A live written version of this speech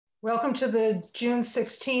Welcome to the June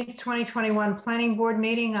 16th, 2021 Planning Board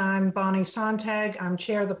meeting. I'm Bonnie Sontag. I'm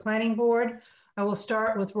Chair of the Planning Board. I will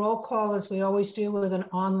start with roll call as we always do with an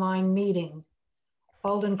online meeting.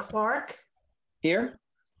 Alden Clark. Here.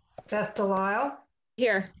 Beth Delisle.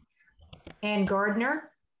 Here. Ann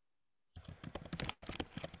Gardner.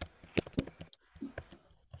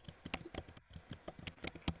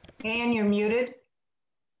 Ann, you're muted.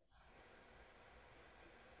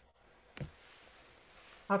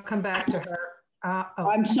 I'll come back to her.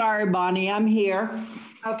 I'm sorry, Bonnie, I'm here.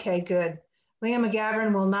 Okay, good. Liam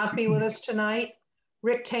McGavern will not be with us tonight.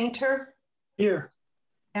 Rick Tainter. Here.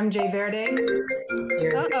 MJ Verde.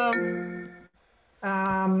 Here.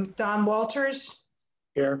 Don Walters.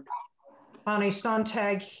 Here. Bonnie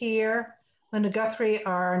Sontag here. Linda Guthrie,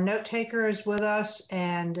 our note taker, is with us,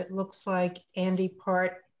 and it looks like Andy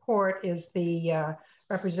Port is the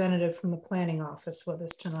representative from the planning office with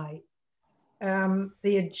us tonight.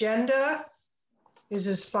 The agenda is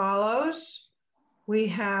as follows. We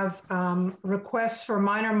have requests for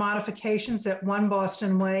minor modifications at 1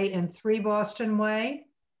 Boston Way and 3 Boston Way.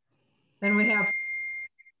 Then we have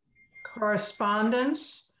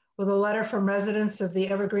correspondence with a letter from residents of the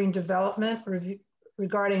Evergreen Development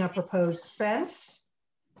regarding a proposed fence.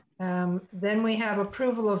 Then we have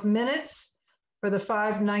approval of minutes for the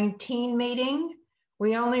 5/19 meeting.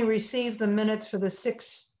 We only received the minutes for the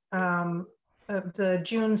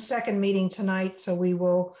June 2nd meeting tonight, so we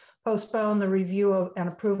will postpone the review of and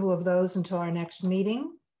approval of those until our next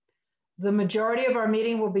meeting. The majority of our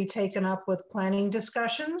meeting will be taken up with planning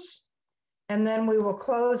discussions, and then we will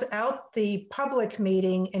close out the public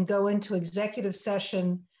meeting and go into executive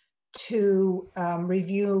session to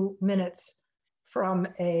review minutes from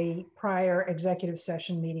a prior executive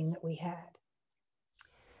session meeting that we had.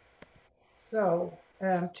 So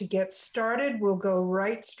to get started, we'll go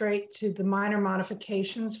right straight to the minor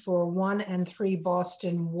modifications for 1 and 3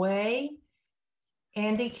 Boston Way.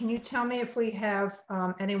 Andy, can you tell me if we have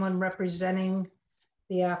anyone representing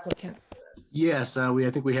the applicant? Yes, I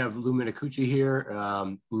think we have Lou Minicucci here.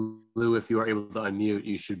 Lou, if you are able to unmute,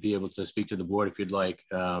 you should be able to speak to the board if you'd like.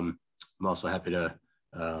 I'm also happy to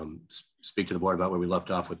speak to the board about where we left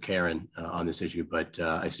off with Karen on this issue, but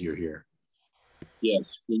I see you're here.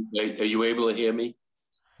 Yes. Are you able to hear me?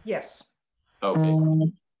 Yes.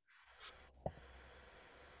 Okay.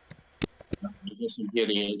 I guess I'm here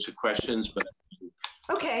to answer questions, but.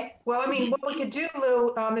 Okay. Well, I mean, what we could do,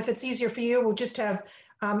 Lou, if it's easier for you, we'll just have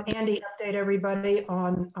Andy update everybody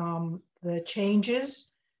on the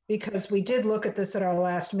changes, because we did look at this at our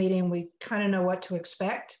last meeting. We kind of know what to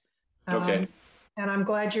expect. Okay. And I'm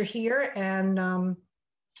glad you're here, and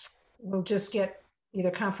we'll just get either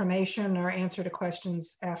confirmation or answer to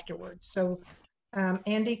questions afterwards. So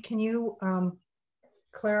Andy, can you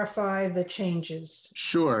clarify the changes?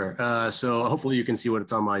 Sure. So hopefully you can see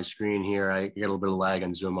what's on my screen here. I get a little bit of lag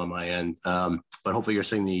on Zoom on my end, but hopefully you're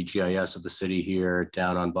seeing the GIS of the city here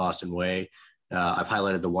down on Boston Way. I've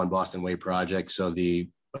highlighted the 1 Boston Way project. So the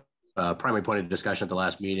primary point of discussion at the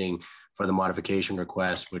last meeting for the modification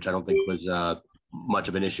request, which I don't think was much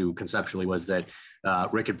of an issue conceptually, was that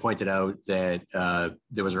Rick had pointed out that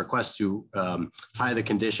there was a request to tie the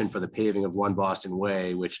condition for the paving of 1 Boston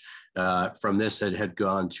Way, which from this had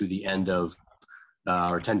gone to the end of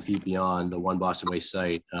or 10 feet beyond the 1 Boston Way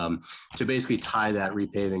site, to basically tie that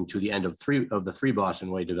repaving to the end of the 3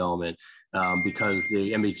 Boston Way development, because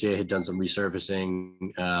the MBTA had done some resurfacing,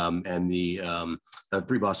 and the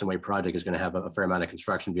 3 Boston Way project is going to have a fair amount of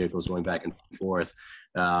construction vehicles going back and forth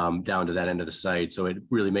down to that end of the site. So it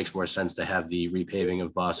really makes more sense to have the repaving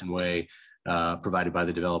of Boston Way provided by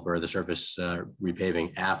the developer, the surface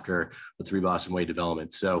repaving after the 3 Boston Way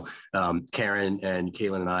development. So Karen and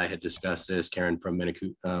Caitlin and I had discussed this. Karen from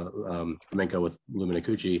Minco with Lou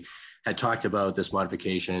Minicucci had talked about this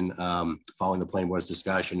modification following the planning board's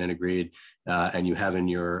discussion and agreed. And you have in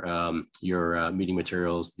your meeting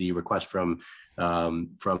materials the request from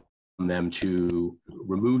them to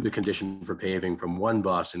remove the condition for paving from 1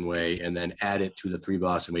 Boston Way and then add it to the 3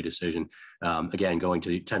 Boston Way decision. Again, going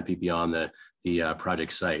to 10 feet beyond the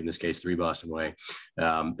project site, in this case, 3 Boston Way.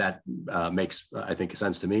 That makes, I think,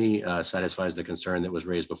 sense to me, satisfies the concern that was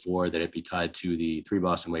raised before, that it be tied to the 3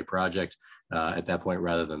 Boston Way project at that point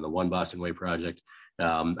rather than the 1 Boston Way project.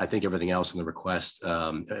 I think everything else in the request,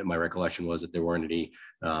 my recollection was that there weren't any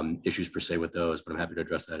issues per se with those, but I'm happy to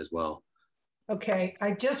address that as well. Okay,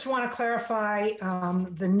 I just want to clarify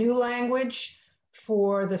the new language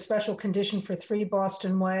for the special condition for 3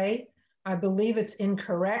 Boston Way. I believe it's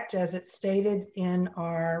incorrect as it's stated in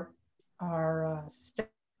our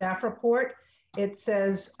staff report. It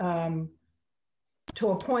says to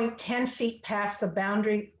a point 10 feet past the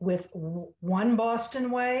boundary with 1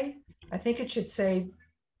 Boston Way. I think it should say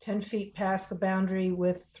 10 feet past the boundary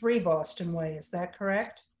with 3 Boston Way. Is that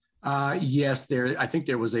correct? Yes, I think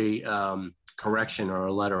there was a correction or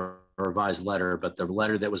a letter or revised letter, but the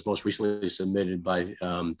letter that was most recently submitted by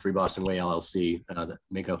 3 Boston Way LLC,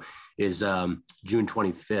 Mako, is June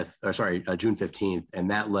 25th, or sorry, June 15th. And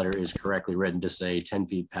that letter is correctly written to say 10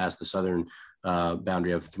 feet past the southern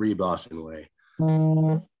boundary of 3 Boston Way.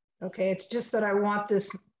 Okay, it's just that I want this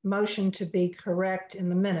motion to be correct in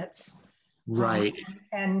the minutes. Right.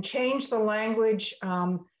 And change the language.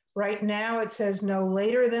 Right now it says no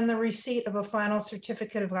later than the receipt of a final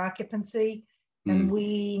certificate of occupancy. And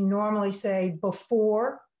we normally say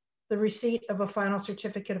before the receipt of a final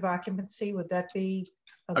certificate of occupancy. Would that be?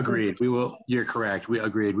 Agreed. We will, you're correct. We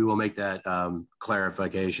agreed. We will make that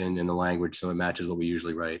clarification in the language so it matches what we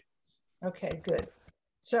usually write. Okay, good.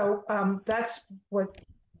 So that's what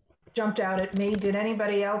jumped out at me. Did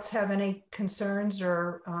anybody else have any concerns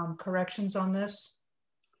or corrections on this?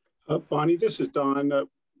 Bonnie, this is Don.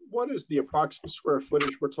 What is the approximate square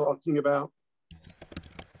footage we're talking about?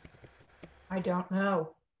 I don't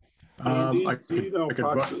know. I could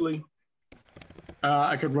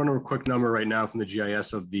run a quick number right now from the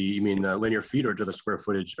GIS of the, you mean linear feet or to the square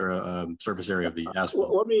footage or surface area of the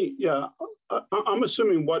asphalt? Well, I'm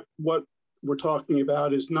assuming what we're talking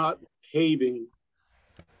about is not paving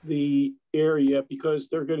the area because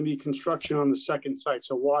there's going to be construction on the second site.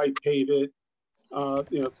 So why pave it?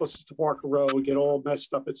 Closest to Parker Road, get all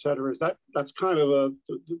messed up, et cetera. That's kind of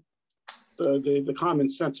the common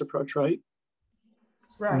sense approach, right?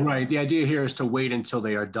 Right. The idea here is to wait until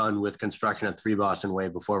they are done with construction at 3 Boston Way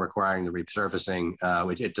before requiring the resurfacing,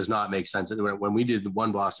 which it does not make sense. When we did the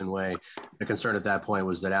 1 Boston Way, the concern at that point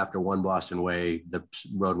was that after 1 Boston Way, the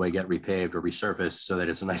roadway get repaved or resurfaced so that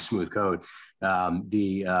it's a nice smooth coat. Now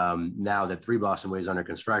that 3 Boston Way is under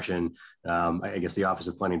construction, I guess the Office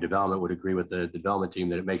of Planning and Development would agree with the development team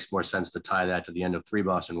that it makes more sense to tie that to the end of 3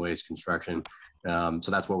 Boston Way's construction. So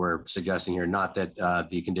that's what we're suggesting here. Not that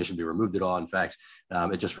the condition be removed at all. In fact,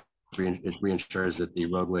 it just reinsures that the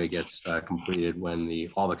roadway gets completed when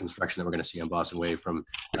all the construction that we're going to see on Boston Way from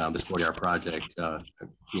this 40-hour project,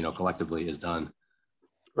 collectively is done.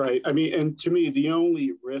 Right. I mean, and to me, the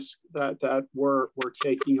only risk that we're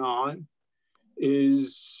taking on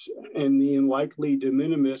is in the unlikely de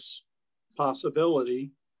minimis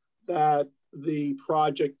possibility that the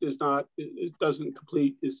project is not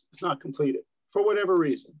completed for whatever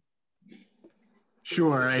reason.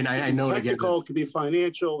 Sure, and I know technical, it could be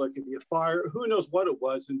financial, it could be a fire, who knows what it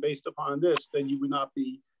was, and based upon this, then you would not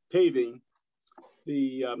be paving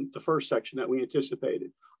the first section that we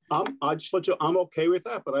anticipated. I just let you, I'm okay with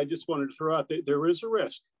that, but I just wanted to throw out that there is a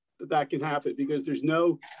risk that can happen because there's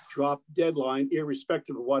no drop deadline,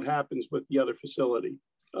 irrespective of what happens with the other facility,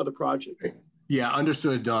 other project. Yeah,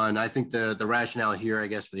 understood, Don. I think the rationale here, I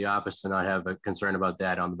guess, for the office to not have a concern about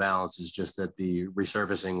that on the balance is just that the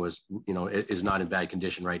resurfacing was, is not in bad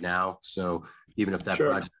condition right now. So even if that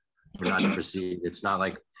project were not to proceed, it's not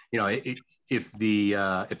like, if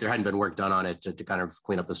there hadn't been work done on it to kind of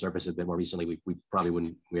clean up the surface a bit more recently, we probably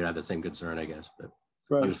we'd have the same concern, I guess. But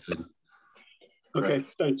understood. Okay,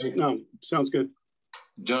 thanks. No, sounds good.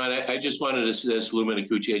 Don, I just wanted to say this, Lou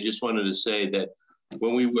Minicucci, I just wanted to say that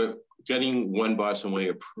when we were getting 1 Boston Way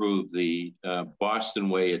approved, the Boston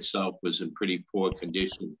Way itself was in pretty poor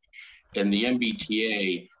condition. And the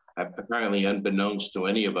MBTA, apparently unbeknownst to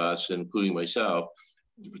any of us, including myself,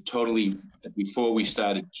 totally, just before we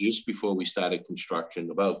started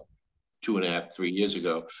construction, about 2.5, 3 years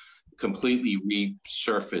ago, completely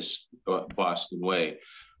resurfaced Boston Way.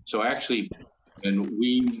 So actually, and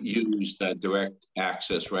we used direct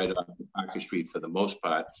access right off Parker Street for the most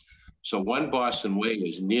part. So 1 Boston Way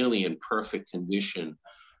is nearly in perfect condition,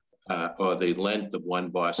 or the length of 1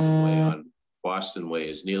 Boston Way on Boston Way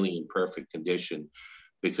is nearly in perfect condition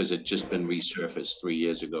because it just been resurfaced 3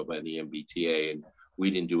 years ago by the MBTA, and we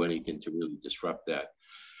didn't do anything to really disrupt that.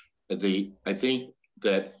 I think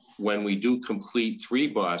that when we do complete 3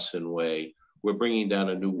 Boston Way, we're bringing down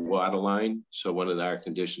a new water line. So one of our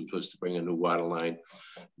conditions was to bring a new water line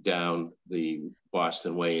down the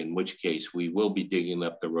Boston Way, in which case we will be digging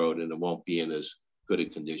up the road and it won't be in as good a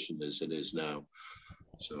condition as it is now.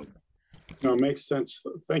 So. No, it makes sense.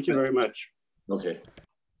 Thank you very much. Okay.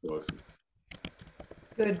 You're welcome.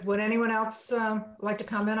 Good. Would anyone else like to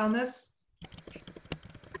comment on this?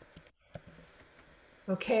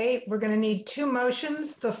 Okay, we're going to need 2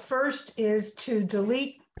 motions. The first is to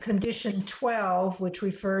delete condition 12, which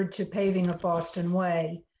referred to paving of Boston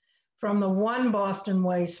Way, from the 1 Boston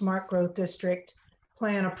Way Smart Growth District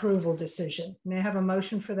plan approval decision. May I have a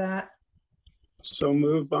motion for that? So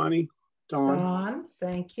move, Bonnie. Dawn. Dawn,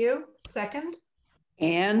 thank you. Second?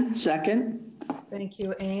 Ann, second. Thank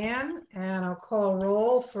you, Anne. And I'll call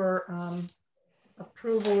roll for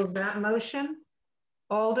approval of that motion.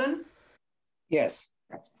 Alden? Yes.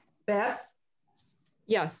 Beth?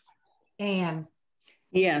 Yes. Anne?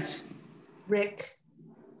 Yes. Rick?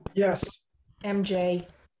 Yes. MJ?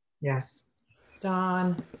 Yes.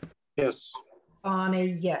 Don? Yes.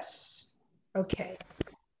 Bonnie, yes. Okay.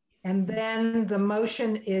 And then the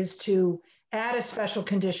motion is to add a special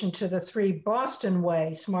condition to the 3 Boston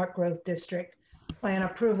Way Smart Growth District plan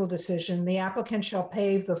approval decision. The applicant shall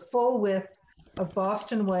pave the full width of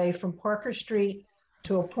Boston Way from Parker Street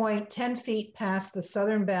to a point 10 feet past the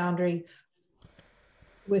southern boundary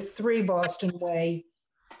with 3 Boston Way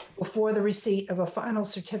before the receipt of a final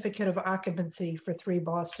certificate of occupancy for 3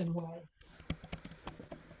 Boston Way.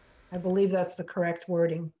 I believe that's the correct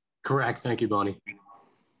wording. Correct. Thank you, Bonnie.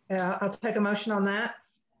 I'll take a motion on that.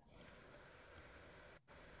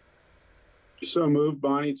 So move,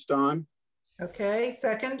 Bonnie. It's Don. Okay,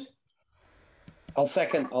 second. I'll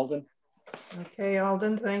second, Alden. Okay,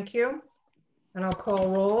 Alden, thank you. And I'll call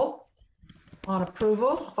roll on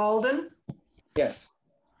approval. Alden? Yes.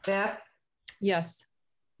 Beth? Yes.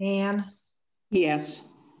 Anne? Yes.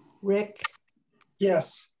 Rick?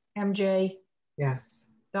 Yes. MJ? Yes.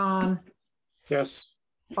 Don? Yes.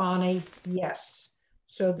 Bonnie? Yes.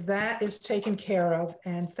 So that is taken care of.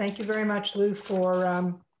 And thank you very much, Lou,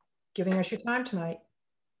 for giving us your time tonight.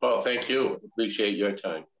 Well, thank you. Appreciate your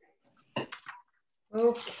time.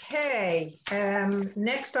 Okay,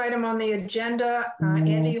 next item on the agenda,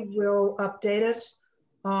 Andy will update us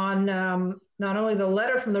on not only the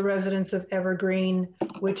letter from the residents of Evergreen,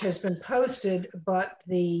 which has been posted, but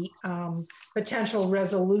the potential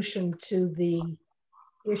resolution to the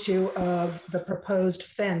issue of the proposed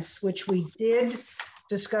fence, which we did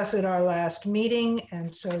discuss at our last meeting.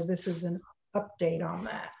 And so this is an update on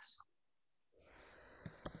that.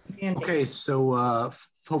 Andy. Okay, so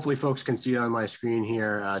hopefully folks can see on my screen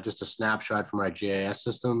here just a snapshot from our GIS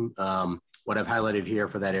system. What I've highlighted here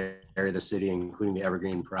for that area of the city, including the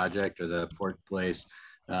Evergreen project or the Port Place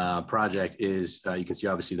project, is you can see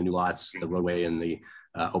obviously the new lots, the roadway, and the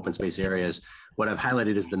open space areas. What I've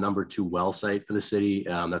highlighted is the number 2 well site for the city.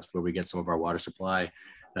 That's where we get some of our water supply.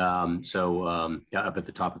 Yeah, up at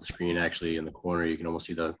the top of the screen, actually in the corner, you can almost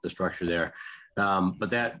see the structure there. But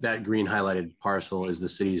that green highlighted parcel is the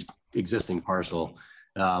city's existing parcel.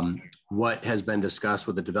 What has been discussed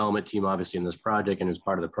with the development team, obviously in this project and as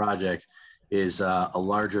part of the project, is a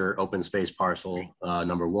larger open space parcel,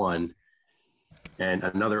 number 1, and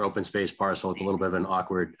another open space parcel. It's a little bit of an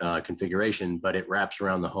awkward configuration, but it wraps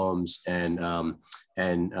around the homes. And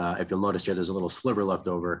if you'll notice here, there's a little sliver left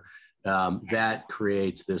over. That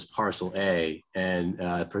creates this parcel A. And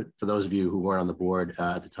for those of you who weren't on the board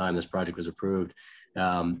at the time this project was approved,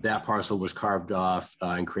 that parcel was carved off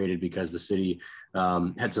and created because the city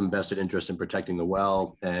had some vested interest in protecting the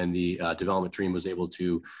well, and the development team was able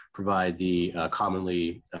to provide the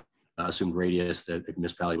commonly assumed radius that the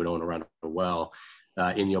municipality would own around a well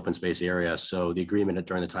in the open space area. So the agreement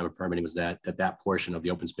during the time of permitting was that portion of the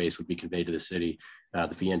open space would be conveyed to the city,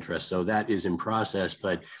 the fee interest. So that is in process,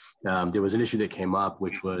 but there was an issue that came up,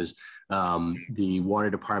 which was the Water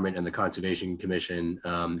Department and the Conservation Commission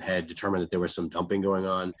had determined that there was some dumping going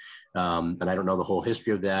on. And I don't know the whole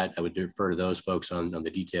history of that. I would defer to those folks on the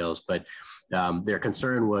details, but their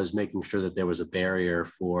concern was making sure that there was a barrier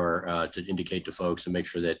for to indicate to folks and make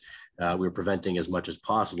sure that we were preventing as much as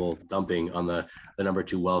possible dumping on the number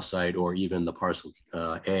 2 well site, or even the parcel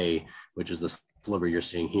A, which is the sliver you're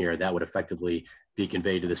seeing here. That would effectively be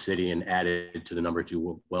conveyed to the city and added to the number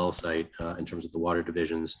 2 well site in terms of the water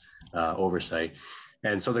division's oversight.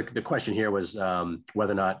 And so the question here was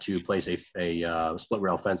whether or not to place a split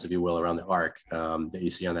rail fence, if you will, around the arc that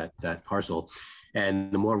you see on that parcel.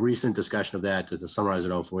 And the more recent discussion of that, to summarize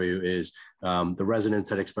it all for you, is the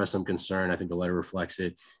residents had expressed some concern. I think the letter reflects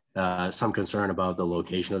it. Some concern about the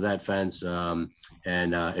location of that fence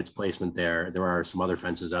and its placement there. There are some other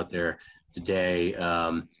fences out there today.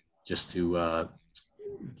 Just to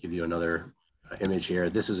give you another image here,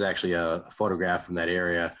 this is actually a photograph from that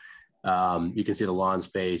area. You can see the lawn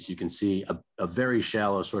space. You can see a very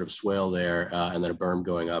shallow sort of swale there, and then a berm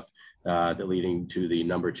going up that leading to the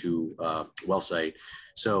number 2 well site.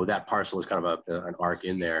 So that parcel is kind of an arc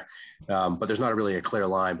in there, but there's not really a clear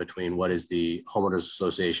line between what is the homeowners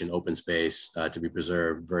association open space to be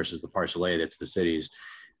preserved versus the parcel A that's the city's.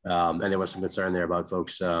 And there was some concern there about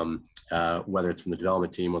folks, whether it's from the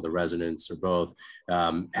development team or the residents or both,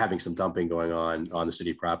 having some dumping going on the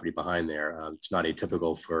city property behind there. It's not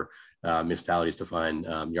atypical for municipalities to find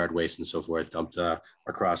yard waste and so forth dumped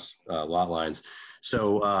across lot lines.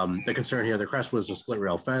 So the concern here, the request was a split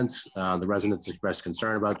rail fence. The residents expressed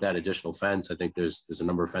concern about that additional fence. I think there's a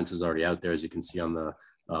number of fences already out there, as you can see on the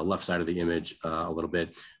left side of the image a little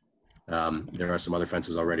bit. There are some other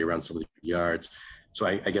fences already around some of the yards. So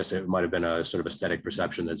I guess it might have been a sort of aesthetic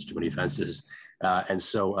perception that's too many fences. And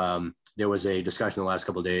so there was a discussion the last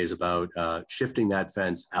couple of days about shifting that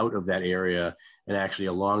fence out of that area and actually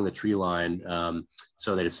along the tree line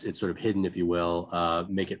so that it's sort of hidden, if you will,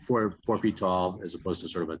 make it four feet tall as opposed to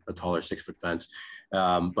sort of a taller 6-foot fence,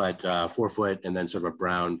 but 4 foot and then sort of a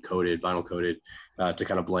brown coated, vinyl coated to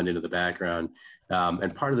kind of blend into the background.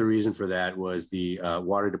 And part of the reason for that was the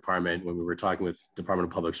water department, when we were talking with Department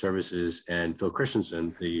of Public Services and Phil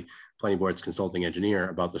Christensen, the planning board's consulting engineer,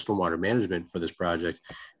 about the stormwater management for this project.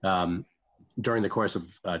 During the course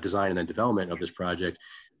of design and then development of this project,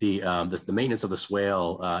 the maintenance of the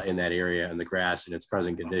swale in that area and the grass in its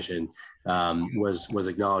present condition was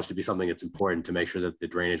acknowledged to be something that's important to make sure that the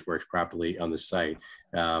drainage works properly on the site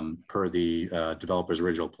per the developer's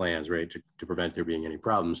original plans, right, to prevent there being any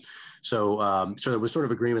problems. So there was sort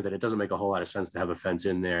of agreement that it doesn't make a whole lot of sense to have a fence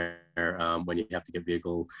in there when you have to get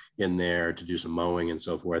vehicle in there to do some mowing and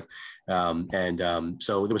so forth. So there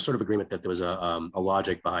was sort of agreement that there was a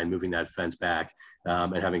logic behind moving that fence back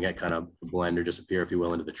and having it kind of blend or disappear, if you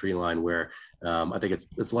will, into the tree line, where I think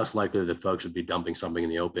it's less likely that folks would be dumping something in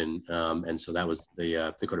the open. And so that was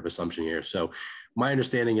the kind of assumption here. So my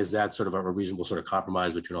understanding is that sort of a reasonable sort of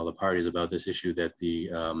compromise between all the parties about this issue, that we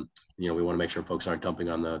want to make sure folks aren't dumping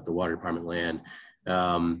on the water department land.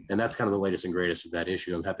 And that's kind of the latest and greatest of that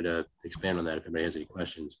issue. I'm happy to expand on that if anybody has any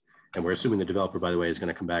questions. And we're assuming the developer, by the way, is going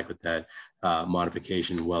to come back with that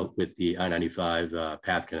modification with the I-95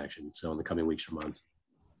 path connection. So in the coming weeks or months.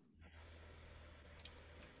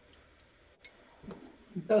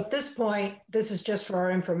 So at this point, this is just for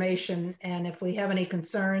our information. And if we have any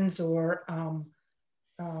concerns or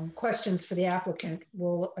questions for the applicant,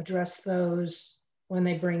 we'll address those when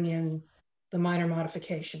they bring in the minor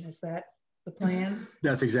modification. Is that the plan?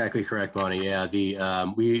 That's exactly correct, Bonnie. Yeah,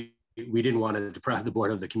 we didn't want to deprive the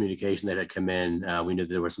board of the communication that had come in. We knew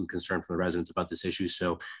that there was some concern from the residents about this issue.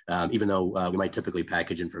 So even though we might typically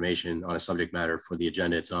package information on a subject matter for the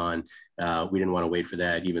agenda it's on, we didn't want to wait for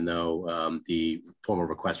that, even though the formal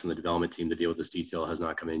request from the development team to deal with this detail has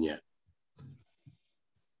not come in yet.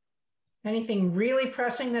 Anything really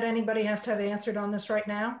pressing that anybody has to have answered on this right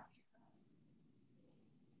now?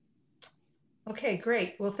 Okay,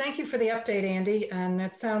 great. Well, thank you for the update, Andy. And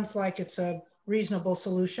that sounds like it's a reasonable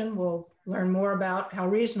solution. We'll learn more about how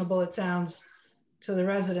reasonable it sounds to the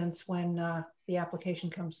residents when the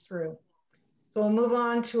application comes through. So we'll move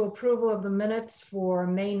on to approval of the minutes for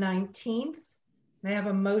May 19th. May I have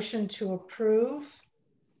a motion to approve?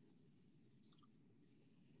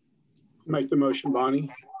 Make the motion,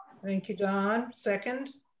 Bonnie. Thank you, Don.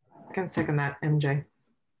 Second? I can second that, MJ.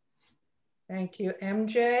 Thank you,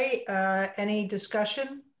 MJ. Any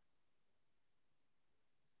discussion?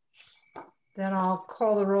 Then I'll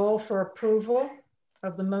call the roll for approval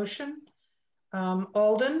of the motion.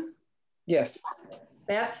 Alden? Yes.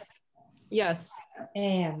 Beth? Yes.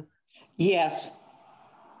 Anne? Yes.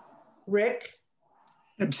 Rick?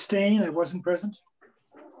 Abstain, I wasn't present.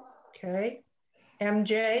 Okay.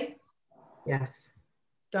 MJ? Yes.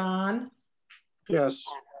 Don? Yes.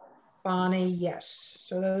 Bonnie, yes.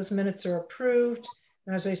 So those minutes are approved.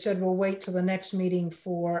 And as I said, we'll wait till the next meeting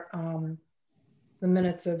for the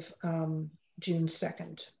minutes of June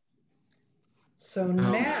 2nd. So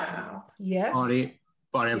now, yes. Bonnie,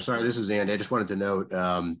 I'm sorry, this is Andy. I just wanted to note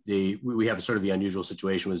we have sort of the unusual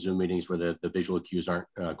situation with Zoom meetings where the visual cues aren't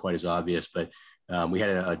quite as obvious, but we had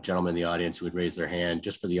a gentleman in the audience who would raise their hand.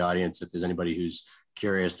 Just for the audience, if there's anybody who's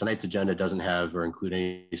curious, tonight's agenda doesn't have or include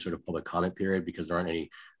any sort of public comment period because there aren't any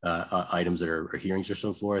items that are hearings or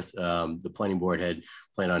so forth. The planning board had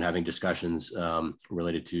planned on having discussions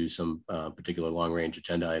related to some particular long range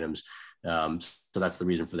agenda items. So that's the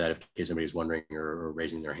reason for that, in case anybody's wondering or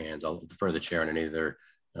raising their hands. I'll defer to the chair on any of their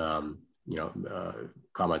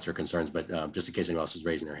comments or concerns, but just in case anyone else is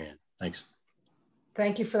raising their hand. Thanks.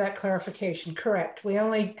 Thank you for that clarification. Correct. We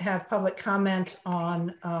only have public comment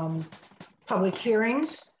on public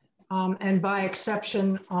hearings and by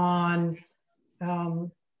exception on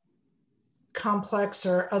complex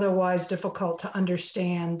or otherwise difficult to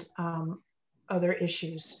understand other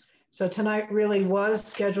issues. So tonight really was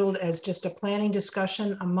scheduled as just a planning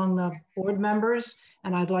discussion among the board members,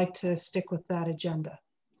 and I'd like to stick with that agenda.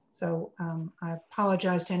 So I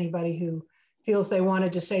apologize to anybody who feels they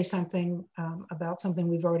wanted to say something about something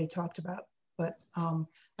we've already talked about. But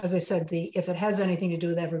as I said, if it has anything to do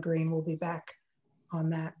with Evergreen, we'll be back on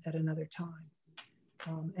that at another time.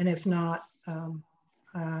 And if not,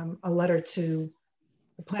 a letter to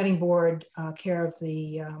the planning board, care of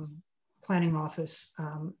the planning office,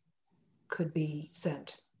 could be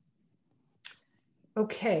sent.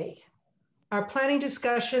 Okay. Our planning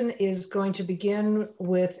discussion is going to begin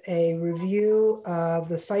with a review of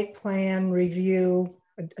the site plan review,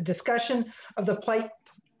 a discussion of the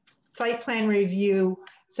site plan review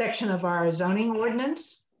section of our zoning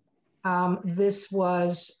ordinance. This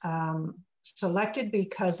was selected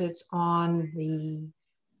because it's on the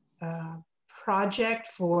project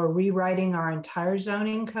for rewriting our entire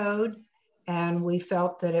zoning code. And we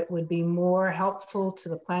felt that it would be more helpful to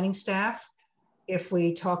the planning staff if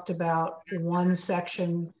we talked about one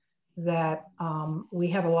section that we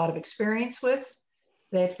have a lot of experience with,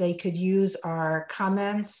 that they could use our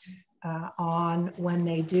comments on when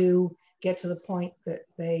they do get to the point that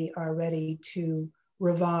they are ready to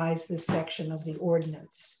revise this section of the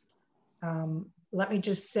ordinance. Let me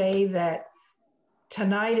just say that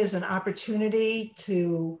tonight is an opportunity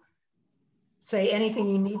to say anything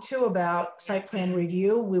you need to about site plan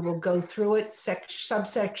review. We will go through it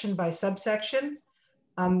subsection by subsection.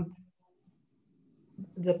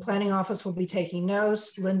 The planning office will be taking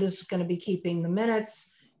notes. Linda's going to be keeping the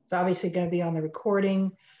minutes. It's obviously going to be on the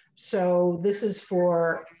recording. So this is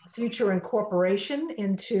for future incorporation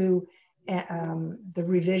into the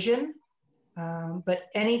revision.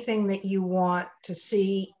 But anything that you want to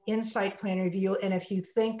see in site plan review, and if you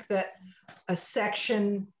think that a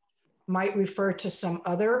section might refer to some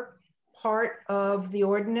other part of the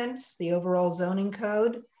ordinance, the overall zoning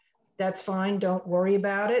code, that's fine. Don't worry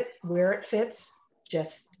about it, where it fits.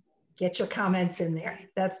 Just get your comments in there.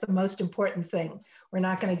 That's the most important thing. We're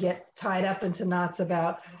not going to get tied up into knots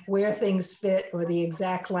about where things fit or the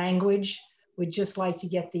exact language. We'd just like to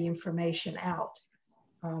get the information out.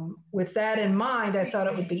 With that in mind, I thought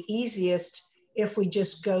it would be easiest if we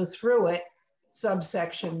just go through it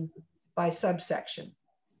subsection by subsection.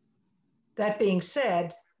 That being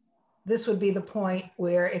said, this would be the point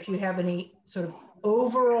where if you have any sort of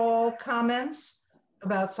overall comments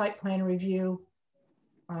about site plan review,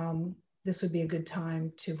 this would be a good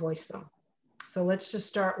time to voice them. So let's just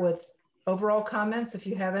start with overall comments if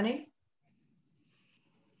you have any.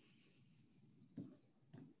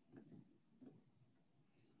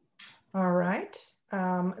 All right,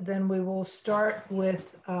 then we will start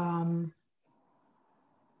with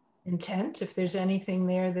intent. If there's anything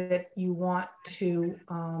there that you want to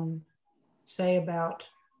say about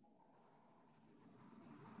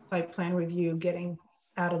site plan review getting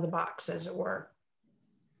out of the box, as it were.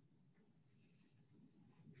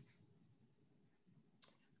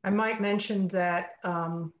 I might mention that,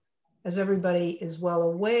 as everybody is well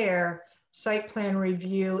aware, site plan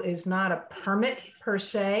review is not a permit per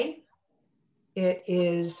se. It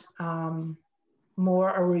is more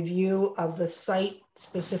a review of the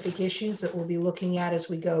site-specific issues that we'll be looking at as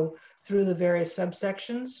we go through the various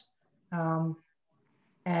subsections.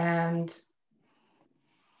 And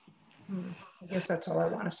I guess that's all I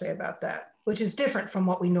want to say about that, which is different from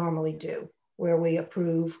what we normally do, where we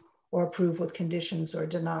approve or approve with conditions or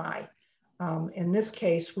deny. In this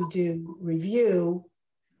case, we do review,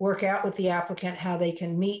 work out with the applicant how they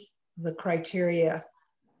can meet the criteria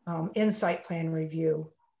in site plan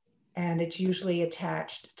review, and it's usually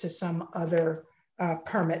attached to some other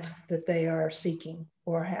permit that they are seeking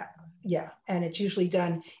or have. Yeah, and it's usually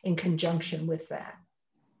done in conjunction with that,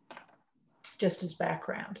 just as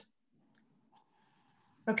background.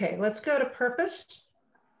 Okay, let's go to purpose.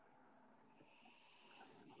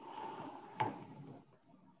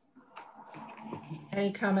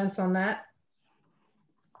 Any comments on that?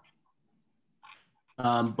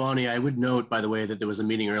 Bonnie, I would note, by the way, that there was a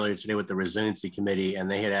meeting earlier today with the Resiliency Committee, and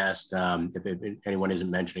they had asked if anyone isn't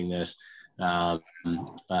mentioning this,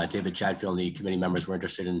 David Chadfield and the committee members were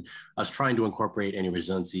interested in us trying to incorporate any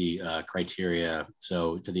resiliency criteria.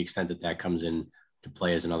 So to the extent that that comes in to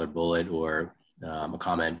play as another bullet or a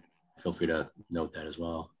comment, feel free to note that as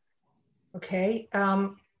well. Okay,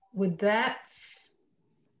 would that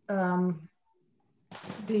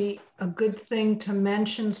be a good thing to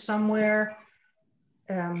mention somewhere?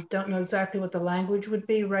 Don't know exactly what the language would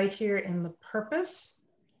be right here in the purpose,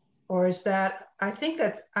 or is that, I think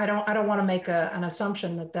that's, I don't want to make an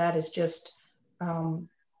assumption that that is just one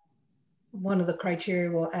of the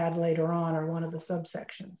criteria we'll add later on, or one of the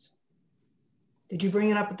subsections. Did you bring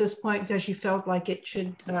it up at this point because you felt like it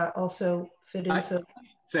should also fit into?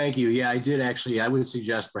 Thank you. Yeah, I did actually. I would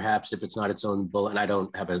suggest perhaps if it's not its own bullet, and I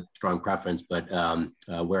don't have a strong preference, but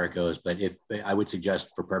where it goes. But if I would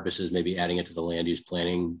suggest for purposes, maybe adding it to the land use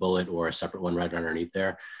planning bullet or a separate one right underneath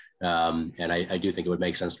there. And I do think it would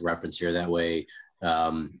make sense to reference here. That way,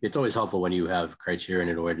 it's always helpful when you have criteria in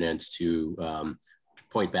an ordinance to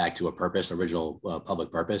point back to a purpose, original public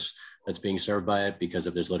purpose that's being served by it, because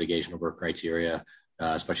if there's litigation over criteria,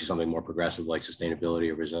 especially something more progressive like sustainability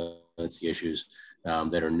or resiliency issues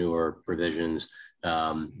that are newer provisions,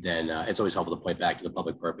 then it's always helpful to point back to the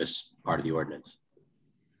public purpose part of the ordinance.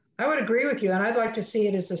 I would agree with you, and I'd like to see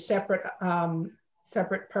it as a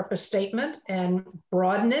separate purpose statement and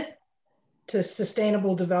broaden it to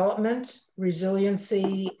sustainable development,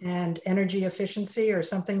 resiliency, and energy efficiency, or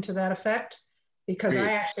something to that effect, because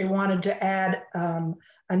I actually wanted to add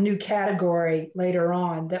a new category later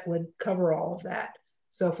on that would cover all of that.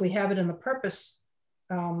 So if we have it in the purpose,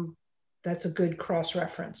 that's a good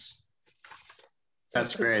cross-reference.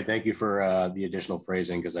 That's great. Thank you for the additional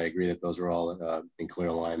phrasing, because I agree that those are all in clear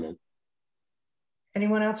alignment.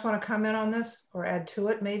 Anyone else want to comment on this or add to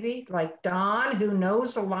it maybe? Like Don, who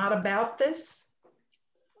knows a lot about this?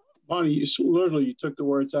 Bonnie, you took the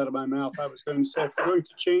words out of my mouth. I was going to say, if we're going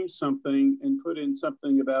to change something and put in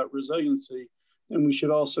something about resiliency, then we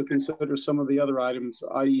should also consider some of the other items,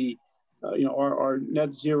 i.e., our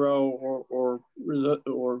net zero or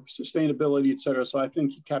sustainability, et cetera. So I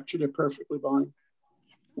think you captured it perfectly, Bonnie.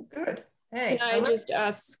 Good. Hey, can I just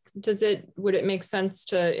ask, would it make sense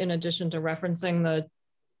to, in addition to referencing the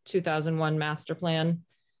 2001 master plan,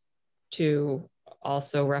 to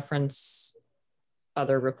also reference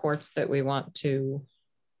other reports that we want to?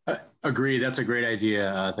 Agree. That's a great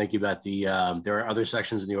idea. Thank you, Beth. There are other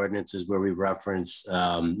sections in the ordinances where we've referenced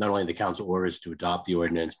not only the council orders to adopt the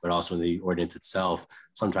ordinance, but also in the ordinance itself.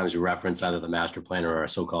 Sometimes we reference either the master plan or a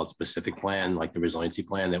so-called specific plan, like the resiliency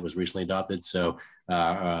plan that was recently adopted. So,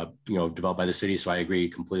 developed by the city. So I agree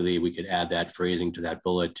completely. We could add that phrasing to that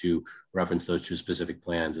bullet to reference those two specific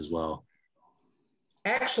plans as well.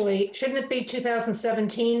 Actually, shouldn't it be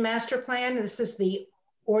 2017 master plan? This is the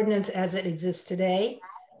ordinance as it exists today.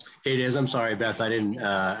 It is. I'm sorry, Beth. I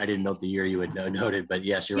didn't note the year you had noted, but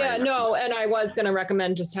yes, you're right. Yeah, no, and I was going to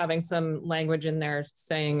recommend just having some language in there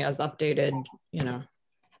saying as updated,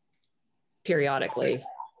 periodically.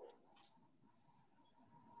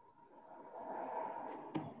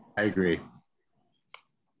 I agree.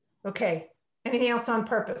 Okay. Anything else on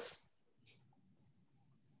purpose?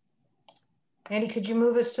 Andy, could you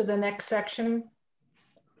move us to the next section?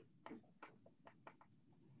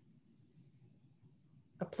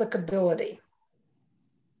 Applicability.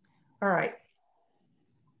 All right.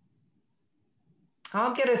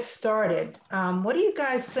 I'll get us started. What do you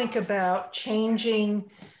guys think about changing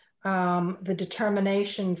the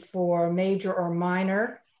determination for major or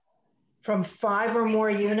minor from 5 or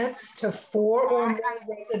more units to 4 or more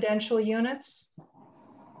residential units?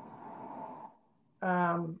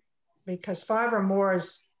 Because 5 or more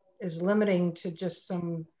is limiting to just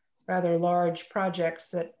some rather large projects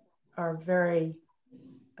that are very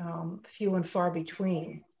few and far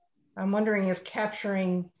between. I'm wondering if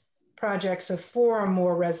capturing projects of 4 or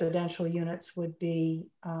more residential units would be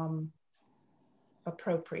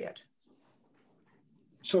appropriate.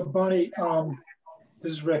 So Bonnie,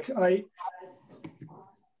 this is Rick.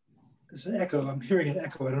 There's an echo. I'm hearing an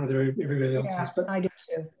echo. I don't know if everybody else is, but I do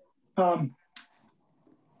too.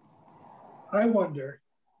 I wonder,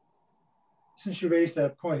 since you raised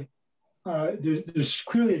that point, there's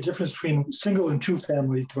clearly a difference between single and 2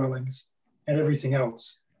 family dwellings and everything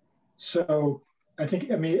else. So I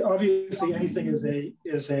mean, obviously anything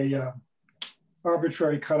is a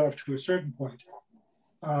arbitrary cutoff to a certain point.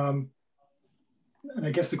 And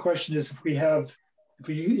I guess the question is, if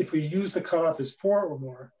we use the cutoff as 4 or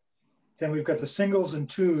more, then we've got the singles and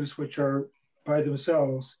 2s, which are by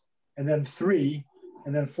themselves, and then 3,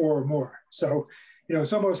 and then 4 or more. So,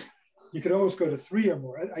 it's almost, you could almost go to 3 or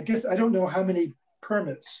more. I guess I don't know how many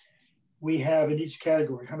permits we have in each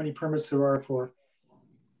category, how many permits there are for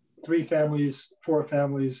 3 families, 4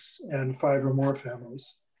 families, and 5 or more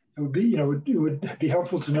families. It would be, it would be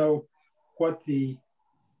helpful to know what the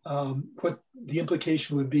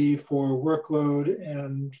implication would be for workload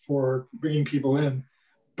and for bringing people in.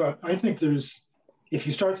 But I think if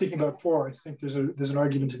you start thinking about 4, I think there's an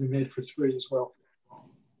argument to be made for 3 as well.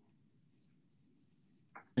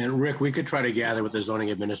 And Rick, we could try to gather with the zoning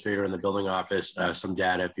administrator in the building office some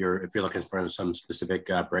data. If you're looking for some specific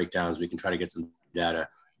breakdowns, we can try to get some data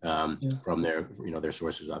from their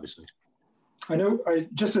sources, obviously. I know.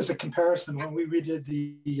 Just as a comparison, when we redid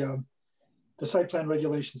the site plan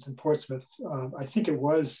regulations in Portsmouth, I think it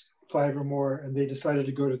was 5 or more, and they decided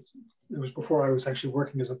to go to, it was before I was actually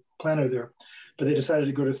working as a planner there, but they decided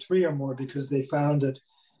to go to 3 or more because they found that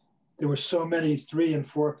there were so many 3 and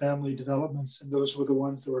 4 family developments, and those were the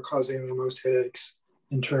ones that were causing the most headaches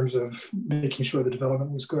in terms of making sure the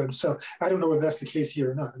development was good. So I don't know whether that's the case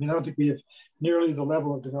here or not. I mean, I don't think we have nearly the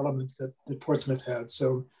level of development that Portsmouth had.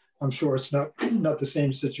 So I'm sure it's not the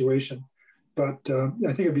same situation. But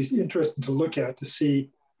I think it'd be interesting to look at to see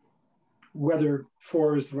whether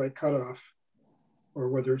 4 is the right cutoff or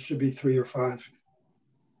whether it should be 3 or 5.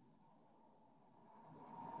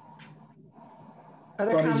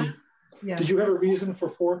 Other Bonnie, comments? Yeah. Did you have a reason for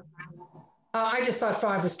 4? I just thought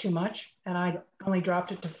 5 was too much, and I only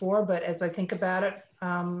dropped it to 4. But as I think about it,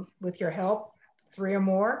 with your help, 3 or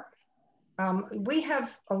more. We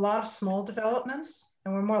have a lot of small developments,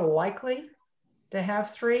 and we're more likely to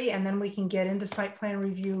have 3, and then we can get into site plan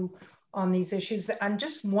review on these issues. I'm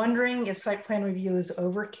just wondering if site plan review is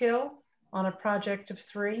overkill on a project of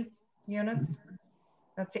 3 units.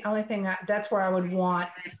 That's the only thing, that's where I would want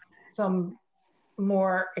some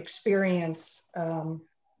more experience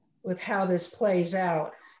with how this plays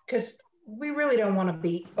out, because we really don't want to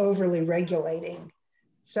be overly regulating.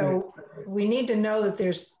 So we need to know that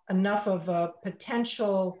there's enough of a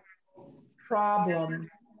potential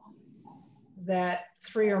problem that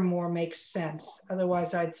 3 or more makes sense.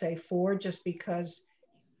 Otherwise, I'd say 4, just because,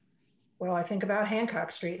 well, I think about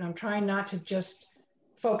Hancock Street, and I'm trying not to just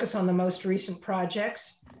focus on the most recent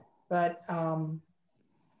projects, but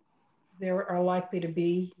there are likely to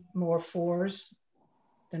be more 4s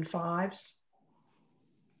than 5s,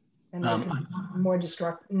 and more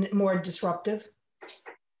disruptive.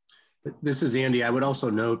 This is Andy. I would also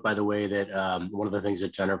note, by the way, that one of the things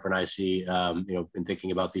that Jennifer and I see, in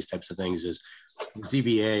thinking about these types of things is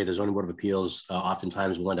ZBA, the Zoning Board of Appeals,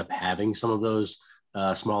 oftentimes will end up having some of those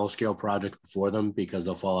smaller scale projects before them because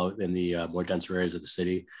they'll fall out in the more denser areas of the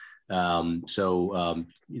city. That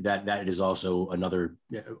is also another,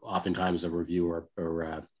 oftentimes a review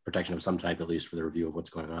or protection of some type, at least for the review of what's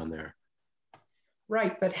going on there.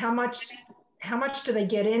 Right, but how much do they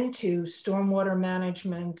get into stormwater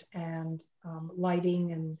management and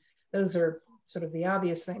lighting? And those are sort of the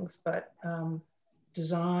obvious things, but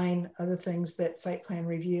design, other things that site plan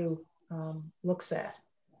review looks at.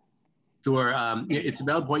 Sure, it's a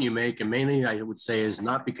valid point you make, and mainly I would say is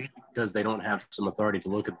not because they don't have some authority to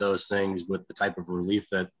look at those things with the type of relief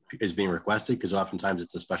that is being requested, because oftentimes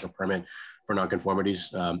it's a special permit for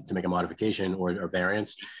nonconformities to make a modification or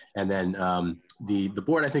variance. And then the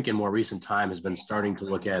board, I think in more recent time, has been starting to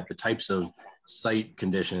look at the types of site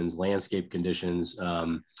conditions, landscape conditions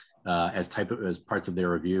as parts of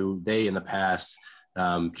their review. They, in the past,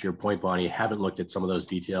 to your point, Bonnie, haven't looked at some of those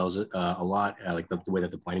details a lot, like the way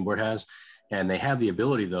that the planning board has. And they have the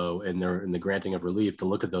ability, though, in the granting of relief to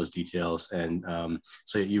look at those details. And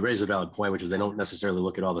so you raise a valid point, which is they don't necessarily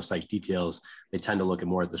look at all the site details. They tend to look at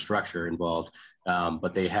more at the structure involved.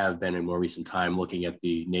 But they have been in more recent time looking at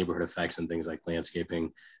the neighborhood effects and things like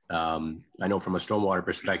landscaping. I know from a stormwater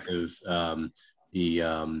perspective,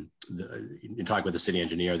 in talking with the city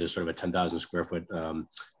engineer, there's sort of a 10,000 square foot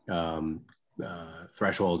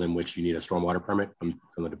threshold in which you need a stormwater permit from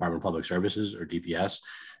the Department of Public Services, or DPS,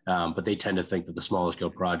 but they tend to think that the smaller scale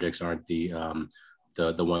projects aren't the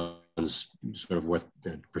ones sort of worth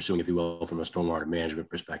pursuing, if you will, from a stormwater management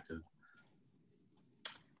perspective.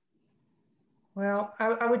 Well,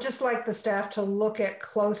 I would just like the staff to look at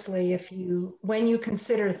closely when you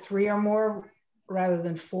consider 3 or more rather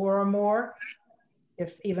than 4 or more,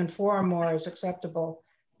 if even 4 or more is acceptable,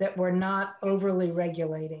 that we're not overly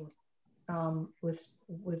regulating with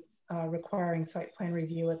requiring site plan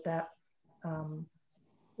review at that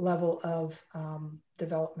level of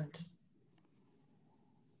development.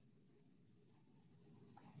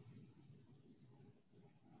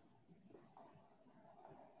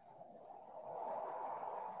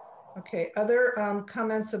 Okay, other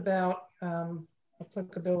comments about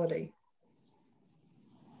applicability?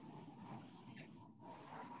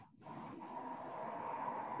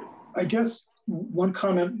 I guess one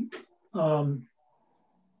comment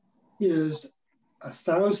is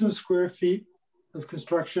 1,000 square feet of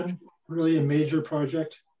construction really a major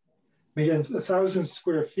project? Again, 1,000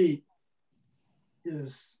 square feet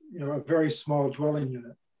is, a very small dwelling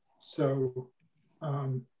unit. So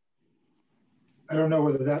I don't know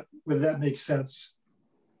whether that makes sense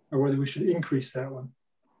or whether we should increase that one.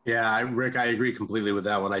 Yeah, Rick, I agree completely with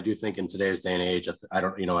that one. I do think in today's day and age, I'd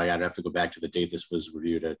have to go back to the date this was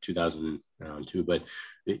reviewed at 2002, but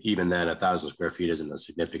even then 1,000 square feet isn't a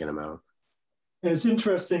significant amount. And it's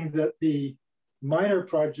interesting that the minor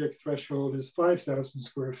project threshold is 5,000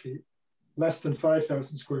 square feet. less than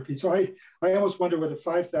 5,000 square feet. So I almost wonder whether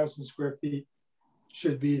 5,000 square feet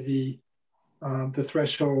should be the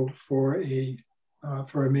threshold for a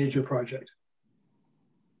major project.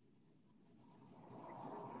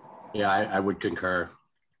 Yeah, I would concur.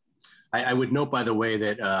 I would note, by the way,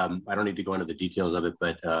 that I don't need to go into the details of it,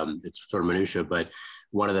 but it's sort of minutia. But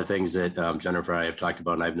one of the things that Jennifer and I have talked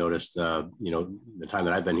about, and I've noticed, you know, the time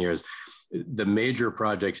that I've been here, is the major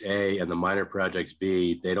projects A and the minor projects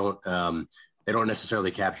B. They don't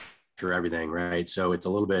necessarily capture everything, right? So it's a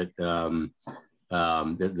little bit there's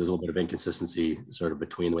a little bit of inconsistency sort of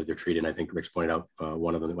between the way they're treated. And I think Rick's pointed out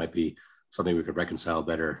one of them that might be something we could reconcile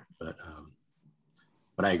better.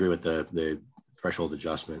 But I agree with the threshold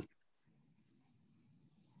adjustment.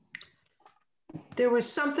 There was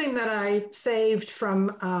something that I saved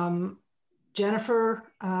from Jennifer.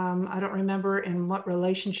 I don't remember in what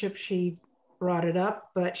relationship she brought it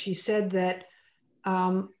up, but she said that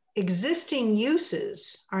existing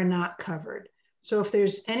uses are not covered. So if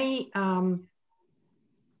there's any,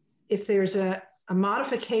 if there's a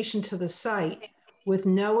modification to the site with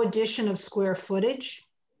no addition of square footage,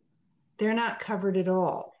 they're not covered at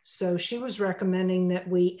all. So she was recommending that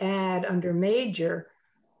we add under major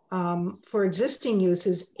for existing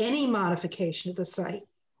uses, any modification of the site,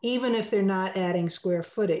 even if they're not adding square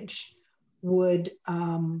footage, would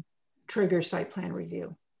trigger site plan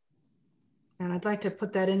review. And I'd like to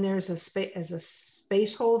put that in there as a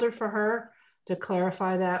space holder for her to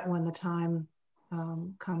clarify that when the time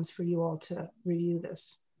comes for you all to review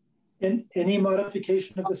this. And any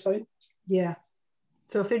modification of the site? Yeah.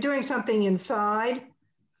 So if they're doing something inside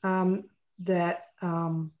that,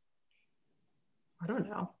 I don't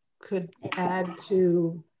know, could add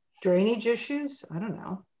to drainage issues, I don't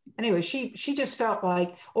know. Anyway, she just felt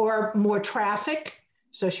like, or more traffic.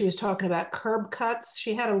 So she was talking about curb cuts.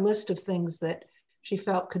 She had a list of things that she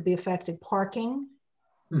felt could be affected. Parking.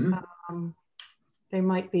 Mm-hmm. They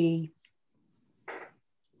might be,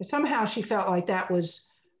 but somehow she felt like that was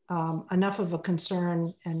enough of a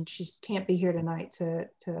concern, and she can't be here tonight to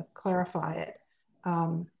clarify it,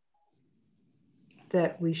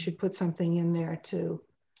 that we should put something in there to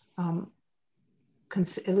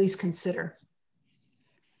at least consider.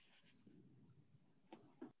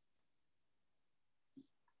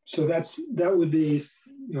 So that would be,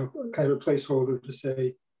 you know, kind of a placeholder to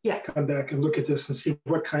say, yeah, come back and look at this and see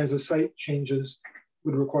what kinds of site changes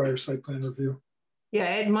would require site plan review.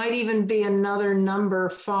 Yeah, it might even be another number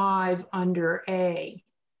 5 under A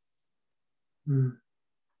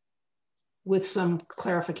with some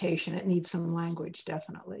clarification. It needs some language,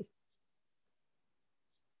 definitely.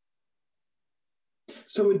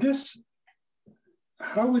 So would this,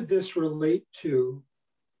 how would this relate to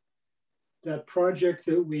that project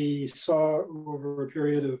that we saw over a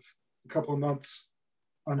period of a couple of months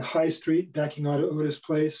on High Street, backing onto Otis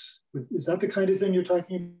Place? Is that the kind of thing you're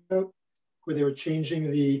talking about, where they were changing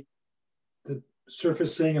the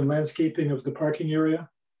surfacing and landscaping of the parking area?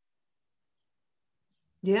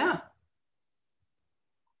 Yeah.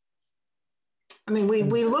 I mean,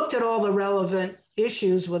 we looked at all the relevant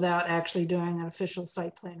issues without actually doing an official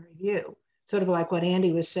site plan review. Sort of like what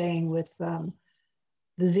Andy was saying with the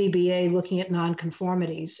ZBA looking at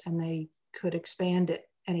nonconformities, and they could expand it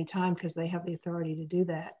anytime because they have the authority to do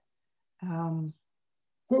that.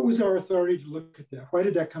 What was our authority to look at that? Why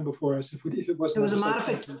did that come before us? If it wasn't,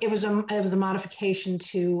 it was a modification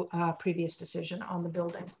to a previous decision on the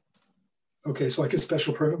building. Okay, so like a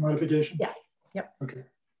special permit modification? Yeah. Yep. Okay.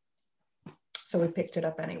 So we picked it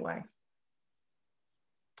up anyway.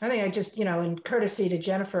 I think I just, you know, in courtesy to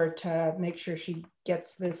Jennifer, to make sure she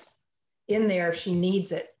gets this in there if she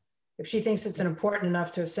needs it. If she thinks it's important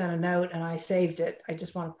enough to have sent a note and I saved it, I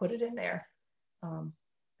just want to put it in there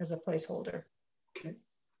as a placeholder. Okay.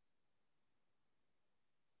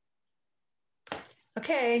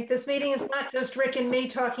 Okay, this meeting is not just Rick and me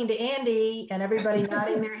talking to Andy and everybody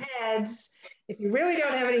nodding their heads. If you really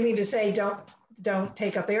don't have anything to say, don't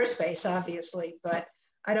take up airspace, obviously, but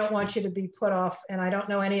I don't want you to be put off, and I don't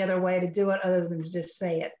know any other way to do it other than to just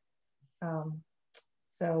say it.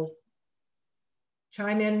 So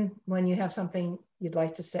chime in when you have something you'd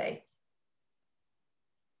like to say.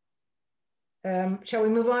 Shall we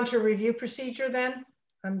move on to review procedure then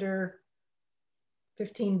under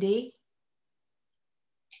 15D?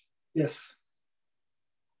 Yes.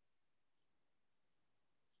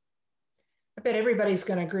 I bet everybody's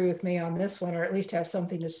going to agree with me on this one, or at least have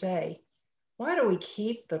something to say. Why do we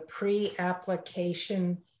keep the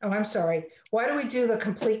pre-application? Oh, I'm sorry. Why do we do the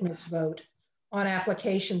completeness vote on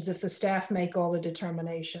applications if the staff make all the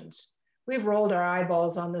determinations? We've rolled our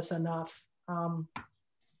eyeballs on this enough.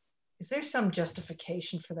 Is there some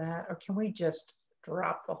justification for that, or can we just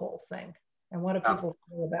drop the whole thing? And what do people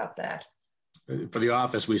feel about that? For the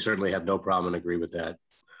office, we certainly have no problem and agree with that,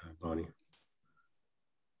 Bonnie.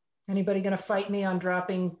 Anybody going to fight me on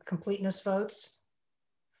dropping completeness votes?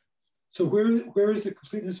 So where is the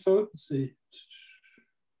completeness vote? Let's see.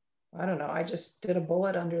 I don't know. I just did a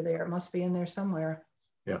bullet under there. It must be in there somewhere.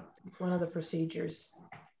 Yeah. It's one of the procedures.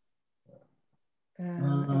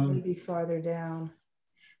 And it may be farther down.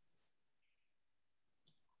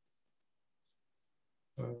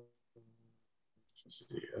 Let's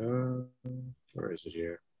see. Where is it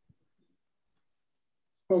here?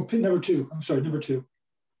 Oh, pin number 2. I'm sorry, number 2.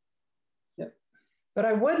 But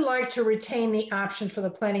I would like to retain the option for the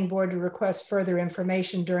planning board to request further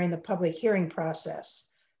information during the public hearing process.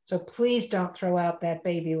 So please don't throw out that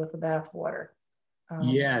baby with the bathwater.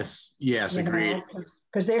 Yes, agreed.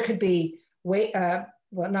 Because there could be, well,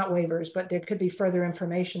 not waivers, but there could be further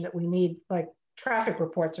information that we need, like traffic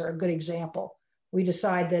reports are a good example. We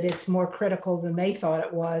decide that it's more critical than they thought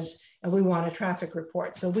it was, and we want a traffic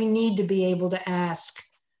report. So we need to be able to ask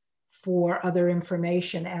for other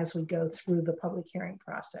information as we go through the public hearing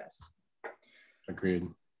process. Agreed.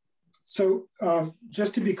 So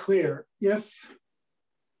just to be clear, if,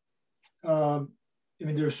 I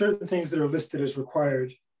mean, there are certain things that are listed as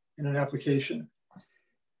required in an application.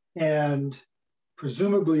 And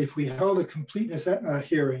presumably if we held a completeness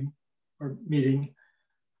hearing or meeting,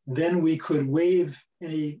 then we could waive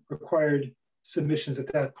any required submissions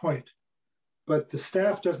at that point. But the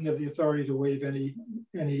staff doesn't have the authority to waive any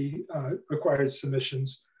required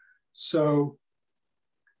submissions. So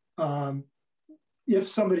if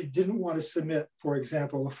somebody didn't want to submit, for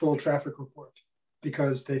example, a full traffic report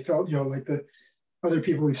because they felt, you know, like the other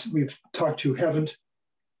people we've talked to haven't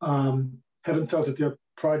felt that their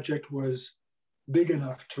project was big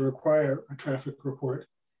enough to require a traffic report,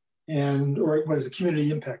 and or what is a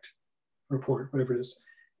community impact report, whatever it is.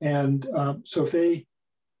 And so if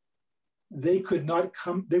they could not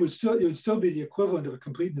come, it would still be the equivalent of a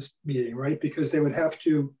completeness meeting, right? Because they would have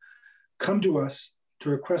to come to us to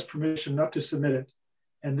request permission not to submit it,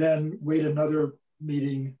 and then wait another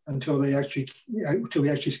meeting until we actually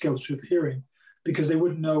scheduled the hearing, because they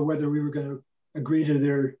wouldn't know whether we were going to agree to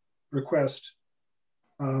their request,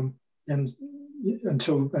 and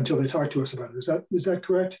until they talk to us about it. Is that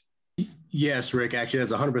correct? Yes, Rick, actually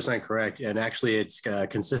that's 100% correct. And actually it's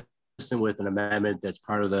consistent with an amendment that's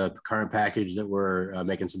part of the current package that we're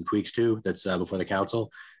making some tweaks to, that's before the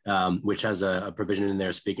council, which has a provision in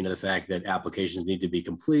there speaking to the fact that applications need to be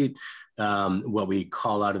complete. What we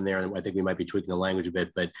call out in there, and I think we might be tweaking the language a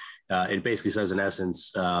bit, but it basically says in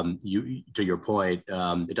essence, to your point,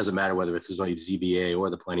 it doesn't matter whether it's the ZBA or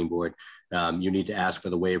the planning board, you need to ask for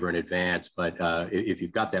the waiver in advance. But if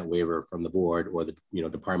you've got that waiver from the board or the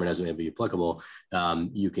department as it may be applicable,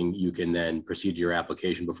 you can then proceed to your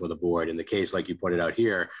application before the board. In the case, like you pointed out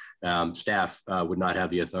here, staff would not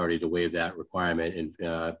have the authority to waive that requirement, and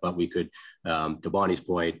but we could, to Bonnie's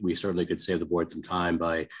point, we certainly could save the board some time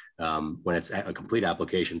by when it's a complete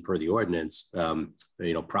application per the ordinance,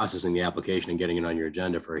 processing the application and getting it on your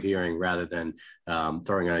agenda for a hearing, rather than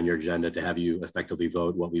throwing it on your agenda to have you effectively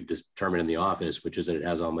vote what we've determined in the office, which is that it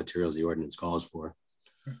has all materials the ordinance calls for.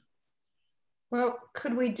 Well,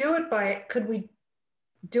 could we do it by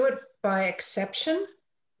exception?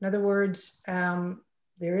 In other words,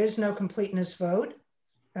 there is no completeness vote.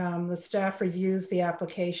 The staff reviews the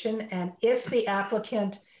application, and if the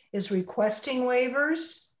applicant is requesting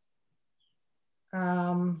waivers,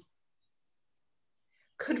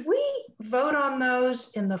 could we vote on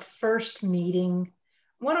those in the first meeting?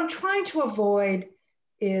 What I'm trying to avoid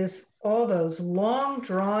is all those long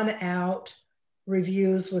drawn out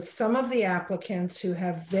reviews with some of the applicants who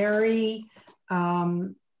have very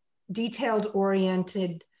detailed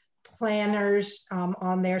oriented planners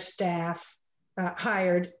on their staff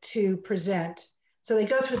hired to present. So they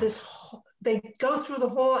go through the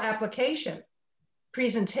whole application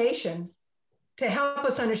presentation to help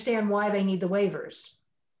us understand why they need the waivers.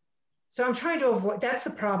 So I'm trying to avoid, that's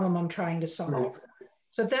the problem I'm trying to solve.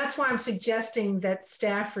 So that's why I'm suggesting that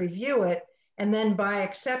staff review it, and then by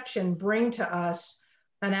exception, bring to us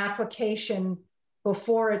an application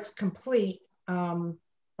before it's complete on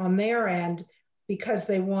their end, because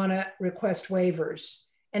they want to request waivers.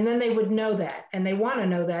 And then they would know that, and they want to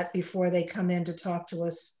know that before they come in to talk to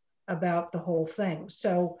us about the whole thing.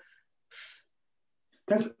 So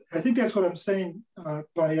I think that's what I'm saying,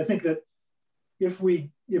 Bonnie. I think that if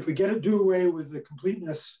we do away with the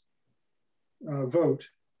completeness vote,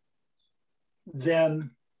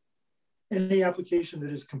 then any application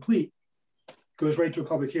that is complete goes right to a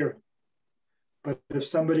public hearing. But if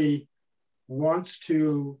somebody wants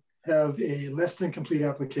to have a less than complete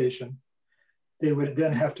application, they would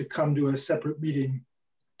then have to come to a separate meeting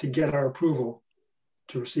to get our approval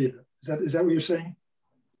to receive it. Is that what you're saying?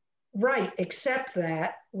 Right, except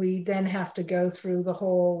that we then have to go through the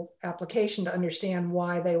whole application to understand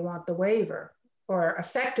why they want the waiver. Or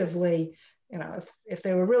effectively, you know, if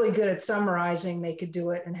they were really good at summarizing, they could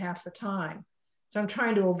do it in half the time. So I'm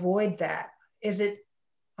trying to avoid that. Is it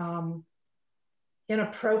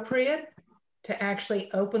inappropriate to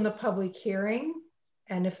actually open the public hearing?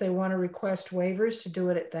 And if they want to request waivers, to do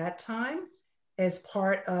it at that time as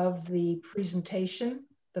part of the presentation,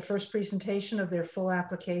 the first presentation of their full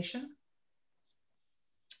application?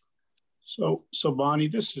 So Bonnie,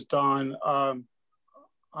 this is Don.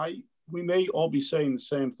 We may all be saying the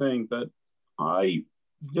same thing, but I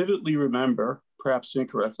vividly remember, perhaps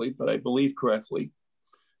incorrectly, but I believe correctly,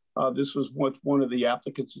 this was with one of the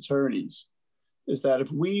applicant's attorneys, is that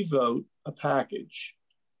if we vote a package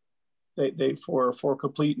for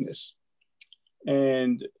completeness,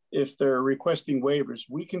 and if they're requesting waivers,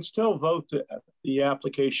 we can still vote the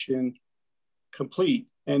application complete,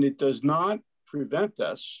 and it does not prevent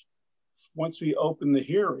us, once we open the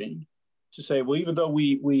hearing, to say, well, even though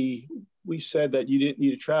we said that you didn't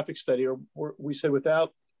need a traffic study, or we said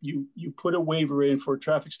without you put a waiver in for a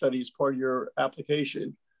traffic study as part of your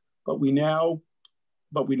application, but we now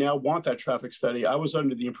want that traffic study. I was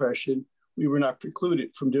under the impression we were not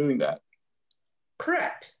precluded from doing that.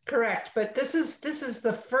 Correct. But this is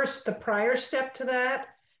the prior step to that,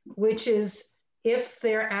 which is if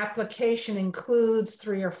their application includes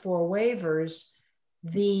 3 or 4 waivers,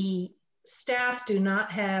 the staff do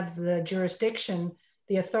not have the jurisdiction,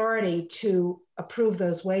 the authority to approve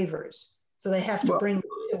those waivers. So they have to bring them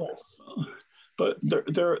to us. But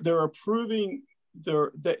they're approving.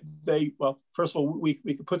 Well, first of all, we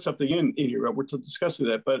could put something in here. We're discussing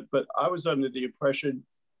that, but I was under the impression,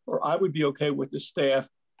 or I would be okay with the staff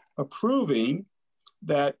approving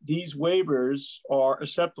that these waivers are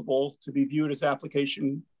acceptable to be viewed as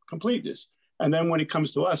application completeness. And then when it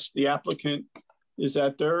comes to us, the applicant is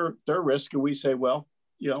at their risk, and we say, well,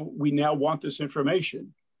 you know, we now want this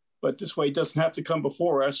information. But this way it doesn't have to come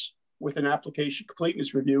before us with an application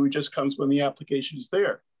completeness review. It just comes when the application is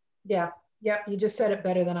there. Yeah, you just said it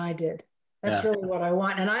better than I did. That's really what I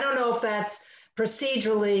want. And I don't know if that's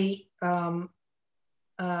procedurally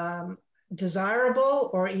desirable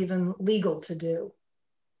or even legal to do.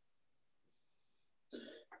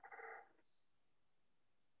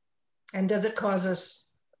 And does it cause us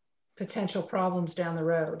potential problems down the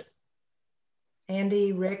road?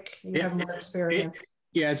 Andy, Rick, you have more experience.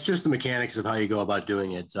 Yeah, it's just the mechanics of how you go about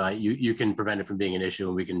doing it. You can prevent it from being an issue,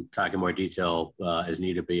 and we can talk in more detail as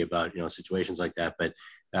need to be about situations like that. But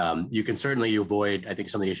you can certainly avoid, I think,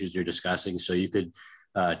 some of the issues you're discussing. So you could,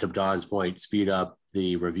 to Don's point, speed up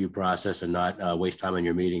the review process and not waste time on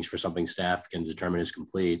your meetings for something staff can determine is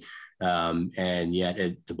complete. And yet,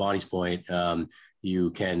 to Bonnie's point,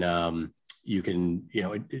 you can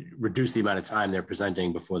reduce the amount of time they're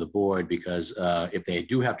presenting before the board, because if they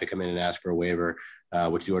do have to come in and ask for a waiver,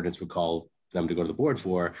 which the ordinance would call them to go to the board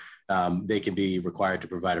for, they can be required to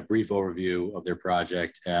provide a brief overview of their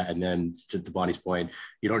project. And then to Bonnie's point,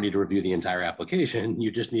 you don't need to review the entire application.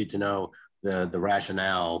 You just need to know the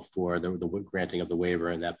rationale for the granting of the waiver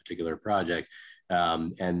in that particular project.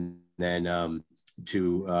 And then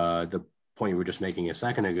to the point you were just making a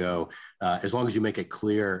second ago, as long as you make it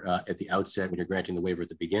clear at the outset when you're granting the waiver at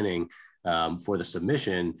the beginning for the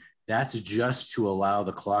submission, that's just to allow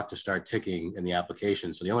the clock to start ticking in the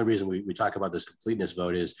application. So the only reason we talk about this completeness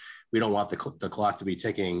vote is we don't want the clock to be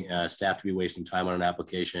ticking, staff to be wasting time on an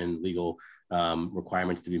application, legal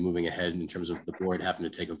requirements to be moving ahead in terms of the board having to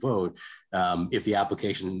take a vote if the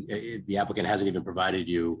applicant hasn't even provided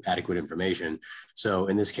you adequate information. So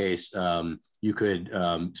in this case, you could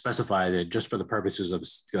specify that just for the purposes of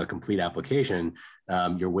a complete application,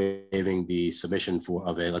 you're waiving the submission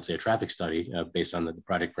of let's say a traffic study based on the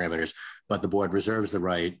project parameters, but the board reserves the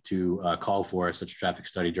right to call for such a traffic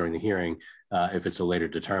study during the hearing if it's so later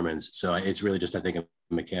determines. So it's really just, I think, a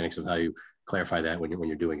mechanics of how you clarify that when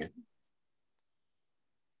you're doing it.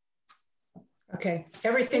 Okay,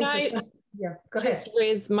 everything. Yeah, go ahead. Just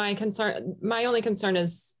raise my concern. My only concern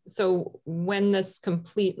is, so when this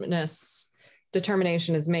completeness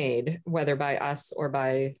determination is made, whether by us or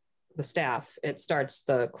by the staff, it starts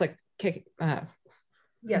the the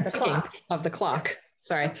clock of the clock.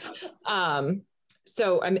 Sorry.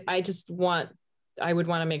 So I would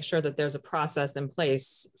want to make sure that there's a process in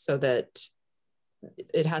place so that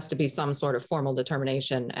it has to be some sort of formal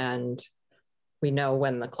determination, and we know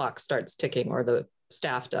when the clock starts ticking, or the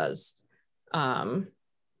staff does.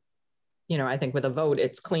 I think with a vote,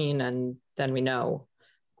 it's clean and then we know.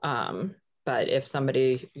 But if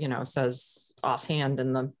somebody, says offhand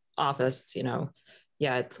in the office,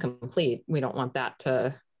 yeah, it's complete, we don't want that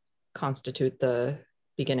to constitute the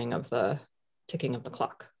beginning of the ticking of the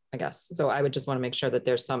clock, I guess. So I would just want to make sure that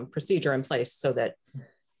there's some procedure in place so that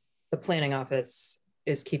the planning office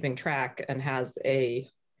is keeping track and has a,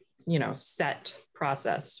 set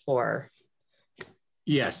process for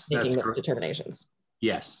Yes, making that's those determinations.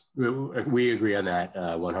 Yes, we agree on that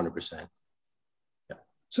 100%. Yeah.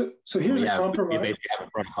 So here's a compromise. We basically have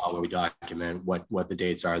a protocol where we document what the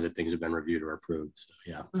dates are that things have been reviewed or approved. So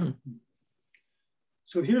yeah. Mm.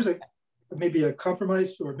 So here's maybe a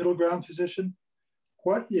compromise or middle ground position.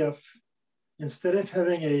 What if instead of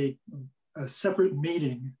having a separate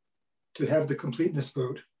meeting to have the completeness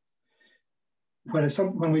vote,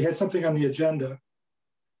 when we had something on the agenda,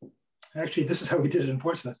 actually this is how we did it in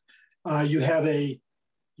Portsmouth. You had a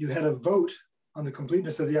vote on the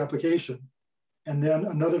completeness of the application, and then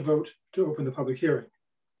another vote to open the public hearing.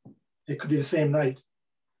 It could be the same night,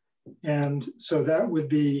 and so that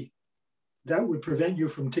would prevent you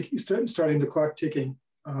from starting the clock ticking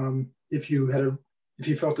if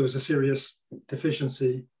you felt there was a serious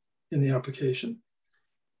deficiency in the application.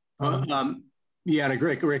 Yeah, and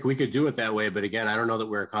Rick, we could do it that way, but again, I don't know that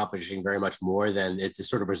we're accomplishing very much more than it's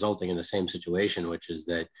sort of resulting in the same situation, which is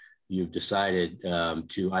that you've decided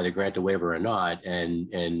to either grant a waiver or not, and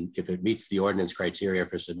if it meets the ordinance criteria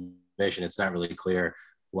for submission, it's not really clear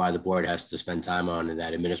why the board has to spend time on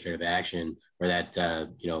that administrative action or that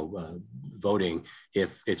voting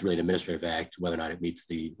if it's really an administrative act, whether or not it meets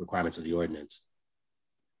the requirements of the ordinance.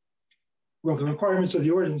 Well, the requirements of the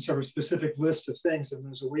ordinance are a specific list of things, and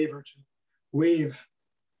there's a waiver to waive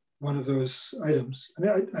one of those items. I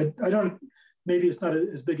mean, I don't, maybe it's not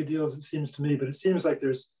as big a deal as it seems to me, but it seems like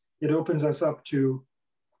it opens us up to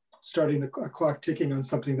starting a clock ticking on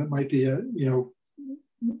something that might be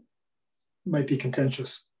might be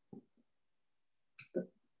contentious.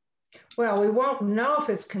 Well, we won't know if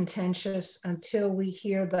it's contentious until we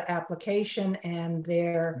hear the application and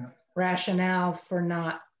their rationale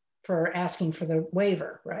for asking for the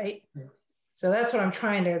waiver, right? Yeah. So that's what I'm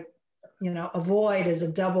trying to avoid is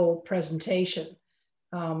a double presentation.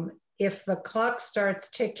 If the clock starts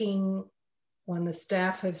ticking when the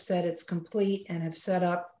staff have said it's complete and have set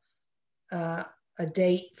up a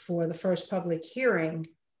date for the first public hearing,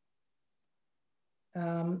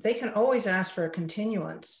 they can always ask for a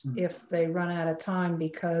continuance if they run out of time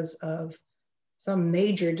because of some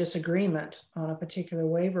major disagreement on a particular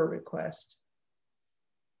waiver request.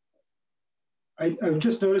 I'm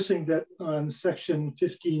just noticing that on section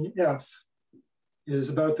 15F is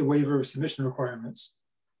about the waiver of submission requirements,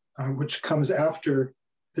 which comes after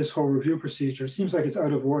this whole review procedure. It seems like it's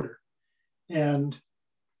out of order. And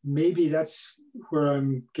maybe that's where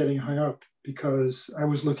I'm getting hung up, because I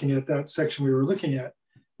was looking at that section we were looking at,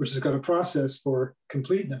 which has got a process for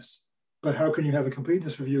completeness. But how can you have a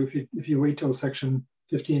completeness review if you wait till section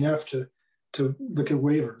 15F to look at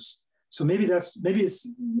waivers? So maybe it's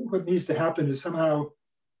what needs to happen is somehow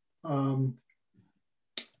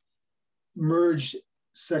merge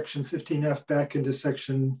section 15F back into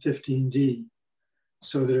section 15D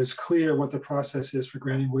so that it's clear what the process is for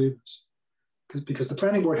granting waivers. Because the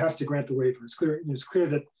planning board has to grant the waiver. It's clear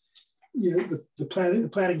that the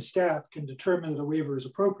planning staff can determine that a waiver is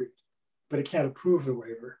appropriate, but it can't approve the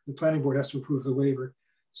waiver. The planning board has to approve the waiver.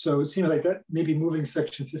 So it seems like that maybe moving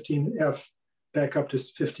section 15F back up to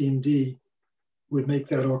 15D would make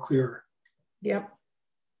that all clearer. Yep.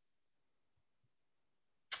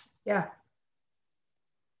 Yeah.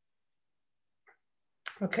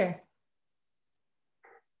 Okay.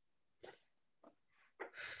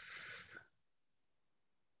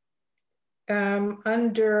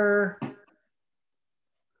 Under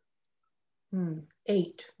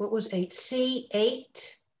 8, what was 8? C8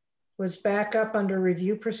 was back up under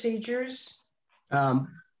review procedures.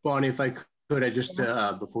 Bonnie, if I could, I just,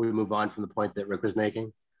 before we move on from the point that Rick was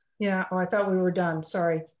making. Yeah, oh, I thought we were done,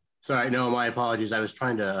 sorry. Sorry, no, my apologies. I was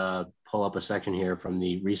trying to pull up a section here from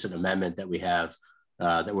the recent amendment that we have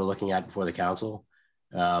that we're looking at before the council,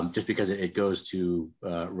 just because it goes to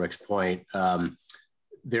Rick's point.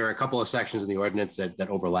 There are a couple of sections in the ordinance that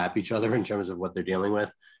overlap each other in terms of what they're dealing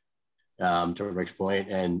with, to Rick's point.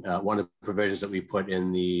 And one of the provisions that we put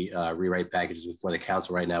in the rewrite packages before the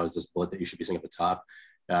council right now is this bullet that you should be seeing at the top.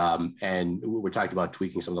 And we're talking about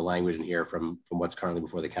tweaking some of the language in here from what's currently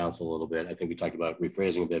before the council a little bit. I think we talked about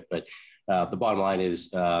rephrasing a bit, but the bottom line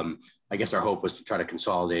is, I guess our hope was to try to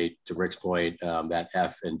consolidate, to Rick's point, that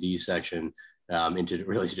F and D section into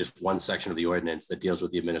really just one section of the ordinance that deals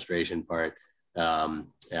with the administration part. But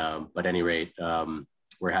at any rate,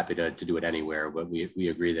 we're happy to do it anywhere, but we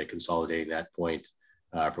agree that consolidating that point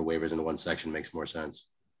for waivers into one section makes more sense.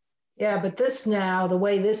 Yeah, but this now, the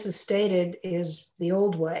way this is stated is the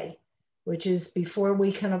old way, which is before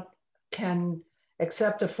we can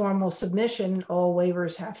accept a formal submission, all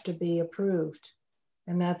waivers have to be approved.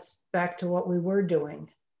 And that's back to what we were doing.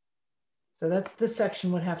 So this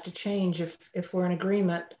section would have to change if we're in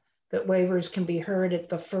agreement that waivers can be heard at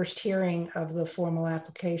the first hearing of the formal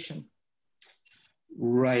application.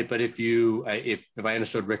 Right, but if I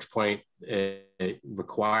understood Rick's point,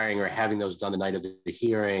 requiring or having those done the night of the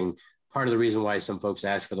hearing, part of the reason why some folks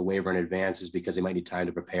ask for the waiver in advance is because they might need time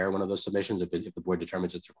to prepare one of those submissions if the board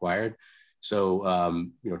determines it's required. So,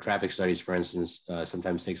 traffic studies, for instance,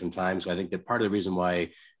 sometimes take some time. So I think that part of the reason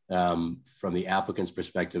why, from the applicant's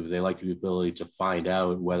perspective, they like the ability to find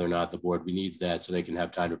out whether or not the board needs that so they can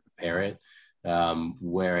have time to prepare it.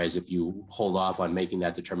 Whereas if you hold off on making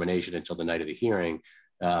that determination until the night of the hearing,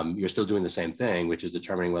 you're still doing the same thing, which is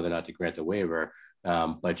determining whether or not to grant a waiver,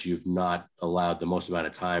 but you've not allowed the most amount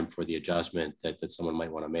of time for the adjustment that someone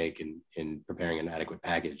might want to make in preparing an adequate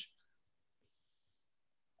package.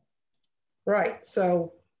 Right,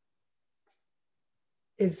 so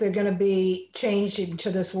is there going to be change into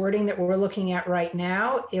this wording that we're looking at right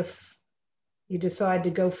now if you decide to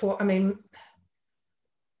go for, I mean,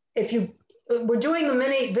 we're doing the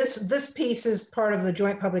mini, this piece is part of the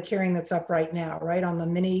joint public hearing that's up right now, right, on the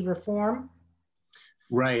mini reform?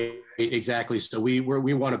 Right, exactly. So we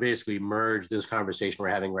want to basically merge this conversation we're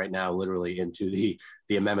having right now literally into the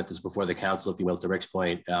amendment that's before the council, if you will, to Rick's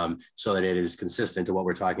point, so that it is consistent to what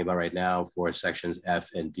we're talking about right now for sections F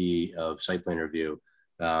and D of site plan review.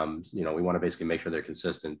 We want to basically make sure they're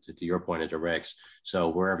consistent to your point and to Rick's. So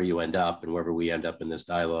wherever you end up and wherever we end up in this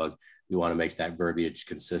dialogue, we want to make that verbiage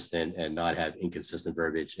consistent and not have inconsistent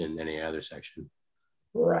verbiage in any other section.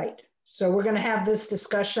 Right. So we're going to have this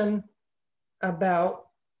discussion about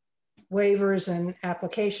waivers and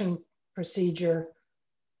application procedure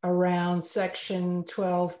around section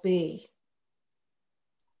 12B.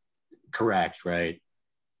 Correct, right?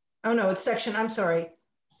 Oh no, it's section, I'm sorry.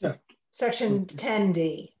 Yeah. Section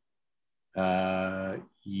 10D.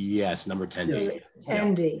 Yes, number 10D.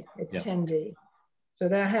 10D, it's 10D. So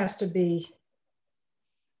that has to be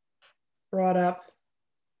brought up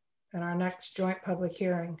in our next joint public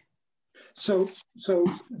hearing. So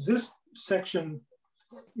this section,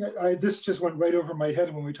 this just went right over my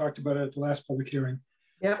head when we talked about it at the last public hearing.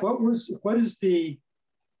 Yeah. What's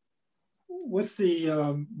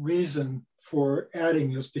the reason for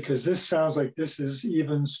adding this? Because this sounds like this is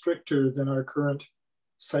even stricter than our current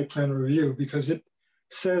site plan review, because it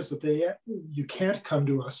says that you can't come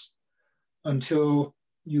to us until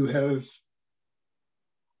you have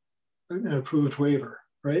an approved waiver,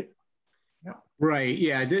 right? Right.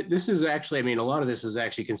 Yeah. This is actually, I mean, a lot of this is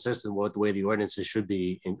actually consistent with the way the ordinances should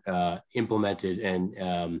be implemented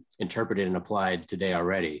and interpreted and applied today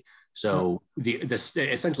already. So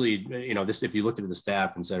essentially, if you looked at the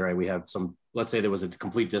staff and said, all right, we have let's say there was a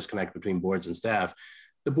complete disconnect between boards and staff,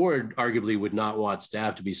 the board arguably would not want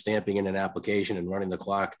staff to be stamping in an application and running the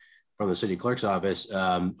clock from the city clerk's office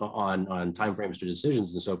on timeframes to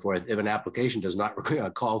decisions and so forth if an application does not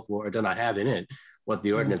call for or does not have in it what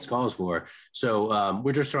the ordinance calls for. So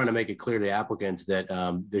we're just trying to make it clear to the applicants that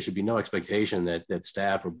there should be no expectation that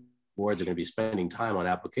staff or boards are going to be spending time on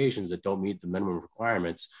applications that don't meet the minimum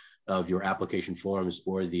requirements of your application forms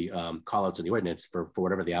or the call outs in the ordinance for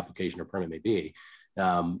whatever the application or permit may be.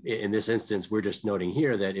 In this instance, we're just noting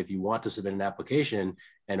here that if you want to submit an application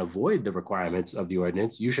and avoid the requirements of the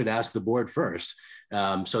ordinance, you should ask the board first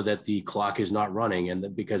so that the clock is not running,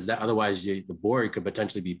 and because otherwise the board could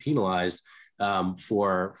potentially be penalized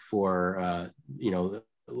for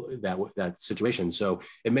that situation. So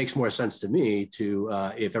it makes more sense to me to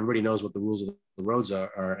if everybody knows what the rules of the roads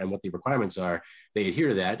are and what the requirements are, they adhere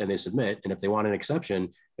to that and they submit. And if they want an exception,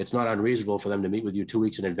 it's not unreasonable for them to meet with you 2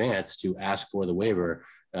 weeks in advance to ask for the waiver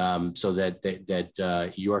so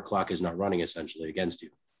that your clock is not running essentially against you.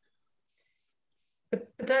 But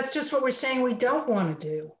that's just what we're saying we don't want to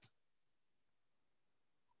do.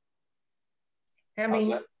 I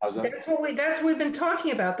mean, that's what we've been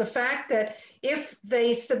talking about. The fact that if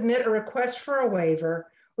they submit a request for a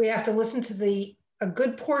waiver, we have to listen to a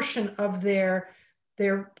good portion of their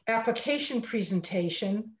application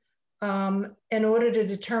presentation in order to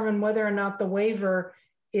determine whether or not the waiver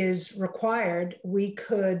is required. We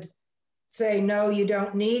could say, no, you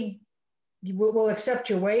don't need, we'll accept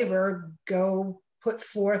your waiver, go put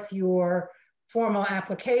forth your formal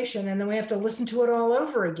application, and then we have to listen to it all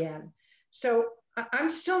over again. So I'm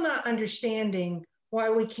still not understanding why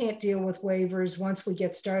we can't deal with waivers once we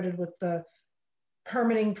get started with the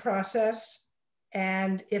permitting process.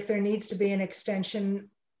 And if there needs to be an extension,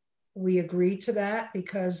 we agree to that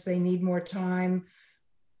because they need more time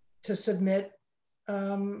to submit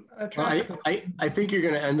a traffic. Well, I think you're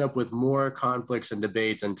going to end up with more conflicts and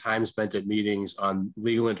debates and time spent at meetings on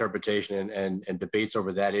legal interpretation and debates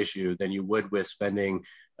over that issue than you would with spending,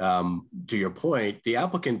 to your point, the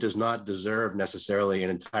applicant does not deserve necessarily an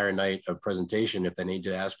entire night of presentation if they need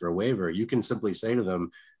to ask for a waiver. You can simply say to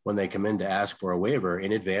them when they come in to ask for a waiver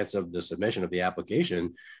in advance of the submission of the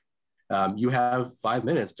application, you have 5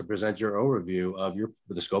 minutes to present your overview of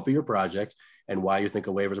the scope of your project and why you think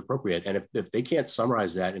a waiver is appropriate. And if they can't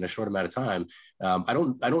summarize that in a short amount of time, I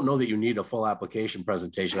don't know that you need a full application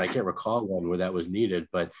presentation. I can't recall one where that was needed,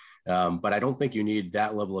 but I don't think you need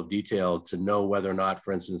that level of detail to know whether or not,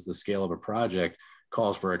 for instance, the scale of a project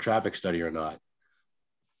calls for a traffic study or not.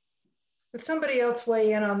 Would somebody else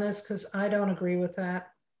weigh in on this? Because I don't agree with that.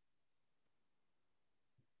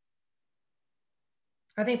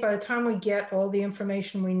 I think by the time we get all the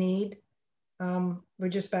information we need, we're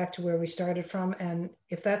just back to where we started from. And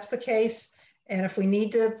if that's the case, and if we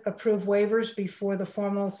need to approve waivers before the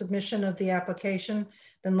formal submission of the application,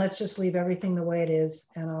 then let's just leave everything the way it is.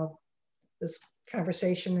 And this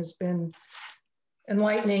conversation has been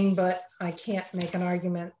enlightening, but I can't make an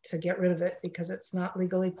argument to get rid of it because it's not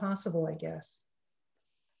legally possible, I guess.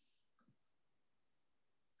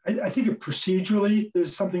 I think procedurally,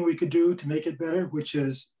 there's something we could do to make it better, which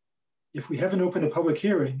is if we haven't opened a public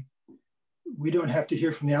hearing, we don't have to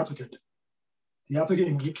hear from the applicant. The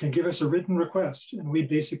applicant can give us a written request and we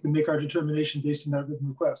basically make our determination based on that written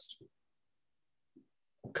request.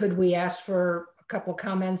 Could we ask for a couple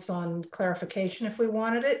comments on clarification if we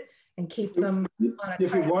wanted it and keep them on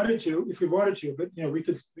if we wanted to, but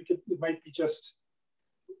it might be just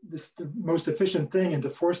the most efficient thing, and to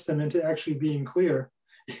force them into actually being clear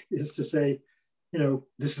is to say,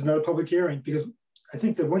 this is not a public hearing, because I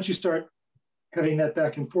think that once you start having that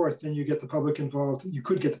back and forth, then you get the public involved. You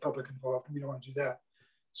could get the public involved, and we don't want to do that.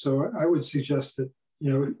 So I would suggest that,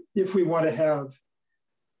 if we want to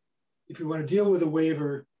deal with a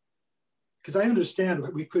waiver, because I understand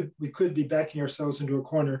we could be backing ourselves into a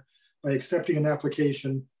corner by accepting an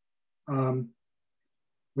application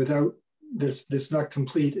without this not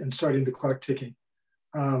complete and starting the clock ticking.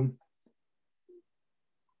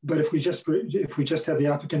 But if we just have the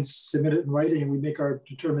applicant submit it in writing and we make our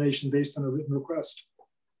determination based on a written request.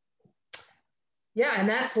 Yeah, and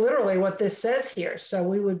that's literally what this says here. So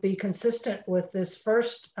we would be consistent with this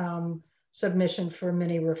first submission for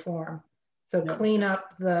mini reform. So yeah. Clean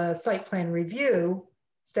up the site plan review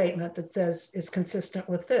statement that says is consistent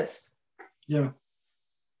with this. Yeah.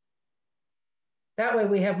 That way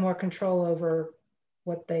we have more control over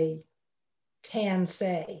what they can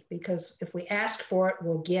say, because if we ask for it,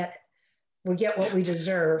 we'll get what we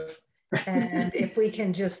deserve. And if we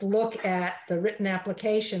can just look at the written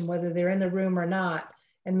application, whether they're in the room or not,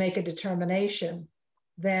 and make a determination,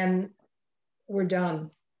 then we're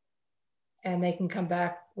done. And they can come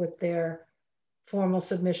back with their formal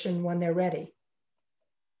submission when they're ready.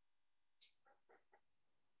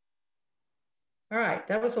 All right,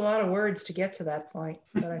 that was a lot of words to get to that point,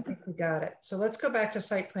 but I think we got it. So let's go back to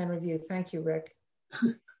site plan review. Thank you, Rick.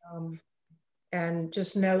 And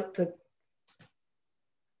just note that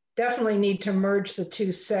definitely need to merge the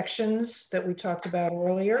two sections that we talked about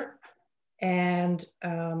earlier and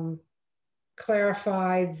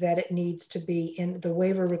clarify that it needs to be in, the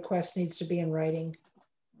waiver request needs to be in writing.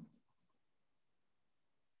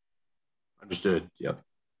 Understood, yep.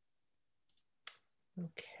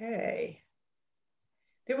 Okay.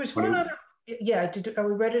 There was one other, yeah, are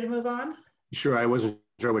we ready to move on? Sure, I wasn't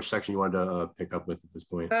sure which section you wanted to pick up with at this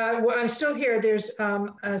point. Well, I'm still here. There's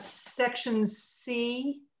a section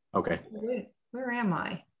C. Okay. Where am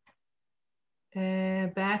I?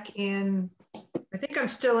 Back in, I think I'm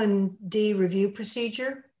still in D, review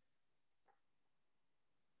procedure.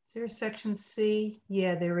 Is there a section C?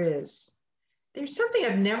 Yeah, there is. There's something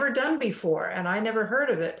I've never done before and I never heard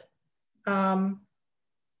of it.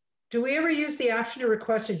 Do we ever use the option to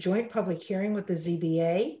request a joint public hearing with the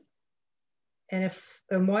ZBA? And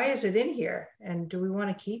why is it in here? And do we want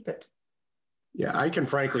to keep it? Yeah, I can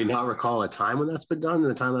frankly not recall a time when that's been done in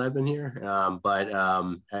the time that I've been here. I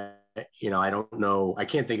don't know. I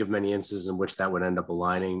can't think of many instances in which that would end up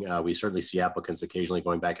aligning. We certainly see applicants occasionally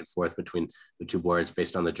going back and forth between the two boards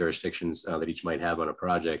based on the jurisdictions that each might have on a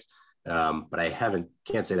project. But I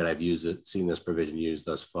can't say that I've seen this provision used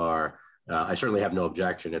thus far. I certainly have no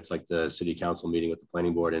objection. It's like the city council meeting with the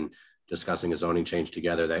planning board and discussing a zoning change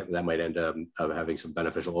together, that might end up having some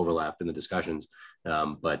beneficial overlap in the discussions.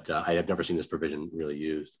 But I have never seen this provision really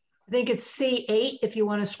used. I think it's C8 if you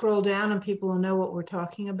want to scroll down and people will know what we're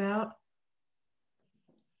talking about.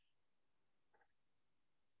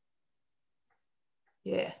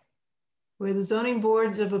 Yeah. Where the zoning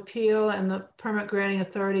boards of appeal and the permit granting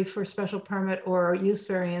authority for special permit or use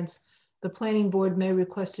variance, the planning board may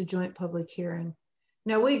request a joint public hearing.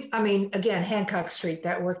 Now I mean, again, Hancock Street,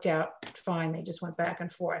 that worked out fine. They just went back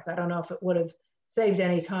and forth. I don't know if it would have saved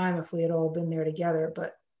any time if we had all been there together,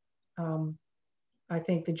 but I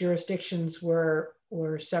think the jurisdictions were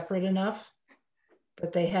separate enough,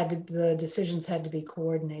 but the decisions had to be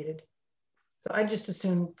coordinated. So I just as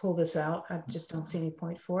soon pull this out. I just don't see any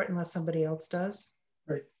point for it unless somebody else does.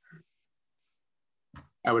 Right.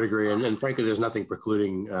 I would agree. And frankly, there's nothing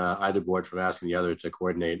precluding either board from asking the other to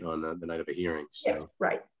coordinate on the night of a hearing. So. Yes,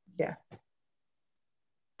 right. Yeah.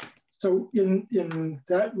 So in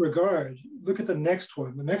that regard, look at the next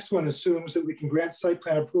one. The next one assumes that we can grant site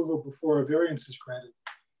plan approval before a variance is granted.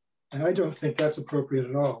 And I don't think that's appropriate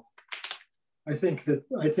at all. I think that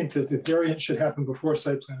the variance should happen before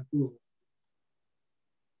site plan approval.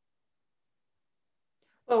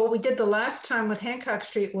 Well, what we did the last time with Hancock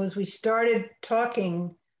Street was we started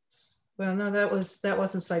talking. Well, no, that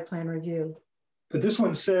wasn't site plan review. But this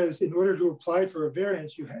one says in order to apply for a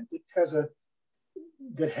variance, it has a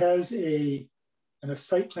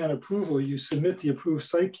site plan approval. You submit the approved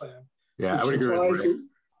site plan. Yeah, I would agree with Rick.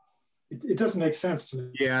 It doesn't make sense to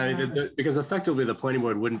me. Yeah, because effectively the planning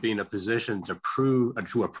board wouldn't be in a position to approve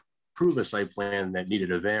a site plan that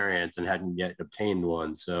needed a variance and hadn't yet obtained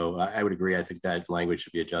one. So I would agree. I think that language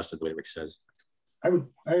should be adjusted the way Rick says.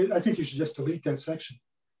 I think you should just delete that section.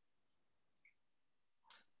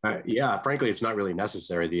 Yeah, frankly, it's not really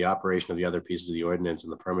necessary. The operation of the other pieces of the ordinance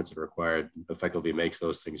and the permits that are required effectively makes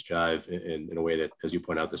those things jive in a way that, as you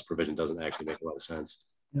point out, this provision doesn't actually make a lot of sense.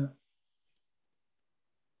 Yeah.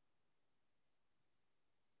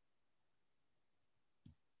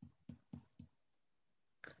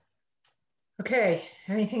 Okay,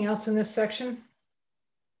 anything else in this section?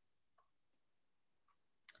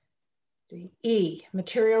 E,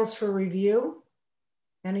 materials for review.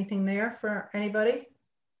 Anything there for anybody?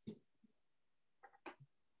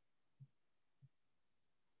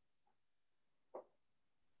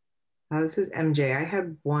 This is MJ. I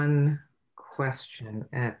had one question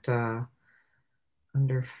at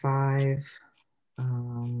under 5,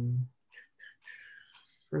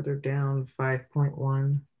 further down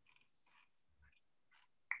 5.1.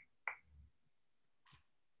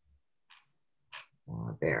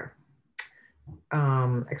 There.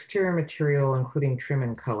 Exterior material, including trim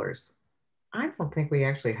and colors. I don't think we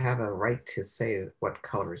actually have a right to say what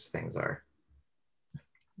colors things are.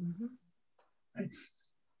 Mm-hmm. I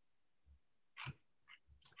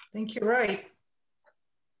think you're right.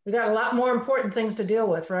 We got a lot more important things to deal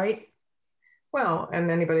with, right? Well,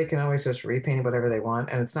 and anybody can always just repaint whatever they want.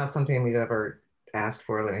 And it's not something we've ever asked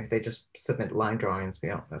for. Like if they just submit line drawings, we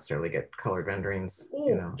don't necessarily get colored renderings. Ooh,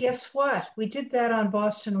 you know. Guess what? We did that on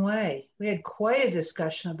Boston Way. We had quite a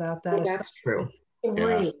discussion about that. Oh, that's true.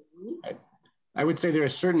 Yeah. I would say there are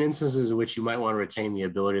certain instances in which you might want to retain the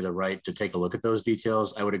ability, the right to take a look at those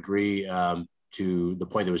details. I would agree to the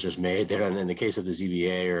point that was just made that in the case of the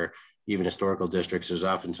ZBA or even historical districts, there's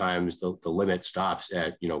oftentimes the limit stops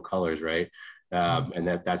at, colors, right? And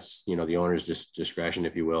that's, the owner's discretion,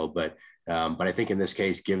 if you will. But I think in this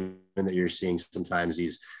case, given that you're seeing sometimes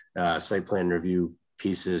these site plan review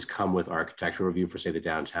pieces come with architectural review for, say, the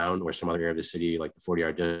downtown or some other area of the city, like the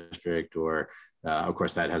 40R district, or of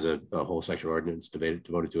course, that has a whole section ordinance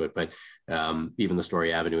devoted to it. But even the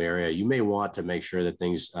Story Avenue area, you may want to make sure that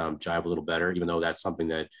things jive a little better, even though that's something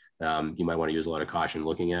that you might want to use a lot of caution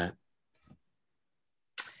looking at.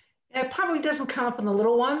 It probably doesn't come up in the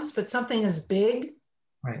little ones, but something as big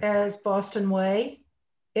as Boston Way,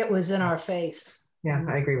 it was in our face. Yeah,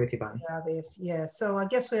 I agree with you, Bonnie. Obvious, yeah. So I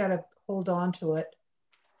guess we ought to hold on to it.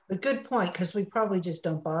 But good point, because we probably just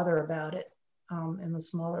don't bother about it in the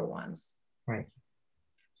smaller ones. Right.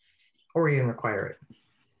 Or even require it.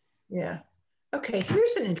 Yeah. Okay,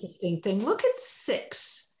 here's an interesting thing. Look at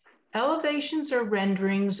 6. Elevations or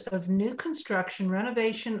renderings of new construction,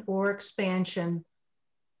 renovation, or expansion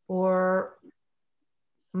or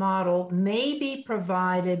model may be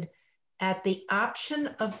provided at the option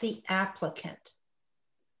of the applicant.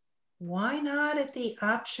 Why not at the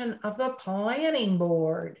option of the planning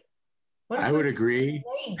board? I would agree.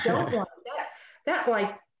 They don't want that. That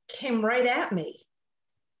like came right at me.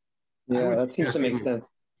 Yeah, that seems to make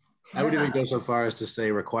sense. I would even go so far as to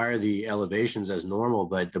say require the elevations as normal,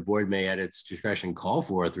 but the board may at its discretion call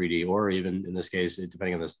for a 3D, or even in this case,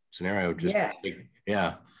 depending on the scenario, just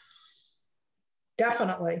yeah.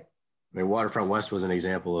 Definitely. I mean, Waterfront West was an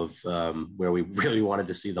example of where we really wanted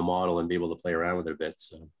to see the model and be able to play around with it a bit.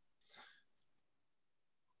 So,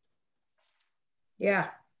 yeah,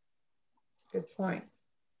 good point.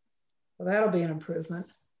 Well, that'll be an improvement.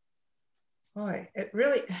 Boy, it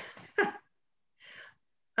really.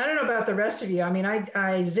 I don't know about the rest of you. I mean,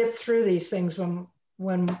 I zip through these things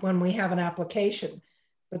when we have an application,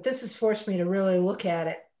 but this has forced me to really look at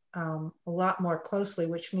it a lot more closely,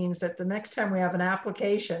 which means that the next time we have an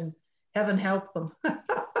application, heaven help them.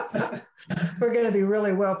 We're going to be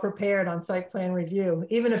really well prepared on site plan review,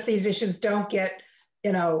 even if these issues don't get,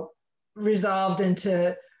 resolved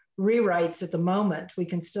into rewrites at the moment. We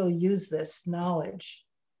can still use this knowledge.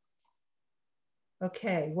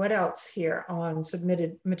 Okay, what else here on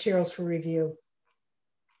submitted materials for review?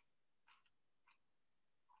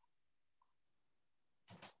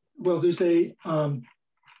 Well, there's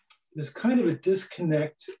kind of a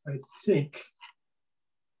disconnect, I think,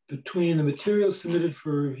 between the materials submitted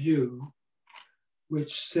for review,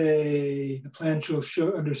 which say the plan shall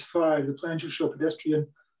show, under 5, the plan shall show pedestrian,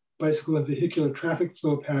 bicycle, and vehicular traffic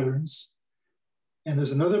flow patterns. And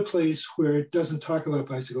there's another place where it doesn't talk about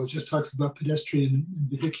bicycle, it just talks about pedestrian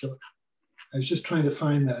and vehicular. I was just trying to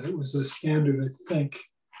find that. It was a standard, I think.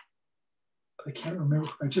 I can't remember.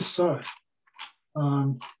 I just saw it.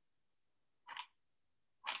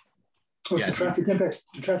 Yeah. The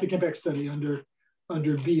traffic impact study under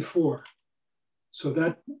B4. So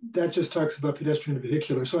that just talks about pedestrian and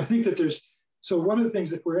vehicular. So I think that so one of the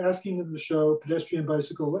things, if we're asking them to show pedestrian,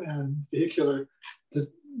 bicycle, and vehicular, the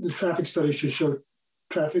traffic study should show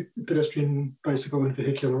traffic, pedestrian, bicycle, and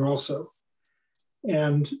vehicular also.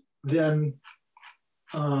 And then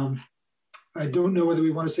I don't know whether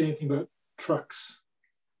we want to say anything about trucks.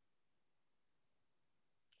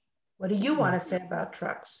 What do you want to say about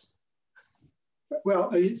trucks? Well,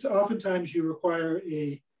 it's oftentimes you require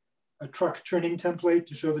a truck turning template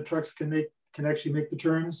to show the trucks can actually make the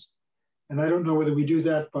turns. And I don't know whether we do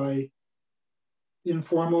that by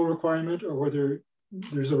informal requirement or whether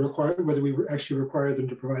there's whether we actually require them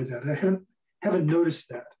to provide that. I haven't noticed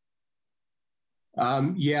that.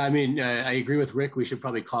 Yeah, I mean, I agree with Rick. We should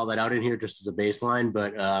probably call that out in here just as a baseline,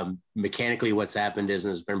 but mechanically what's happened is,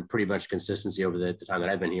 and there's been pretty much consistency over the time that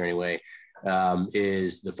I've been here anyway,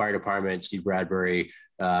 is the fire department, Steve Bradbury,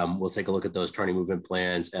 will take a look at those turning movement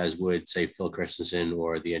plans, as would say Phil Christensen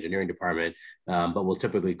or the engineering department, but we'll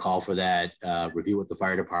typically call for that review with the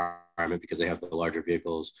fire department because they have the larger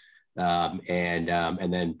vehicles, and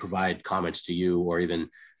then provide comments to you, or even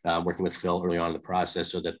working with Phil early on in the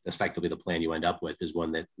process, so that effectively the plan you end up with is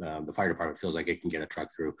one that the fire department feels like it can get a truck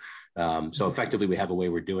through. So effectively we have a way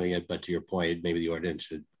we're doing it, but to your point, maybe the ordinance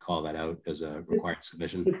should call that out as a required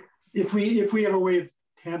submission. If we have a way of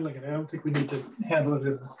handling it, I don't think we need to handle it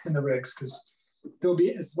in the regs, because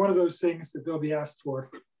it's one of those things that they'll be asked for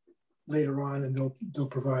later on, and they'll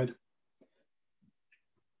provide.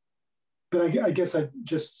 But I guess I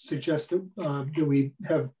just suggest that we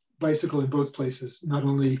have bicycle in both places, not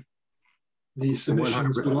only the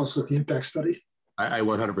submissions, 100%. But also the impact study. I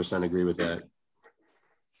 100% agree with that.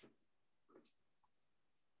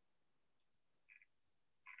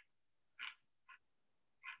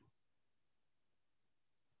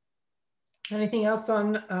 Anything else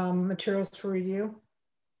on materials for review?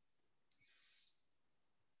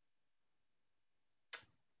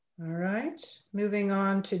 All right, moving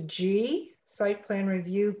on to G, site plan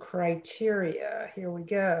review criteria. Here we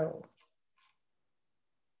go.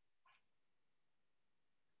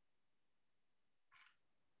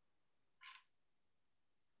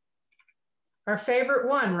 Our favorite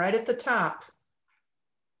one right at the top,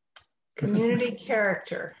 community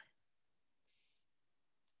character.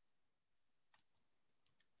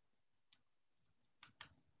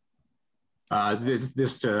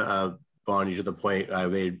 This to Bonnie, to the point I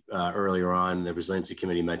made earlier on, the resiliency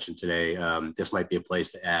committee mentioned today, this might be a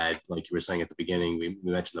place to add, like you were saying at the beginning, we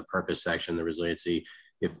mentioned the purpose section, the resiliency.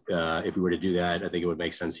 If we were to do that, I think it would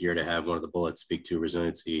make sense here to have one of the bullets speak to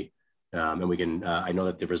resiliency. And we can, I know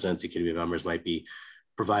that the resiliency committee members might be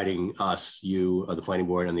providing us, you, the planning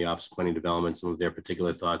board and the Office of Planning Development, some of their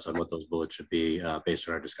particular thoughts on what those bullets should be based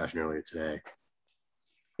on our discussion earlier today.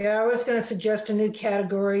 Yeah, I was going to suggest a new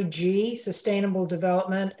category, G, sustainable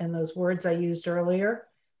development, and those words I used earlier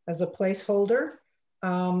as a placeholder.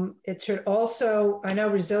 It should also, I know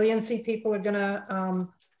resiliency people are going to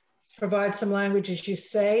provide some language, as you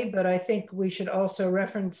say, but I think we should also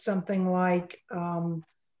reference something like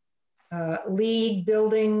LEED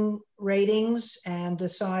building ratings and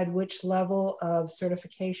decide which level of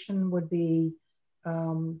certification would be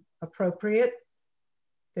appropriate.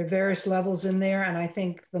 There are various levels in there, and I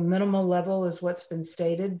think the minimal level is what's been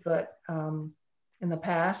stated, but in the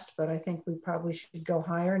past, but I think we probably should go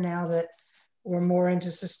higher now that we're more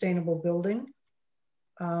into sustainable building.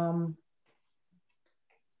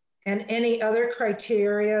 And any other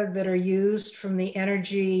criteria that are used from the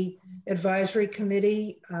Energy Advisory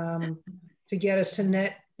Committee to get us to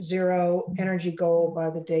net zero energy goal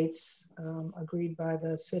by the dates agreed by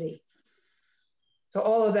the city. So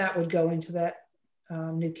all of that would go into that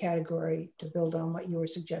new category to build on what you were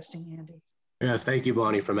suggesting, Andy. Yeah, thank you,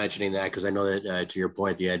 Bonnie, for mentioning that, because I know that to your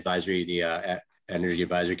point, the Energy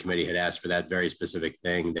Advisory Committee had asked for that very specific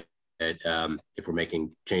thing, that if we're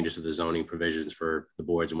making changes to the zoning provisions for the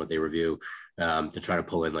boards and what they review, to try to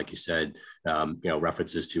pull in, like you said,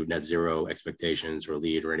 references to net zero expectations or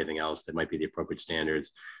LEED or anything else that might be the appropriate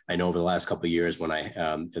standards. I know over the last couple of years, when I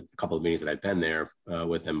a couple of meetings that I've been there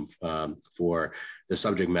with them for the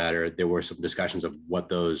subject matter, there were some discussions of what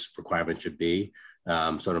those requirements should be.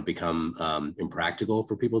 So it don't become impractical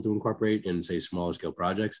for people to incorporate in, say, smaller scale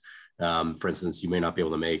projects. For instance, you may not be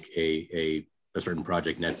able to make a certain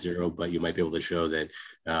project net zero, but you might be able to show that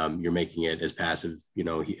you're making it as passive,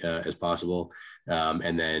 as possible,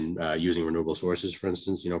 and then using renewable sources, for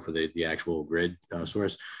instance, for the actual grid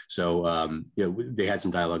source. So they had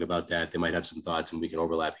some dialogue about that. They might have some thoughts, and we can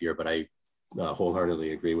overlap here. But I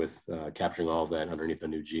wholeheartedly agree with capturing all of that underneath the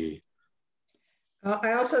new G.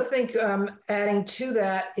 I also think adding to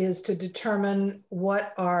that is to determine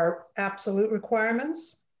what are absolute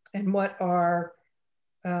requirements and what are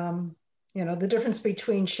the difference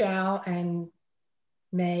between shall and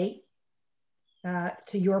may,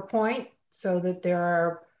 to your point, so that there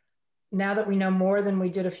are, now that we know more than we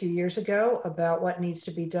did a few years ago about what needs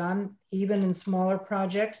to be done, even in smaller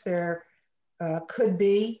projects, there could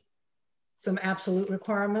be some absolute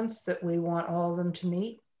requirements that we want all of them to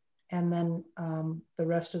meet. And then the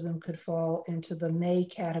rest of them could fall into the may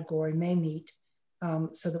category, may meet,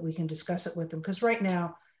 so that we can discuss it with them. Because right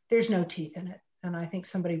now, there's no teeth in it. And I think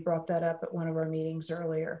somebody brought that up at one of our meetings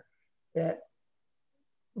earlier, that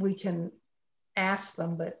we can ask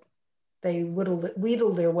them, but they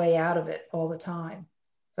wheedle their way out of it all the time.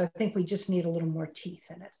 So I think we just need a little more teeth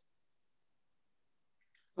in it.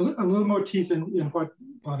 A little more teeth in what,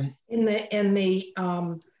 Bonnie? In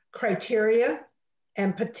the criteria,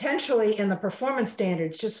 and potentially in the performance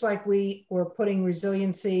standards, just like we were putting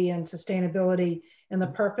resiliency and sustainability in the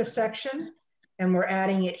purpose section, and we're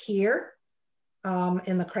adding it here.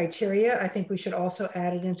 In the criteria, I think we should also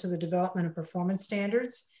add it into the development and performance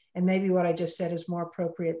standards. And maybe what I just said is more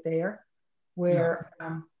appropriate there, where,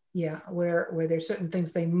 where there's certain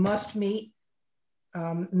things they must meet.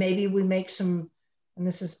 Maybe we make some, and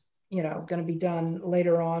this is, going to be done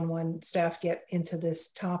later on when staff get into this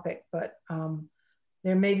topic, but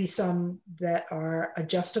there may be some that are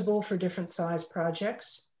adjustable for different size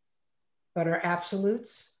projects, but are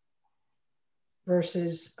absolutes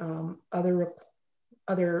versus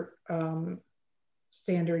other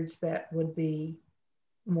standards that would be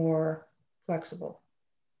more flexible.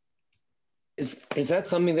 Is that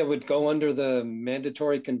something that would go under the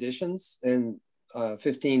mandatory conditions in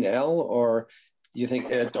 15L, or do you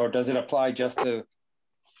think or does it apply just to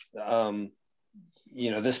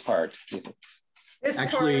this part? This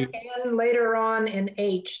part, and later on in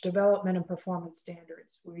H, development and performance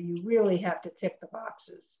standards, where you really have to tick the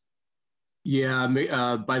boxes. Yeah,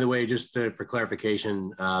 by the way, just for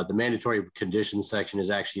clarification, the mandatory conditions section is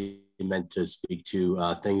actually meant to speak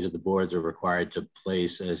to things that the boards are required to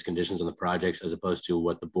place as conditions on the projects, as opposed to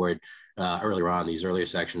what the board earlier on, these earlier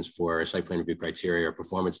sections for site plan review criteria or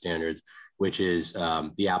performance standards, which is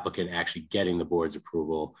the applicant actually getting the board's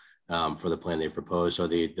approval for the plan they've proposed. So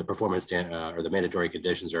the performance or the mandatory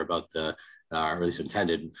conditions are about the, or at least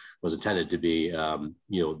was intended to be,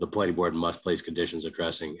 the planning board must place conditions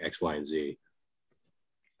addressing X, Y, and Z.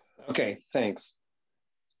 Okay, thanks.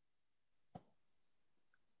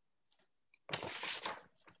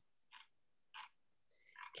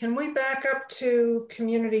 Can we back up to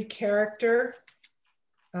community character,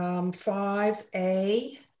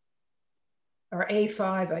 5A, or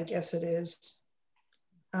A5, I guess it is.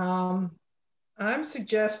 I'm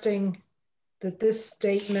suggesting that this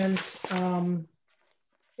statement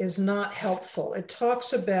is not helpful. It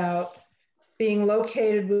talks about being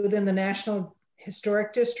located within the National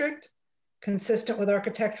Historic District, consistent with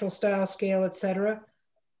architectural style, scale, etc.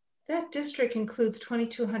 That district includes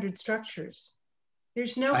 2,200 structures.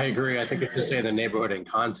 There's no. I agree. I think it should say the neighborhood in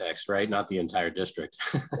context, right? Not the entire district.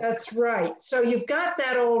 That's right. So you've got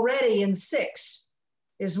that already in 6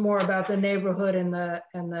 is more about the neighborhood and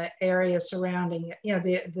the area surrounding it, you know,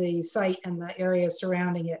 the site and the area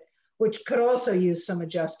surrounding it, which could also use some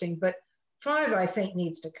adjusting, but 5, I think,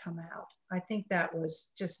 needs to come out. I think that was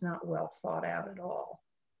just not well thought out at all.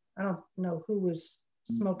 I don't know who was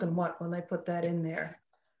smoking what when they put that in there.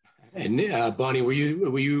 And Bonnie, were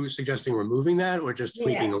you suggesting removing that or just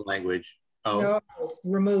tweaking the language? Oh, no,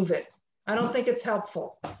 remove it. I don't think it's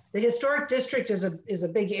helpful. The historic district is a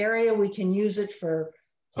big area. We can use it for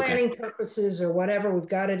planning purposes or whatever. We've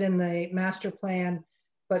got it in the master plan,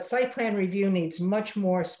 but site plan review needs much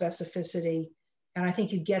more specificity. And I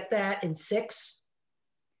think you get that in 6.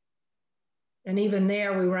 And even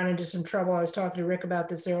there, we run into some trouble. I was talking to Rick about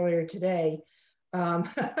this earlier today.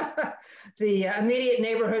 The immediate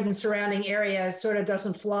neighborhood and surrounding area sort of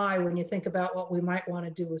doesn't fly when you think about what we might want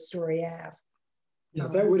to do with Story Ave. Yeah,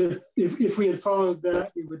 that would have, if we had followed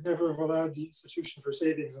that, we would never have allowed the Institution for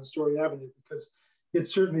Savings on Story Avenue because it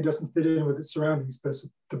certainly doesn't fit in with its surroundings, but it's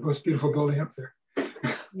the most beautiful building up there.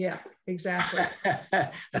 Yeah, exactly.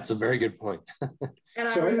 That's a very good point. And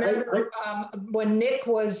I remember when Nick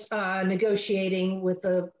was negotiating with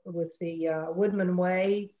the Woodman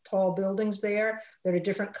Way tall buildings there that are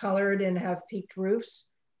different colored and have peaked roofs.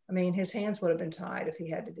 I mean, his hands would have been tied if he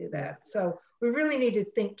had to do that. So we really need to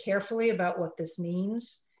think carefully about what this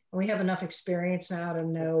means. And we have enough experience now to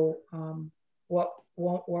know what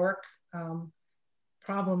won't work.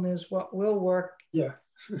 Problem is what will work. Yeah.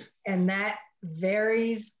 And that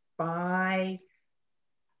varies by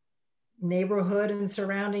neighborhood and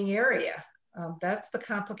surrounding area. That's the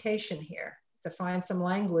complication here, to find some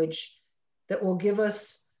language that will give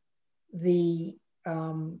us the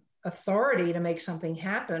authority to make something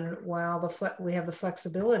happen while we have the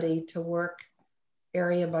flexibility to work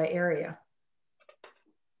area by area.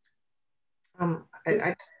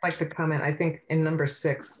 I'd just like to comment, I think in number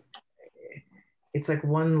 6, it's like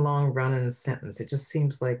one long run in a sentence. It just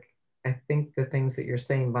seems like, I think the things that you're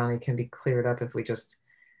saying, Bonnie, can be cleared up if we just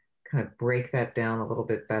kind of break that down a little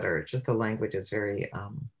bit better. It's just the language is very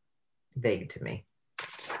vague to me.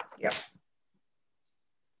 Yep.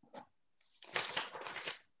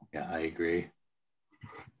 Yeah, I agree.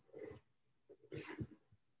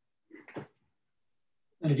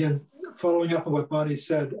 And again, following up on what Bonnie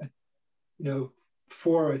said,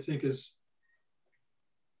 4, I think, is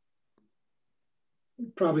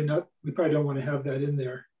probably not, we probably don't want to have that in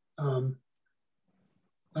there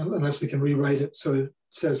unless we can rewrite it so it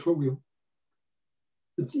says what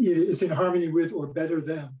it's in harmony with or better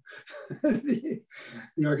than the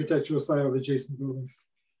architectural style of adjacent buildings.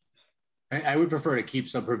 I would prefer to keep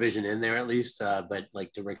some provision in there at least, but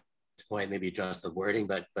like to Rick's point, maybe adjust the wording,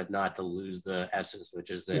 but not to lose the essence,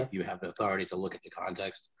 which is that you have the authority to look at the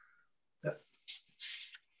context. Yeah.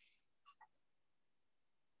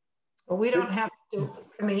 Well, we don't have to,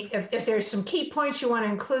 I mean, if there's some key points you want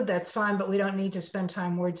to include, that's fine, but we don't need to spend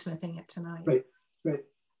time wordsmithing it tonight. Right, right.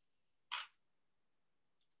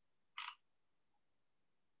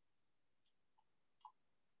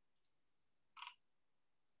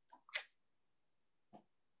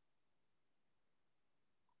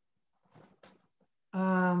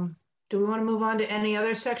 Do we want to move on to any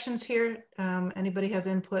other sections here? Anybody have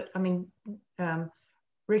input? I mean,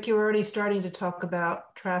 Rick, you were already starting to talk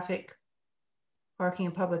about traffic, parking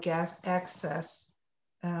and public access.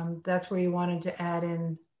 That's where you wanted to add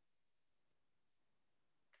in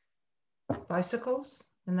bicycles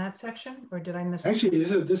in that section, or did I miss?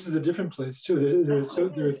 Actually, this is a different place too.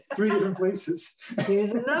 There's 3 different places.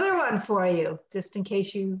 Here's another one for you, just in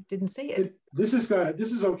case you didn't see it. This has got it.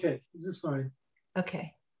 This is okay. This is fine.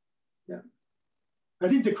 Okay. Yeah, I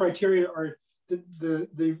think the criteria are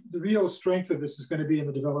the real strength of this is going to be in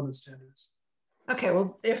the development standards. Okay,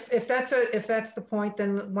 well, if that's the point,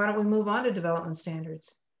 then why don't we move on to development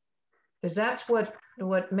standards? Because that's what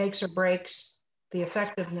makes or breaks the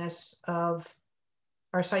effectiveness of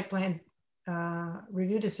our site plan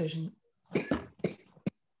review decision.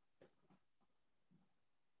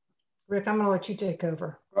 Rick, I'm going to let you take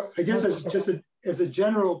over. I guess as a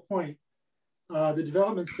general point, the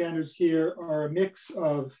development standards here are a mix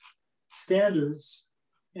of standards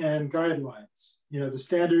and guidelines. The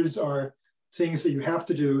standards are things that you have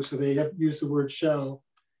to do, so they have used the word shall,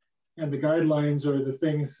 and the guidelines are the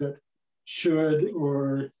things that should,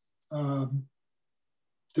 or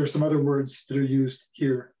there's some other words that are used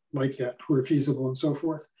here, like that, where feasible and so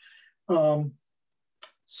forth.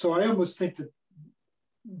 So I almost think that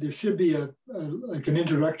there should be like an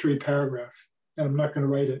introductory paragraph, and I'm not going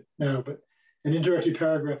to write it now, but an introductory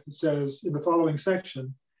paragraph that says, in the following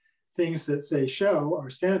section, things that say shall are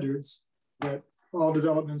standards that all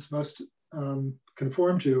developments must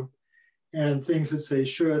conform to, and things that say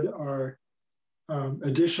should are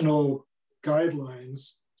additional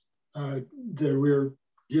guidelines that we're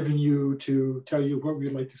giving you to tell you what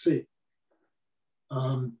we'd like to see.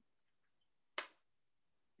 And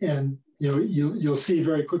you'll see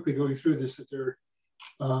very quickly going through this that there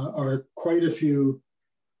are quite a few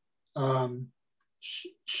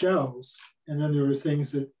shells, and then there are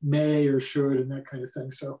things that may or should and that kind of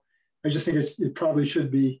thing. So I just think it probably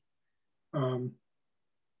should be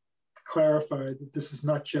clarified that this is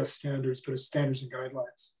not just standards, but it's standards and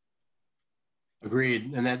guidelines.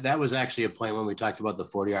 Agreed. And that was actually a point when we talked about the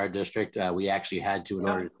 40R district. We actually had to, in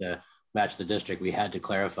order to match the district, we had to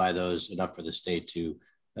clarify those enough for the state to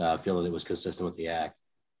feel that it was consistent with the act.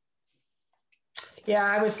 Yeah,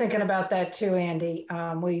 I was thinking about that too, Andy.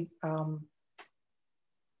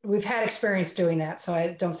 We've had experience doing that, so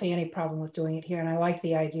I don't see any problem with doing it here. And I like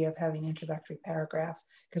the idea of having an introductory paragraph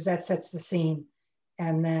because that sets the scene.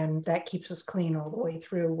 And then that keeps us clean all the way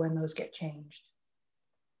through when those get changed.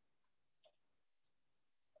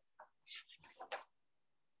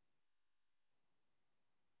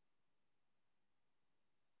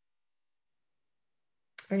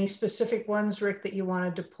 Any specific ones, Rick, that you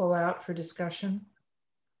wanted to pull out for discussion?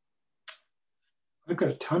 I've got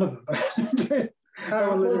a ton of them.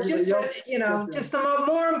 Well, just just the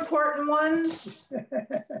more important ones.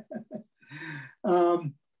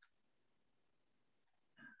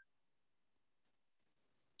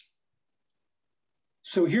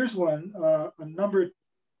 So here's one, a number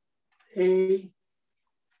A10.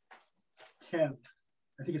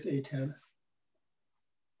 I think it's A10.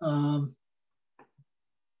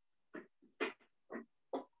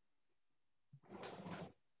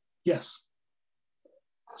 Yes.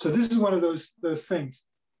 So this is one of those things.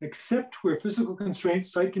 Except where physical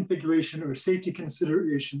constraints, site configuration, or safety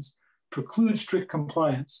considerations preclude strict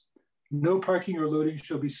compliance, no parking or loading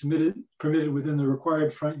shall be permitted within the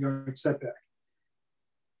required front yard setback.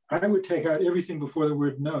 I would take out everything before the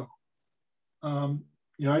word no.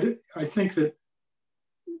 I think that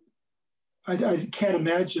I can't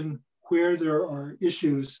imagine where there are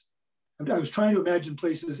issues. I was trying to imagine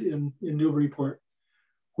places in Newburyport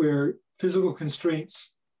where physical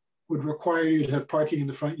constraints would require you to have parking in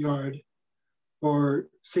the front yard, or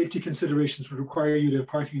safety considerations would require you to have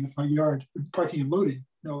parking in the front yard, parking and loading,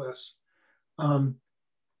 no less. And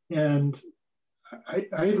I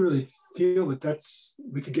really feel that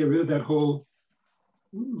we could get rid of that whole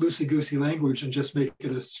loosey-goosey language and just make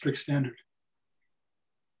it a strict standard.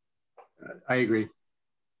 I agree.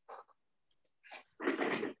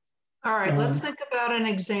 All right, let's think about an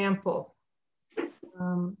example.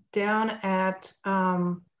 Down at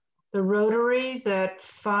the Rotary, that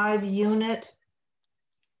 5-unit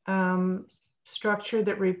structure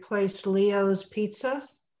that replaced Leo's Pizza,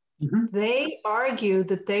 they argued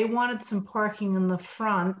that they wanted some parking in the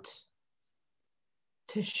front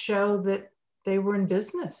to show that they were in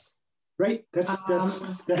business. Right. That's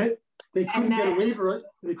that. They couldn't get a waiver.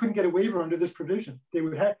 They couldn't get a waiver under this provision. They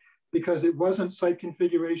would have, because it wasn't site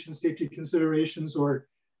configuration, safety considerations, or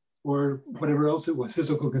whatever else it was,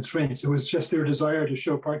 physical constraints. It was just their desire to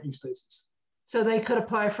show parking spaces. So they could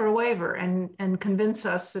apply for a waiver and convince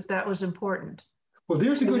us that that was important. Well,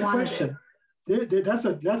 there's a good question. That's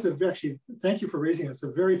actually, thank you for raising it. It's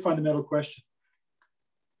a very fundamental question.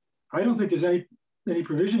 I don't think there's any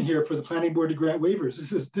provision here for the planning board to grant waivers.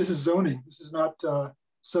 This is zoning. This is not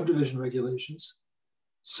subdivision regulations.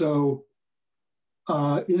 So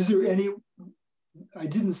is there any, I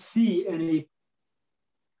didn't see any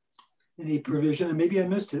provision, and maybe I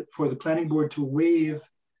missed it, for the planning board to waive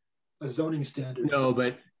a zoning standard. No,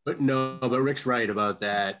 but Rick's right about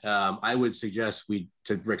that. I would suggest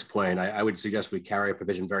to Rick's point, I would suggest we carry a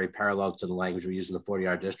provision very parallel to the language we use in the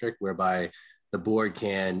 40R district, whereby the board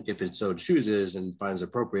can, if it so chooses and finds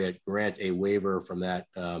appropriate, grant a waiver from that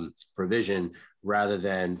provision, rather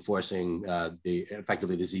than forcing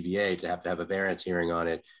effectively the ZBA to have a variance hearing on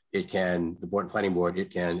it. The planning board,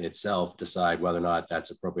 it can itself decide whether or not that's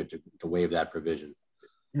appropriate to waive that provision.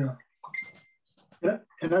 Yeah.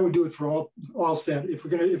 And I would do it for all standards. If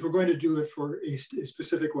we're going to do it for a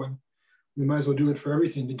specific one, we might as well do it for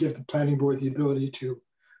everything, to give the planning board the ability to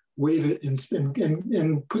waive it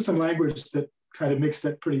and put some language that kind of makes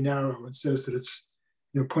that pretty narrow and says that it's,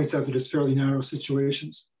 points out that it's fairly narrow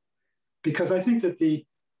situations. Because I think that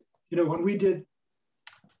when we did,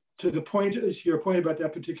 to the point, your point about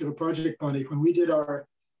that particular project, Bonnie, when we did our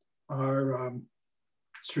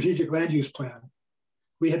strategic land use plan,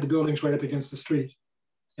 we had the buildings right up against the street.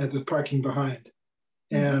 and the parking behind.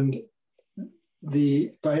 And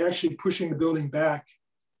by actually pushing the building back,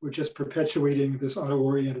 we're just perpetuating this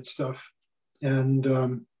auto-oriented stuff. And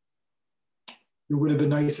it would have been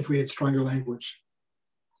nice if we had stronger language.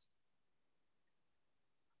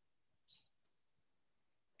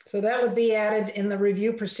 So that would be added in the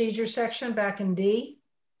review procedure section back in D?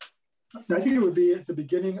 I think it would be at the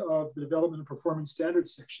beginning of the development and performance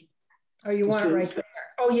standards section. Oh, you want it right there.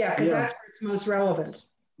 Oh yeah, because that's where it's most relevant.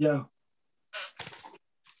 Yeah.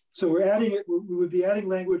 So we're adding it, we would be adding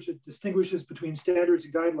language that distinguishes between standards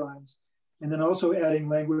and guidelines, and then also adding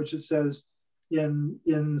language that says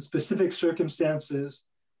in specific circumstances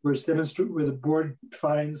where it's demonstrated, where the board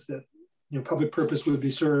finds that public purpose would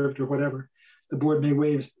be served or whatever, the board may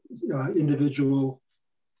waive individual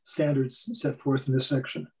standards set forth in this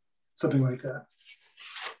section, something like that.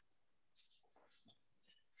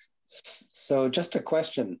 So just a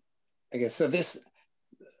question, I guess. So this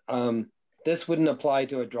this wouldn't apply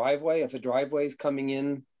to a driveway. If a driveway is coming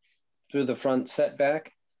in through the front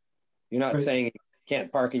setback, you're not saying you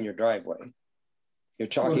can't park in your driveway. You're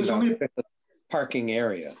talking about the parking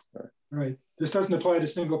area. Right. This doesn't apply to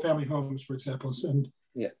single family homes, for example. And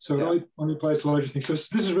so it only applies to larger things. So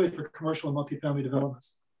this is really for commercial and multifamily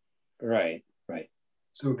developments. Right.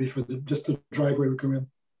 So it'd be for just the driveway would go in.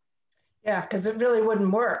 Yeah, because it really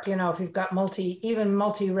wouldn't work, if you've got even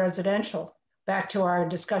multi-residential. Back to our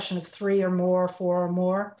discussion of 3 or more, 4 or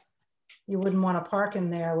more, you wouldn't want to park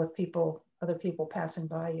in there with other people passing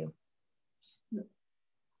by you.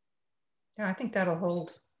 Yeah, I think that'll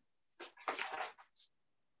hold.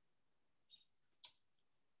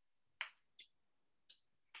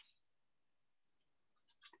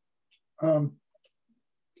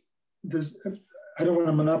 I don't want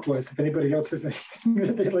to monopolize. If anybody else has anything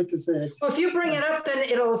that they'd like to say. Well, if you bring it up, then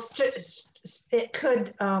it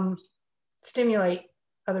could stimulate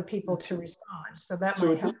other people to respond. So that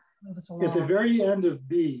might help move us along. At the very end of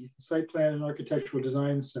B, the site plan and architectural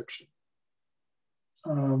design section,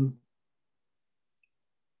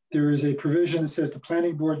 there is a provision that says the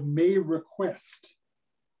planning board may request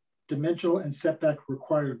dimensional and setback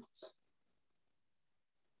requirements.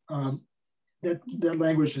 That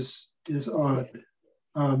language is odd.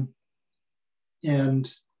 And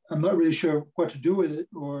I'm not really sure what to do with it,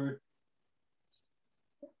 or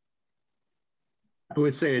I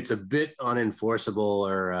would say it's a bit unenforceable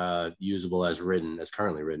or usable as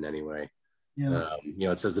currently written anyway. Yeah.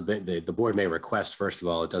 It says the board may request, first of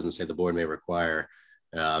all, it doesn't say the board may require.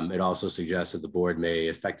 It also suggests that the board may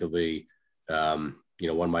effectively,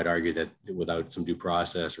 one might argue that without some due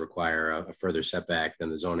process require a further setback than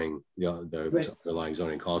the zoning, the underlying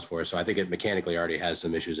zoning calls for. So I think it mechanically already has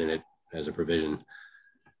some issues in it as a provision.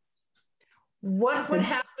 What would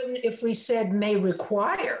happen if we said may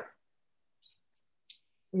require?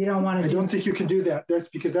 You don't want to. I don't think you can do that. That's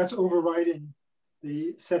because that's overriding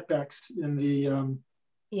the setbacks in the zoning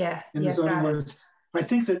ordinance. I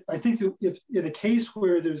think that if in a case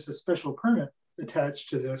where there's a special permit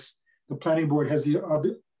attached to this, the planning board has the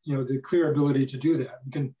clear ability to do that.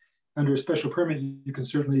 You can, under a special permit, you can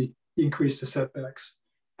certainly increase the setbacks.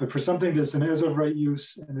 But for something that's an as of right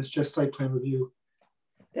use and it's just site plan review,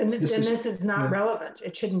 then this is not relevant.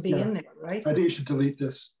 It shouldn't be in there, right? I think you should delete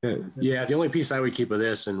this. Yeah, the only piece I would keep of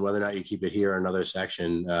this, and whether or not you keep it here or another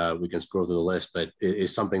section, we can scroll through the list, but it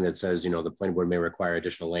is something that says, the planning board may require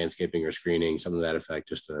additional landscaping or screening, something to that effect,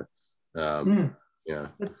 just to, yeah.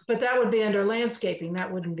 But that would be under landscaping.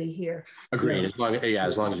 That wouldn't be here. Agreed.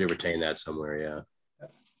 As long as you retain that somewhere, yeah.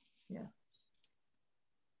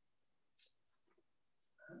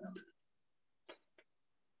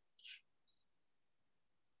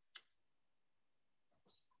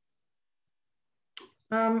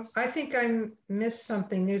 I think I missed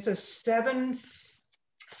something. There's a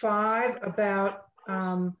 7.5 about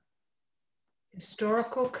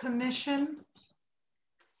historical commission.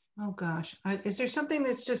 Oh gosh, is there something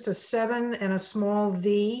that's just a 7 and a small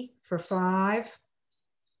v for 5?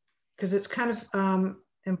 Because it's kind of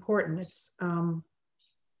important. It's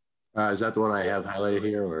is that the one I have highlighted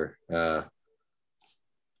here, or?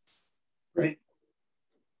 Right.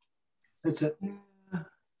 That's it.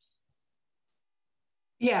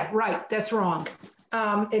 Yeah, right. That's wrong.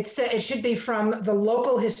 It should be from the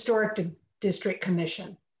local historic district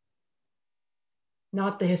commission,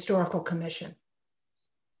 not the historical commission.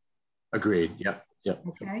 Agreed. Yep.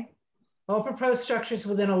 Okay. All proposed structures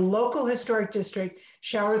within a local historic district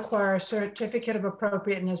shall require a certificate of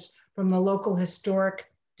appropriateness from the local historic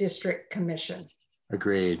district commission.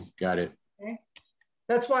 Agreed. Got it. Okay.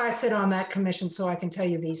 That's why I sit on that commission, so I can tell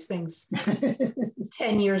you these things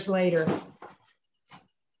 10 years later.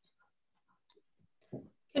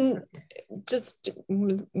 And just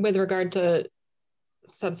with regard to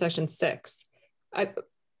subsection 6,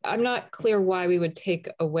 I'm not clear why we would take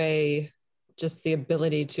away just the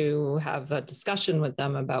ability to have a discussion with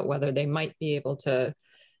them about whether they might be able to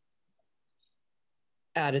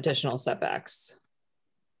add additional setbacks.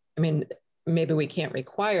 I mean, maybe we can't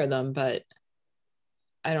require them, but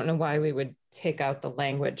I don't know why we would take out the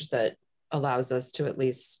language that allows us to at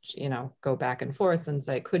least, you know, go back and forth and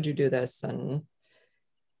say, could you do this? And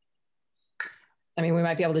I mean, we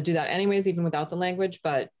might be able to do that anyways, even without the language,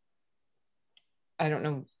 but I don't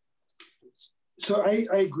know. So I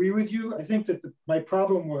agree with you. I think that my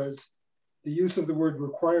problem was the use of the word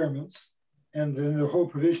requirements and then the whole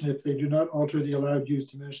provision, if they do not alter the allowed use,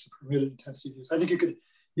 diminish the permitted intensity of use. I think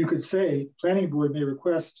you could say planning board may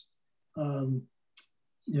request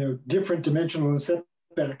different dimensional and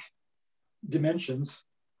setback dimensions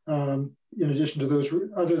in addition to those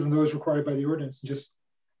other than those required by the ordinance, and just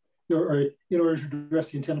or in order to address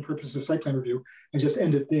the intended purpose of site plan review, and just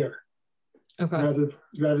end it there. Okay.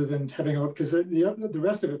 Rather than having all, because the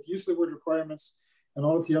rest of it, the use of the word requirements and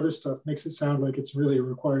all of the other stuff makes it sound like it's really a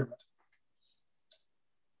requirement.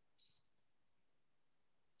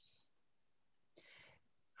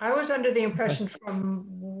 I was under the impression from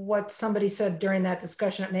what somebody said during that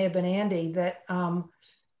discussion, it may have been Andy, that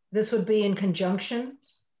this would be in conjunction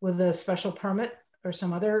with a special permit or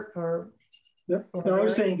some other, or. Yeah. No, I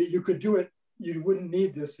was saying that you could do it. You wouldn't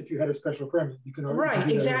need this if you had a special permit. You can right,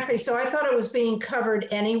 exactly. So I thought it was being covered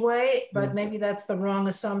anyway, but maybe that's the wrong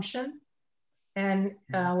assumption. And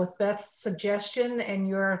with Beth's suggestion and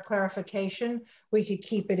your clarification, we could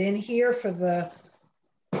keep it in here for the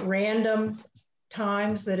random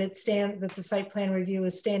times that that the site plan review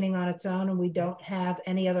is standing on its own and we don't have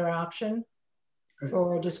any other option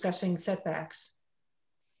for discussing setbacks.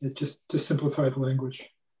 It just to simplify the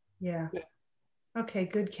language. Yeah. Okay,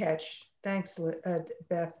 good catch. Thanks,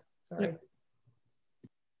 Beth. Sorry.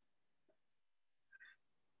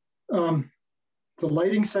 The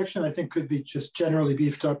lighting section, I think, could be just generally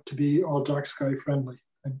beefed up to be all dark sky friendly.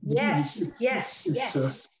 Yes,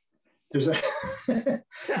 yes. There's a,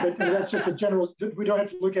 but that's just a general, we don't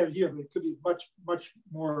have to look at it here, but it could be much, much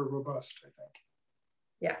more robust, I think.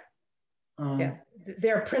 Yeah. Yeah.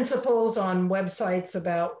 There are principles on websites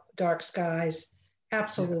about dark skies.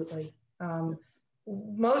 Absolutely. Yeah.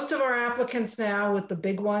 Most of our applicants now with the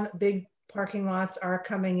big parking lots are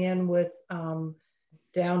coming in with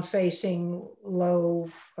down facing, low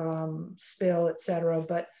spill, et cetera.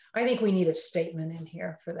 But I think we need a statement in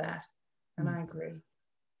here for that. And I agree.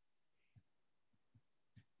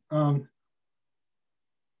 I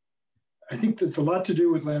think there's a lot to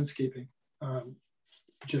do with landscaping,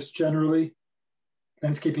 just generally,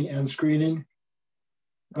 landscaping and screening.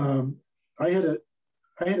 I had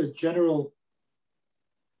a general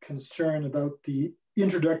concern about the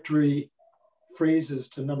introductory phrases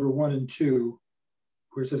to number 1 and 2,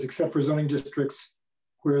 where it says except for zoning districts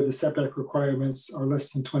where the setback requirements are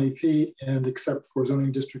less than 20 feet and except for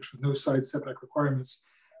zoning districts with no side setback requirements.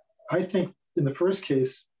 I think in the first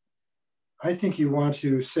case, I think you want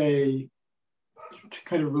to say, to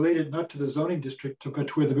kind of relate it not to the zoning district, but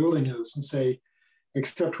to where the building is, and say,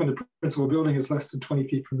 except when the principal building is less than 20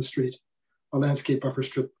 feet from the street, a landscape buffer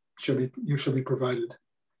strip shall be provided.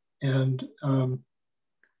 And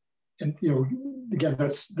again,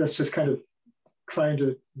 that's just kind of trying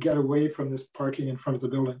to get away from this parking in front of the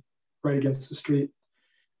building, right against the street,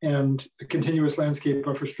 and a continuous landscape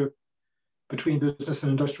buffer strip between business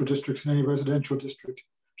and industrial districts and any residential district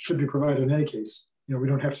should be provided in any case. We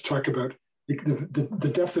don't have to talk about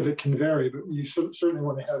the depth of it can vary, but you certainly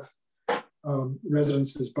want to have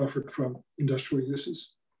residences buffered from industrial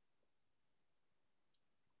uses.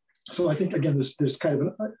 So I think, again, there's kind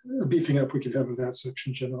of a beefing up we could have of that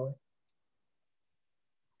section generally.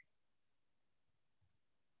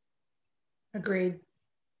 Agreed.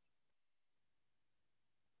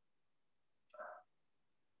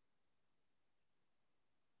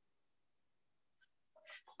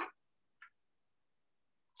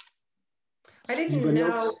 I didn't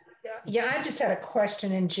know. Yeah, I just had a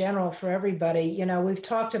question in general for everybody. We've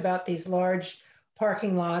talked about these large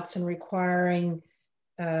parking lots and requiring,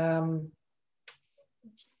 what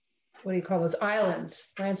do you call those, islands,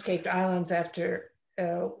 landscaped islands after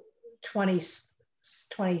 20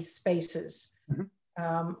 spaces.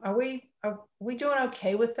 Mm-hmm. Are we doing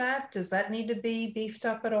okay with that? Does that need to be beefed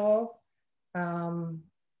up at all?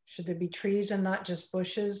 Should there be trees and not just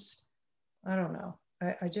bushes? I don't know.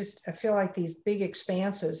 I feel like these big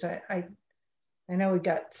expanses, I know we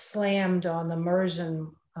got slammed on the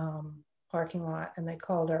Merzen parking lot and they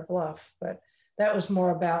called our bluff, but that was more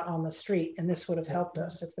about on the street, and this would have helped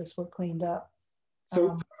us if this were cleaned up.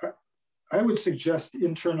 So I would suggest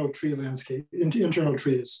internal tree landscape, internal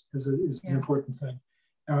trees is an important thing,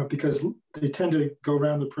 because they tend to go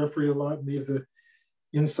around the periphery a lot and leave the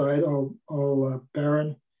inside all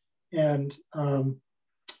barren. And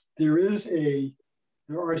there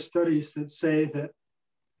are studies that say that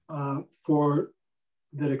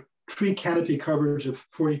that a tree canopy coverage of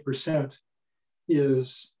 40%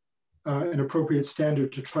 is an appropriate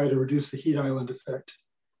standard to try to reduce the heat island effect.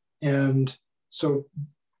 And so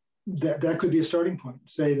that could be a starting point.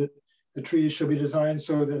 Say that the trees should be designed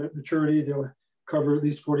so that at maturity, they'll cover at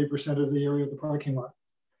least 40% of the area of the parking lot.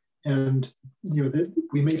 And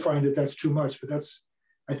we may find that that's too much, but that's,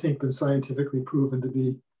 I think, been scientifically proven to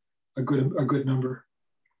be a good number.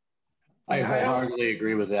 I wholeheartedly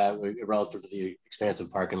agree with that relative to the expansive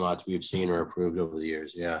parking lots we've seen or approved over the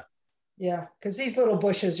years. Yeah. Yeah, because these little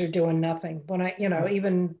bushes are doing nothing. When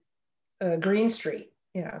even Green Street,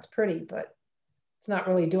 it's pretty, but it's not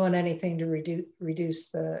really doing anything to reduce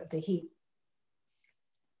the heat.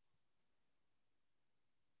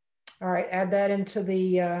 All right, add that into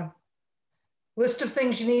the list of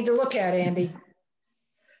things you need to look at, Andy.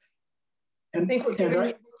 I think we're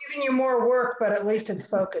giving you more work, but at least it's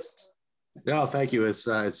focused. No, thank you. It's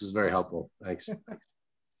very helpful. Thanks.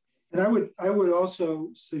 And I would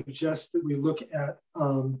also suggest that we look at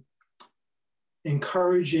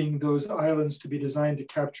encouraging those islands to be designed to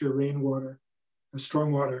capture rainwater,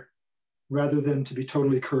 stormwater, rather than to be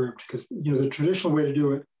totally curbed. Because the traditional way to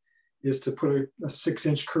do it is to put a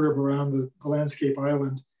 6-inch curb around the landscape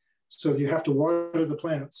island, so you have to water the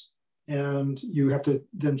plants and you have to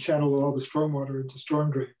then channel all the stormwater into storm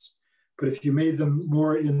drains. But if you made them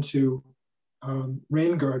more into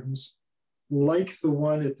rain gardens, like the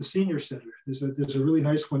one at the senior center, there's a really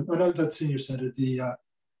nice one. Oh, no, not the senior center, the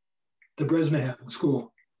Bresnahan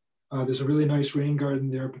School. There's a really nice rain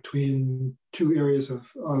garden there between two areas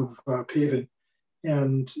of paving,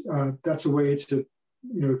 and that's a way to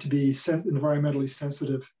be environmentally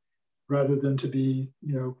sensitive rather than to be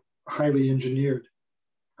highly engineered.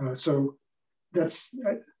 So that's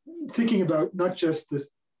thinking about not just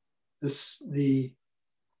the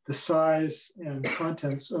size and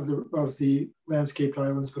contents of the landscaped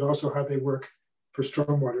islands, but also how they work for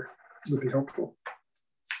stormwater would be helpful.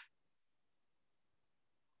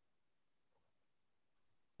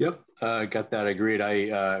 Yep, got that. Agreed.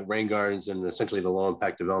 Rain gardens and essentially the low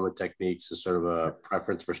impact development techniques is sort of a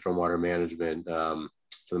preference for stormwater management to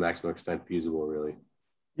the maximum extent feasible, really.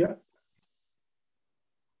 Yeah.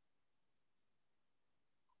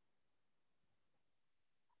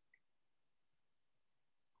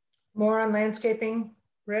 More on landscaping,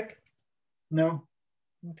 Rick? No.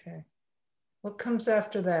 Okay. What comes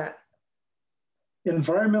after that?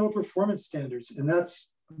 Environmental performance standards, and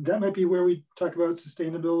that might be where we talk about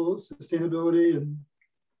sustainability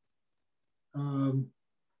and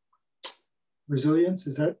resilience.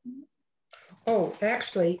 Is that? Oh,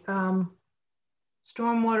 actually, stormwater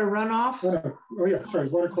runoff. Oh yeah, sorry,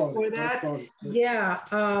 water quality. For that, water quality. Yeah,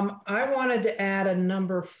 I wanted to add a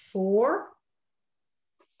number 4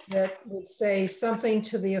 that would say something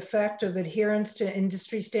to the effect of adherence to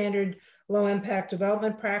industry standard low impact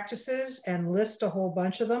development practices, and list a whole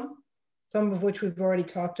bunch of them, some of which we've already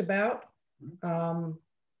talked about,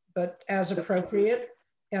 but as appropriate.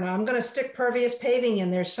 And I'm going to stick pervious paving in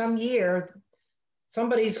there. Some year,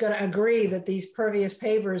 somebody's going to agree that these pervious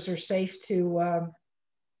pavers are safe to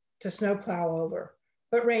snowplow over.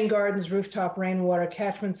 But rain gardens, rooftop rainwater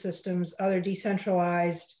catchment systems, other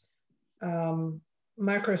decentralized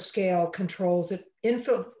micro scale controls that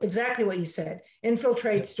exactly what you said,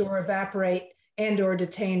 infiltrate, store, evaporate, and/or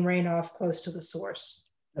detain rain off close to the source.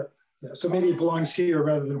 Yeah. So maybe it belongs here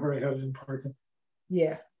rather than where I had it in parking.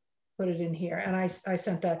 Yeah, put it in here. And I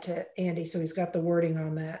sent that to Andy, so he's got the wording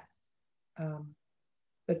on that.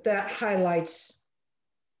 But that highlights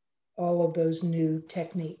all of those new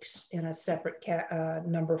techniques in a separate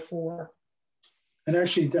number 4. And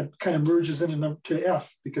actually that kind of merges into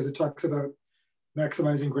F, because it talks about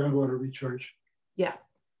maximizing groundwater recharge. Yeah.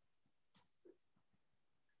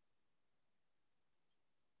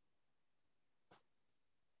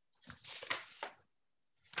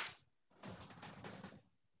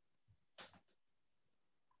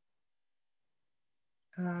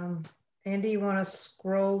 Andy, you want to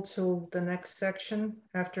scroll to the next section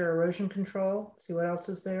after erosion control? See what else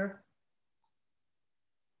is there?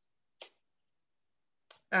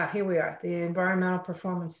 Here we are, the environmental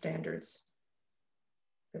performance standards.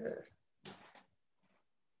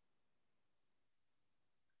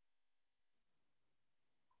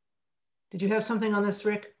 Did you have something on this,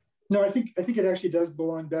 Rick? No, I think it actually does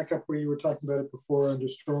belong back up where you were talking about it before under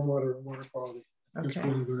stormwater and water quality. That's Okay.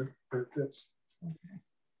 really where it fits. Okay.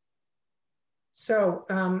 So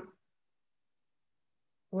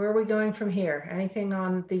where are we going from here? Anything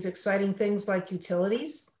on these exciting things like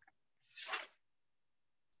utilities?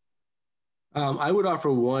 I would offer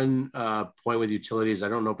one point with utilities. I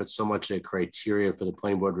don't know if it's so much a criteria for the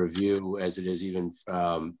planning board review as it is even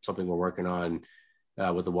something we're working on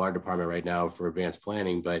with the water department right now for advanced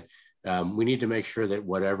planning, but we need to make sure that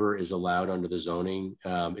whatever is allowed under the zoning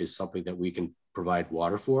is something that we can provide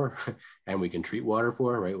water for and we can treat water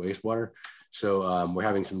for, right, wastewater. So we're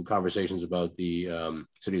having some conversations about the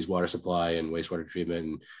city's water supply and wastewater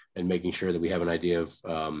treatment and making sure that we have an idea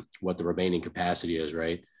of what the remaining capacity is,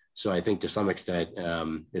 right? So I think to some extent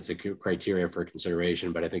it's a criteria for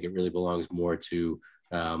consideration, but I think it really belongs more to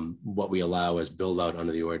what we allow as build out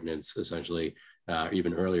under the ordinance, essentially,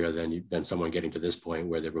 even earlier than someone getting to this point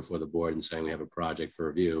where they're before the board and saying we have a project for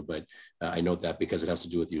review. But I note that because it has to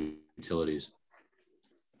do with utilities.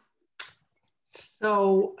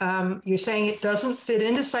 So you're saying it doesn't fit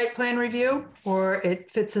into site plan review, or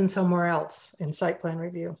it fits in somewhere else in site plan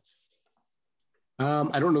review?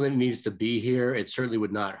 I don't know that it needs to be here. It certainly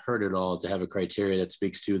would not hurt at all to have a criteria that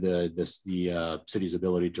speaks to the city's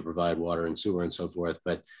ability to provide water and sewer and so forth.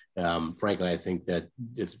 But frankly, I think that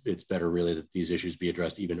it's better really that these issues be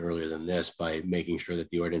addressed even earlier than this by making sure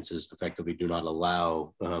that the ordinances effectively do not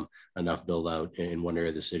allow enough build out in one area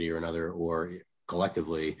of the city or another, or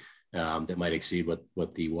collectively that might exceed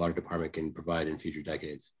what the water department can provide in future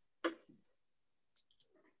decades.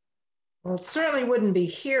 Well, it certainly wouldn't be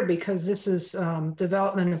here because this is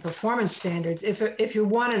development and performance standards. If you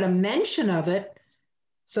wanted a mention of it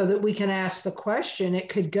so that we can ask the question, it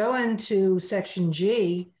could go into section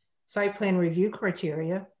G, site plan review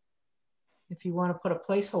criteria, if you want to put a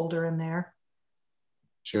placeholder in there.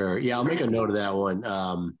 Sure. Yeah, I'll make a note of that one.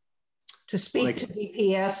 To speak to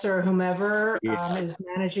DPS or whomever is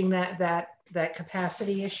managing that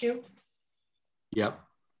capacity issue. Yep.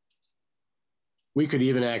 We could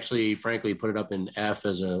even actually, frankly, put it up in F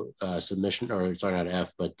as a submission, or sorry, not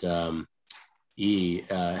F, but E,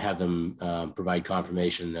 have them provide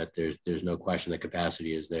confirmation that there's no question that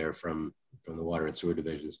capacity is there from the water and sewer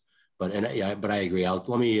divisions. But I agree. Let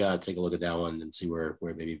me take a look at that one and see where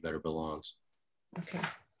it maybe better belongs. Okay.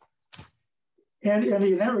 And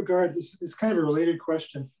in that regard, this is kind of a related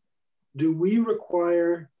question. Do we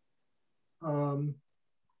require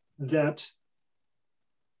that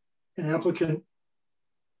an applicant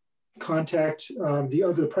contact the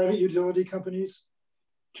other private utility companies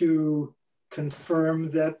to confirm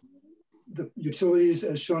that the utilities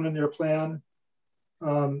as shown in their plan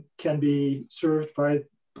can be served by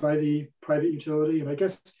the private utility? And I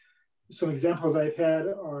guess some examples I've had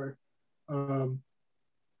are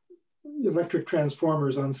electric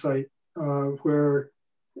transformers on site where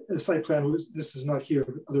a site plan was, this is not here,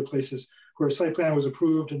 but other places, where a site plan was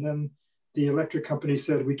approved and then the electric company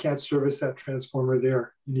said, we can't service that transformer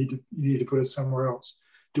there. You need to put it somewhere else.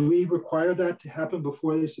 Do we require that to happen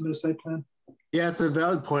before they submit a site plan? Yeah, it's a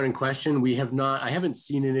valid point in question. We have not, I haven't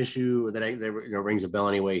seen an issue that rings a bell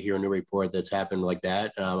anyway here in Newburyport that's happened like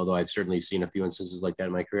that. Although I've certainly seen a few instances like that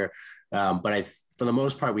in my career. But for the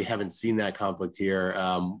most part, we haven't seen that conflict here.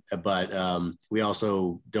 But we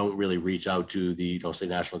also don't really reach out to the, say,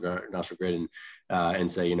 National Grid and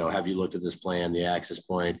say, have you looked at this plan, the access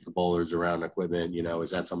points, the bollards around equipment,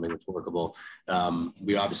 is that something that's workable?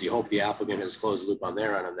 We obviously hope the applicant has closed the loop on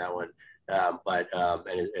their end on that one.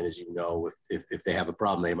 And as you know, if they have a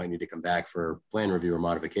problem, they might need to come back for plan review or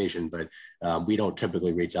modification, but we don't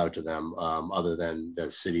typically reach out to them other than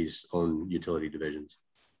the city's own utility divisions.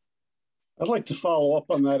 I'd like to follow up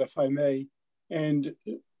on that if I may. And,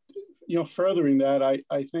 furthering that,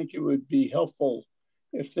 I think it would be helpful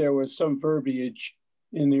if there was some verbiage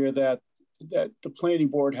in there that the planning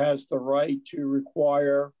board has the right to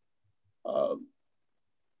require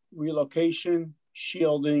relocation,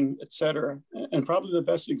 shielding, et cetera. And probably the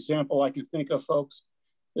best example I can think of, folks,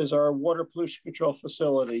 is our water pollution control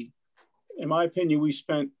facility. In my opinion, we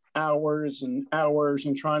spent hours and hours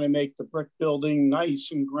in trying to make the brick building nice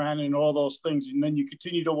and granite and all those things. And then you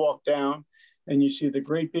continue to walk down and you see the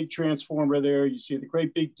great big transformer there, you see the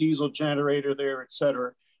great big diesel generator there, et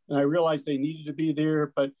cetera. And I realized they needed to be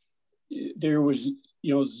there, but there was,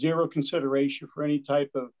 zero consideration for any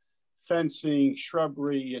type of fencing,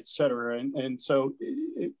 shrubbery, et cetera. And so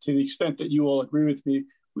to the extent that you all agree with me,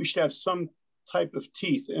 we should have some type of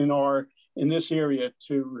teeth in this area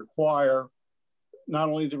to require not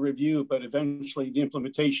only the review, but eventually the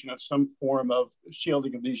implementation of some form of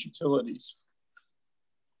shielding of these utilities.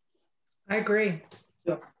 I agree.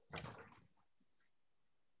 Yeah.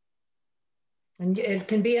 And it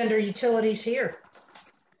can be under utilities here.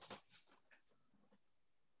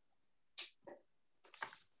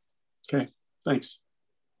 Okay, thanks.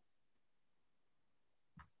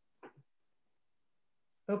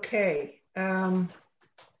 Okay.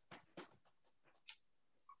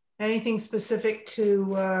 Anything specific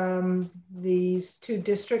to these two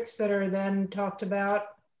districts that are then talked about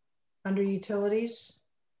under utilities?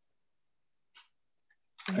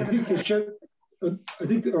 I think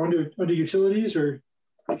they're under utilities, or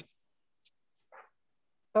oh,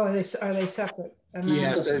 are they separate?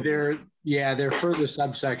 Yeah, so they're further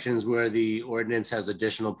subsections where the ordinance has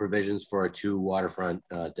additional provisions for our two waterfront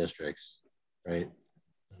districts, right?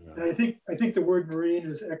 And I think the word marine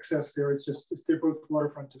is excess there. It's just they're both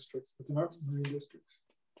waterfront districts, but they're not marine districts.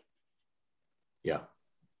 Yeah.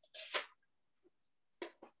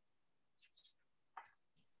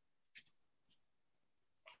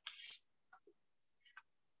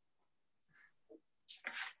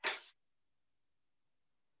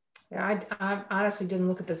 Yeah, I honestly didn't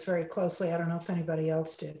look at this very closely. I don't know if anybody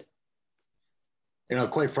else did. You know,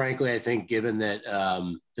 quite frankly, I think given that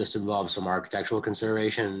this involves some architectural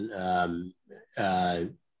consideration,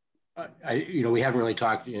 we haven't really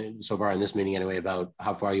talked so far in this meeting anyway about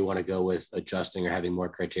how far you want to go with adjusting or having more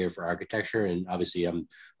criteria for architecture. And obviously, I'm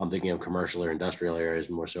thinking of commercial or industrial areas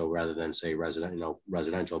more so rather than say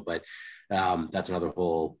residential. But that's another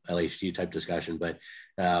whole LHD type discussion. But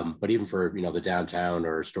even for the downtown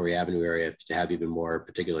or Story Avenue area, to have even more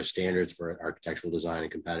particular standards for architectural design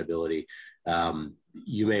and compatibility,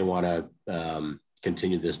 you may want to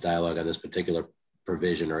continue this dialogue on this particular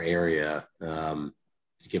provision or area.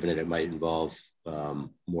 Given that it might involve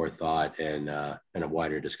more thought and a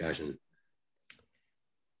wider discussion.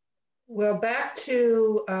 Well, back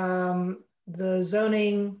to the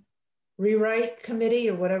zoning rewrite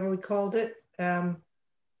committee or whatever we called it.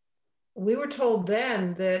 We were told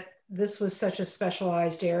then that this was such a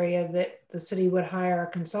specialized area that the city would hire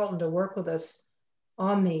a consultant to work with us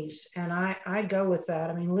on these. And I go with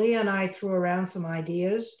that. I mean, Leah and I threw around some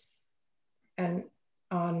ideas and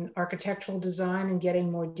on architectural design and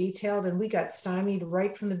getting more detailed, and we got stymied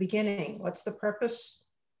right from the beginning. What's the purpose?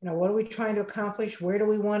 What are we trying to accomplish? Where do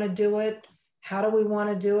we want to do it? How do we want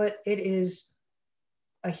to do it? It is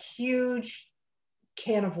a huge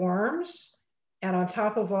can of worms. And on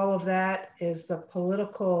top of all of that is the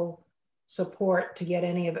political support to get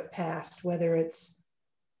any of it passed, whether it's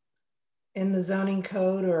in the zoning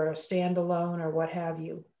code or a standalone or what have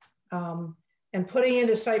you. And putting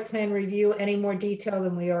into site plan review any more detail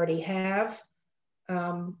than we already have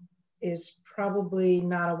is probably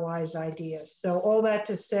not a wise idea. So all that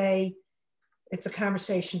to say, it's a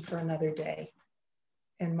conversation for another day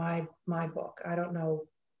in my book. I don't know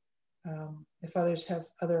if others have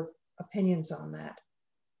other opinions on that.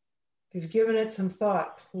 If you've given it some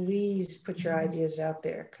thought, please put your ideas out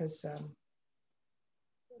there, because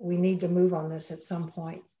we need to move on this at some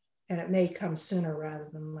point, and it may come sooner rather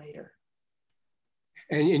than later.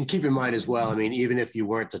 And keep in mind as well, I mean, even if you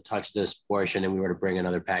weren't to touch this portion and we were to bring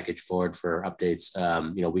another package forward for updates,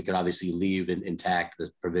 we could obviously leave intact the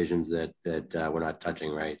provisions that we're not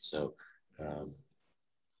touching, right? So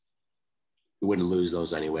we wouldn't lose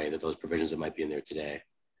those anyway, those provisions that might be in there today.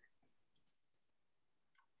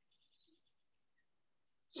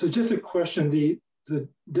 So just a question, the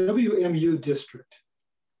WMU district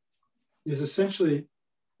is essentially,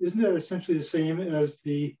 isn't that essentially the same as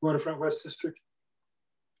the Waterfront West district?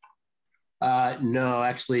 No,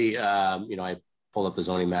 actually, I pulled up the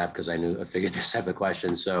zoning map because I figured this type of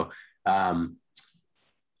question. So let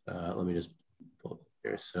me just pull it up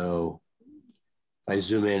here. So if I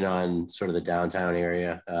zoom in on sort of the downtown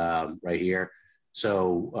area right here.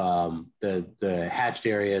 So the hatched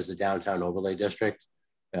area is the downtown overlay district.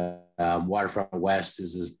 Waterfront West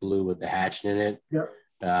is this blue with the hatched in it. Yep.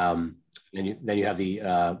 Then you have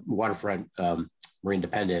the waterfront marine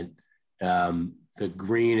dependent. The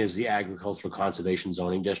green is the agricultural conservation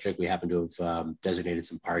zoning district. We happen to have designated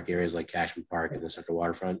some park areas like Cashman Park and the Central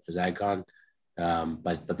Waterfront as AgCon.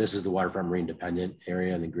 But this is the waterfront marine dependent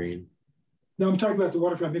area in the green. No, I'm talking about the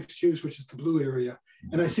waterfront mixed use, which is the blue area.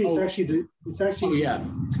 And I see it's actually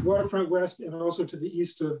Waterfront West and also to the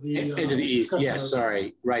east of the into the east. Yes,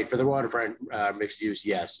 sorry, right, for the waterfront mixed use.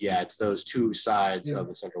 Yes, yeah, it's those two sides of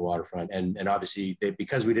the central waterfront, and obviously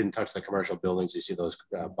because we didn't touch the commercial buildings, you see those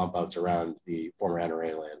bump outs around the former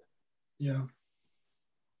NRA land. Yeah.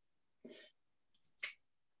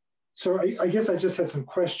 So I guess I just had some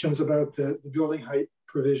questions about the building height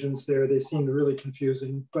provisions there. They seemed really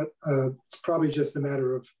confusing, but it's probably just a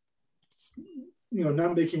matter of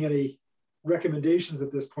not making any recommendations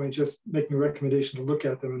at this point, just making a recommendation to look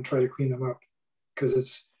at them and try to clean them up.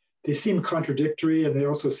 because they seem contradictory, and they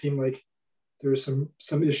also seem like there's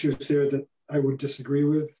some issues there that I would disagree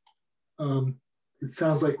with. It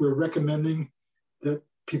sounds like we're recommending that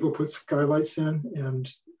people put skylights in, and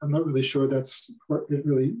I'm not really sure that's what we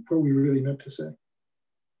really meant to say.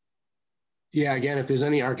 Yeah, again, if there's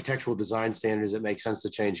any architectural design standards that make sense to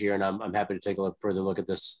change here, and I'm happy to take a further look at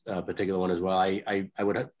this particular one as well. I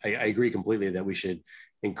agree completely that we should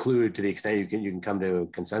include, to the extent you can come to a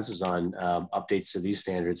consensus on, updates to these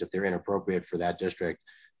standards if they're inappropriate for that district,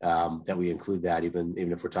 that we include that even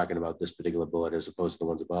if we're talking about this particular bullet as opposed to the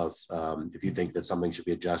ones above. If you think that something should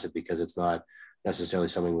be adjusted because it's not necessarily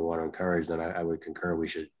something we want to encourage, then I would concur we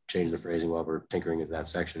should change the phrasing while we're tinkering with that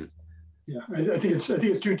section. Yeah, I think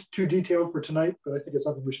it's too detailed for tonight, but I think it's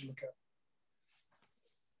something we should look at.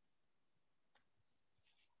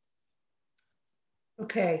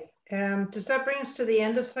 Okay, does that bring us to the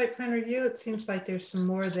end of site plan review? It seems like there's some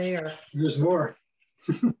more there. There's more.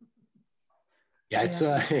 Yeah, it's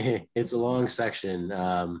a long section.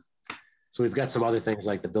 So we've got some other things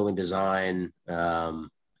like the building design,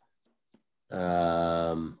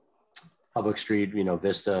 public street,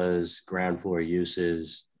 vistas, ground floor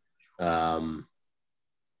uses.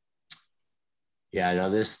 Yeah, I know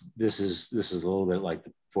this is a little bit like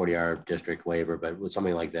the 40-hour district waiver, but with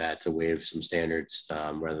something like that to waive some standards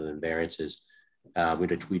rather than variances, we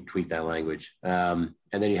tweak that language. And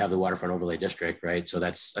then you have the waterfront overlay district, right? So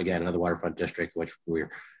that's, again, another waterfront district, which we're,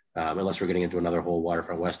 unless we're getting into another whole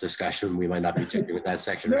waterfront west discussion, we might not be tinkering with that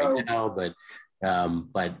section right now, but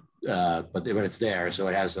it's there. So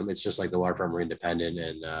it has some, it's just like the waterfront marine dependent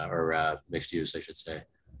and, or mixed use, I should say.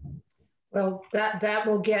 Well, that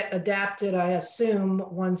will get adapted, I assume,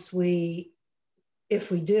 once if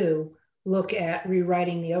we do, look at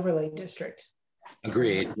rewriting the overlay district.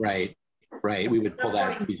 Agreed, right. We would pull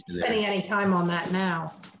that. Spending any time on that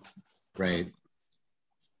now. Right.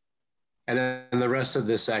 And then the rest of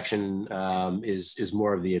this section is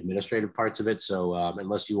more of the administrative parts of it. So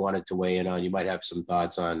unless you wanted to weigh in on, you might have some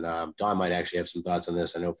thoughts on, Don might actually have some thoughts on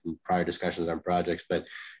this, I know from prior discussions on projects, but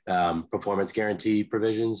performance guarantee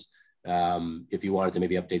provisions. If you wanted to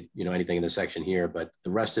maybe update, anything in the section here, but the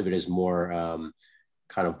rest of it is more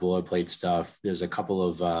kind of boilerplate stuff. There's a couple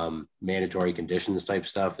of mandatory conditions type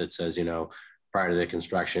stuff that says, prior to the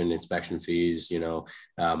construction, inspection fees,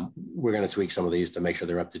 we're going to tweak some of these to make sure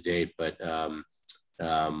they're up to date, but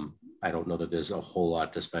I don't know that there's a whole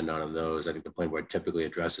lot to spend on those. I think the planning board typically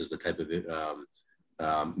addresses the type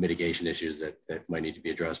of mitigation issues that might need to be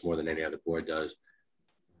addressed more than any other board does.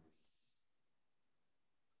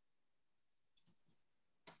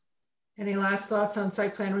 Any last thoughts on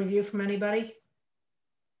site plan review from anybody?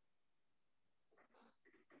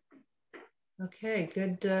 Okay,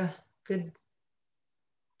 good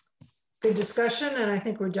discussion, and I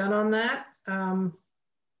think we're done on that. I'm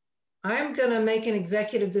going to make an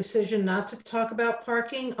executive decision not to talk about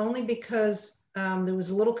parking, only because there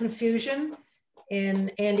was a little confusion in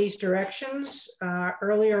Andy's directions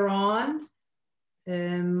earlier on.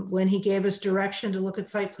 When he gave us direction to look at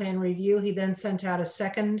site plan review, he then sent out a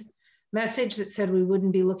second message that said we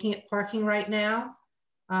wouldn't be looking at parking right now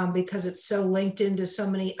because it's so linked into so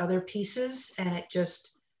many other pieces, and it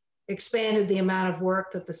just expanded the amount of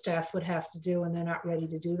work that the staff would have to do, and they're not ready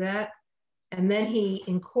to do that. And then he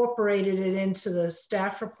incorporated it into the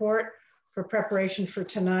staff report for preparation for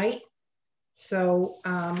tonight. So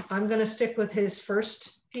I'm going to stick with his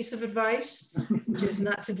first piece of advice, which is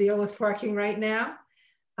not to deal with parking right now.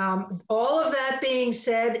 All of that being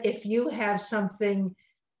said, if you have something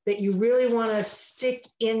that you really want to stick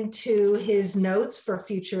into his notes for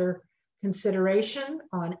future consideration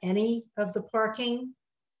on any of the parking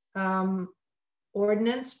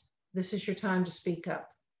ordinance, this is your time to speak up.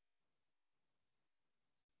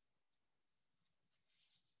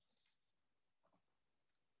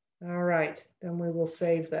 All right, then we will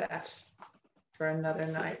save that for another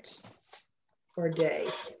night or day.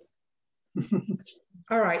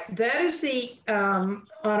 All right, that is the, on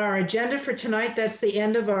our agenda for tonight, that's the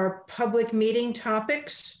end of our public meeting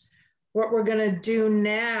topics. What we're gonna do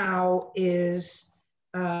now is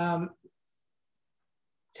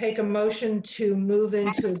take a motion to move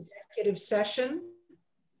into executive session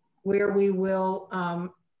where we will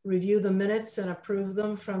review the minutes and approve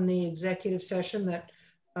them from the executive session that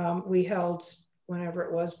we held whenever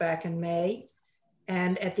it was back in May.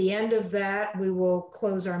 And at the end of that, we will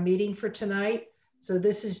close our meeting for tonight. So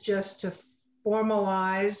this is just to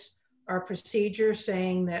formalize our procedure,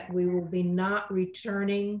 saying that we will be not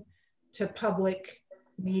returning to public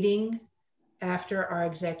meeting after our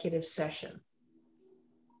executive session.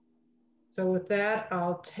 So with that,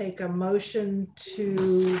 I'll take a motion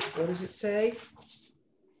to, what does it say?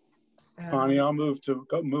 Bonnie, I'll move to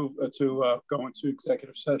go into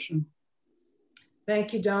executive session.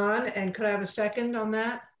 Thank you, Don. And could I have a second on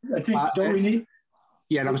that? I think, don't we need?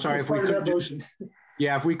 Yeah, and I'm sorry if we could motion.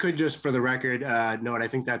 Yeah, if we could just for the record note, I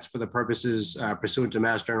think that's for the purposes pursuant to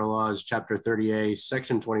Mass General Laws, Chapter 30A,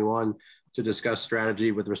 Section 21, to discuss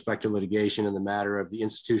strategy with respect to litigation in the matter of the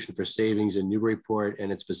Institution for Savings in Newburyport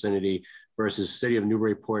and its vicinity versus City of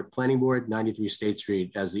Newburyport Planning Board, 93 State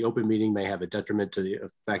Street, as the open meeting may have a detriment to the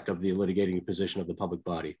effect of the litigating position of the public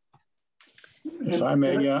body. If I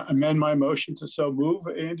may amend my motion to so move,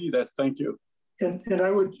 Andy, thank you. And I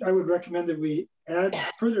would recommend that we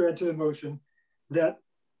further add to the motion that,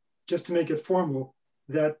 just to make it formal,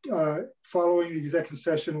 that following the executive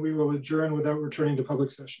session, we will adjourn without returning to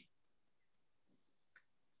public session.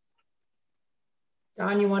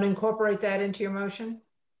 Don, you want to incorporate that into your motion?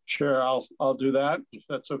 Sure, I'll do that if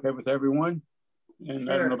that's okay with everyone. And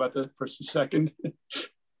sure. I don't know about the person second.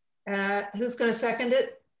 Who's going to second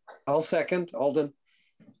it? I'll second, Alden.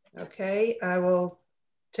 Okay, I will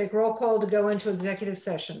take roll call to go into executive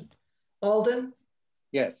session. Alden?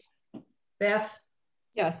 Yes. Beth?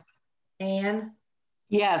 Yes. Anne?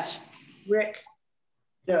 Yes. Rick?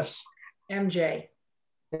 Yes. MJ?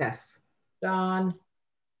 Yes. Don?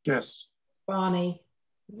 Yes. Bonnie?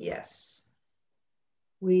 Yes.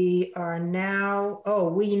 We are now,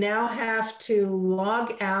 we now have to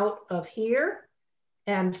log out of here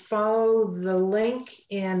and follow the link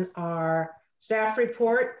in our staff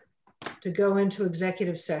report to go into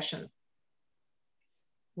executive session.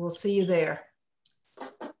 We'll see you there.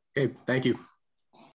 Okay, thank you.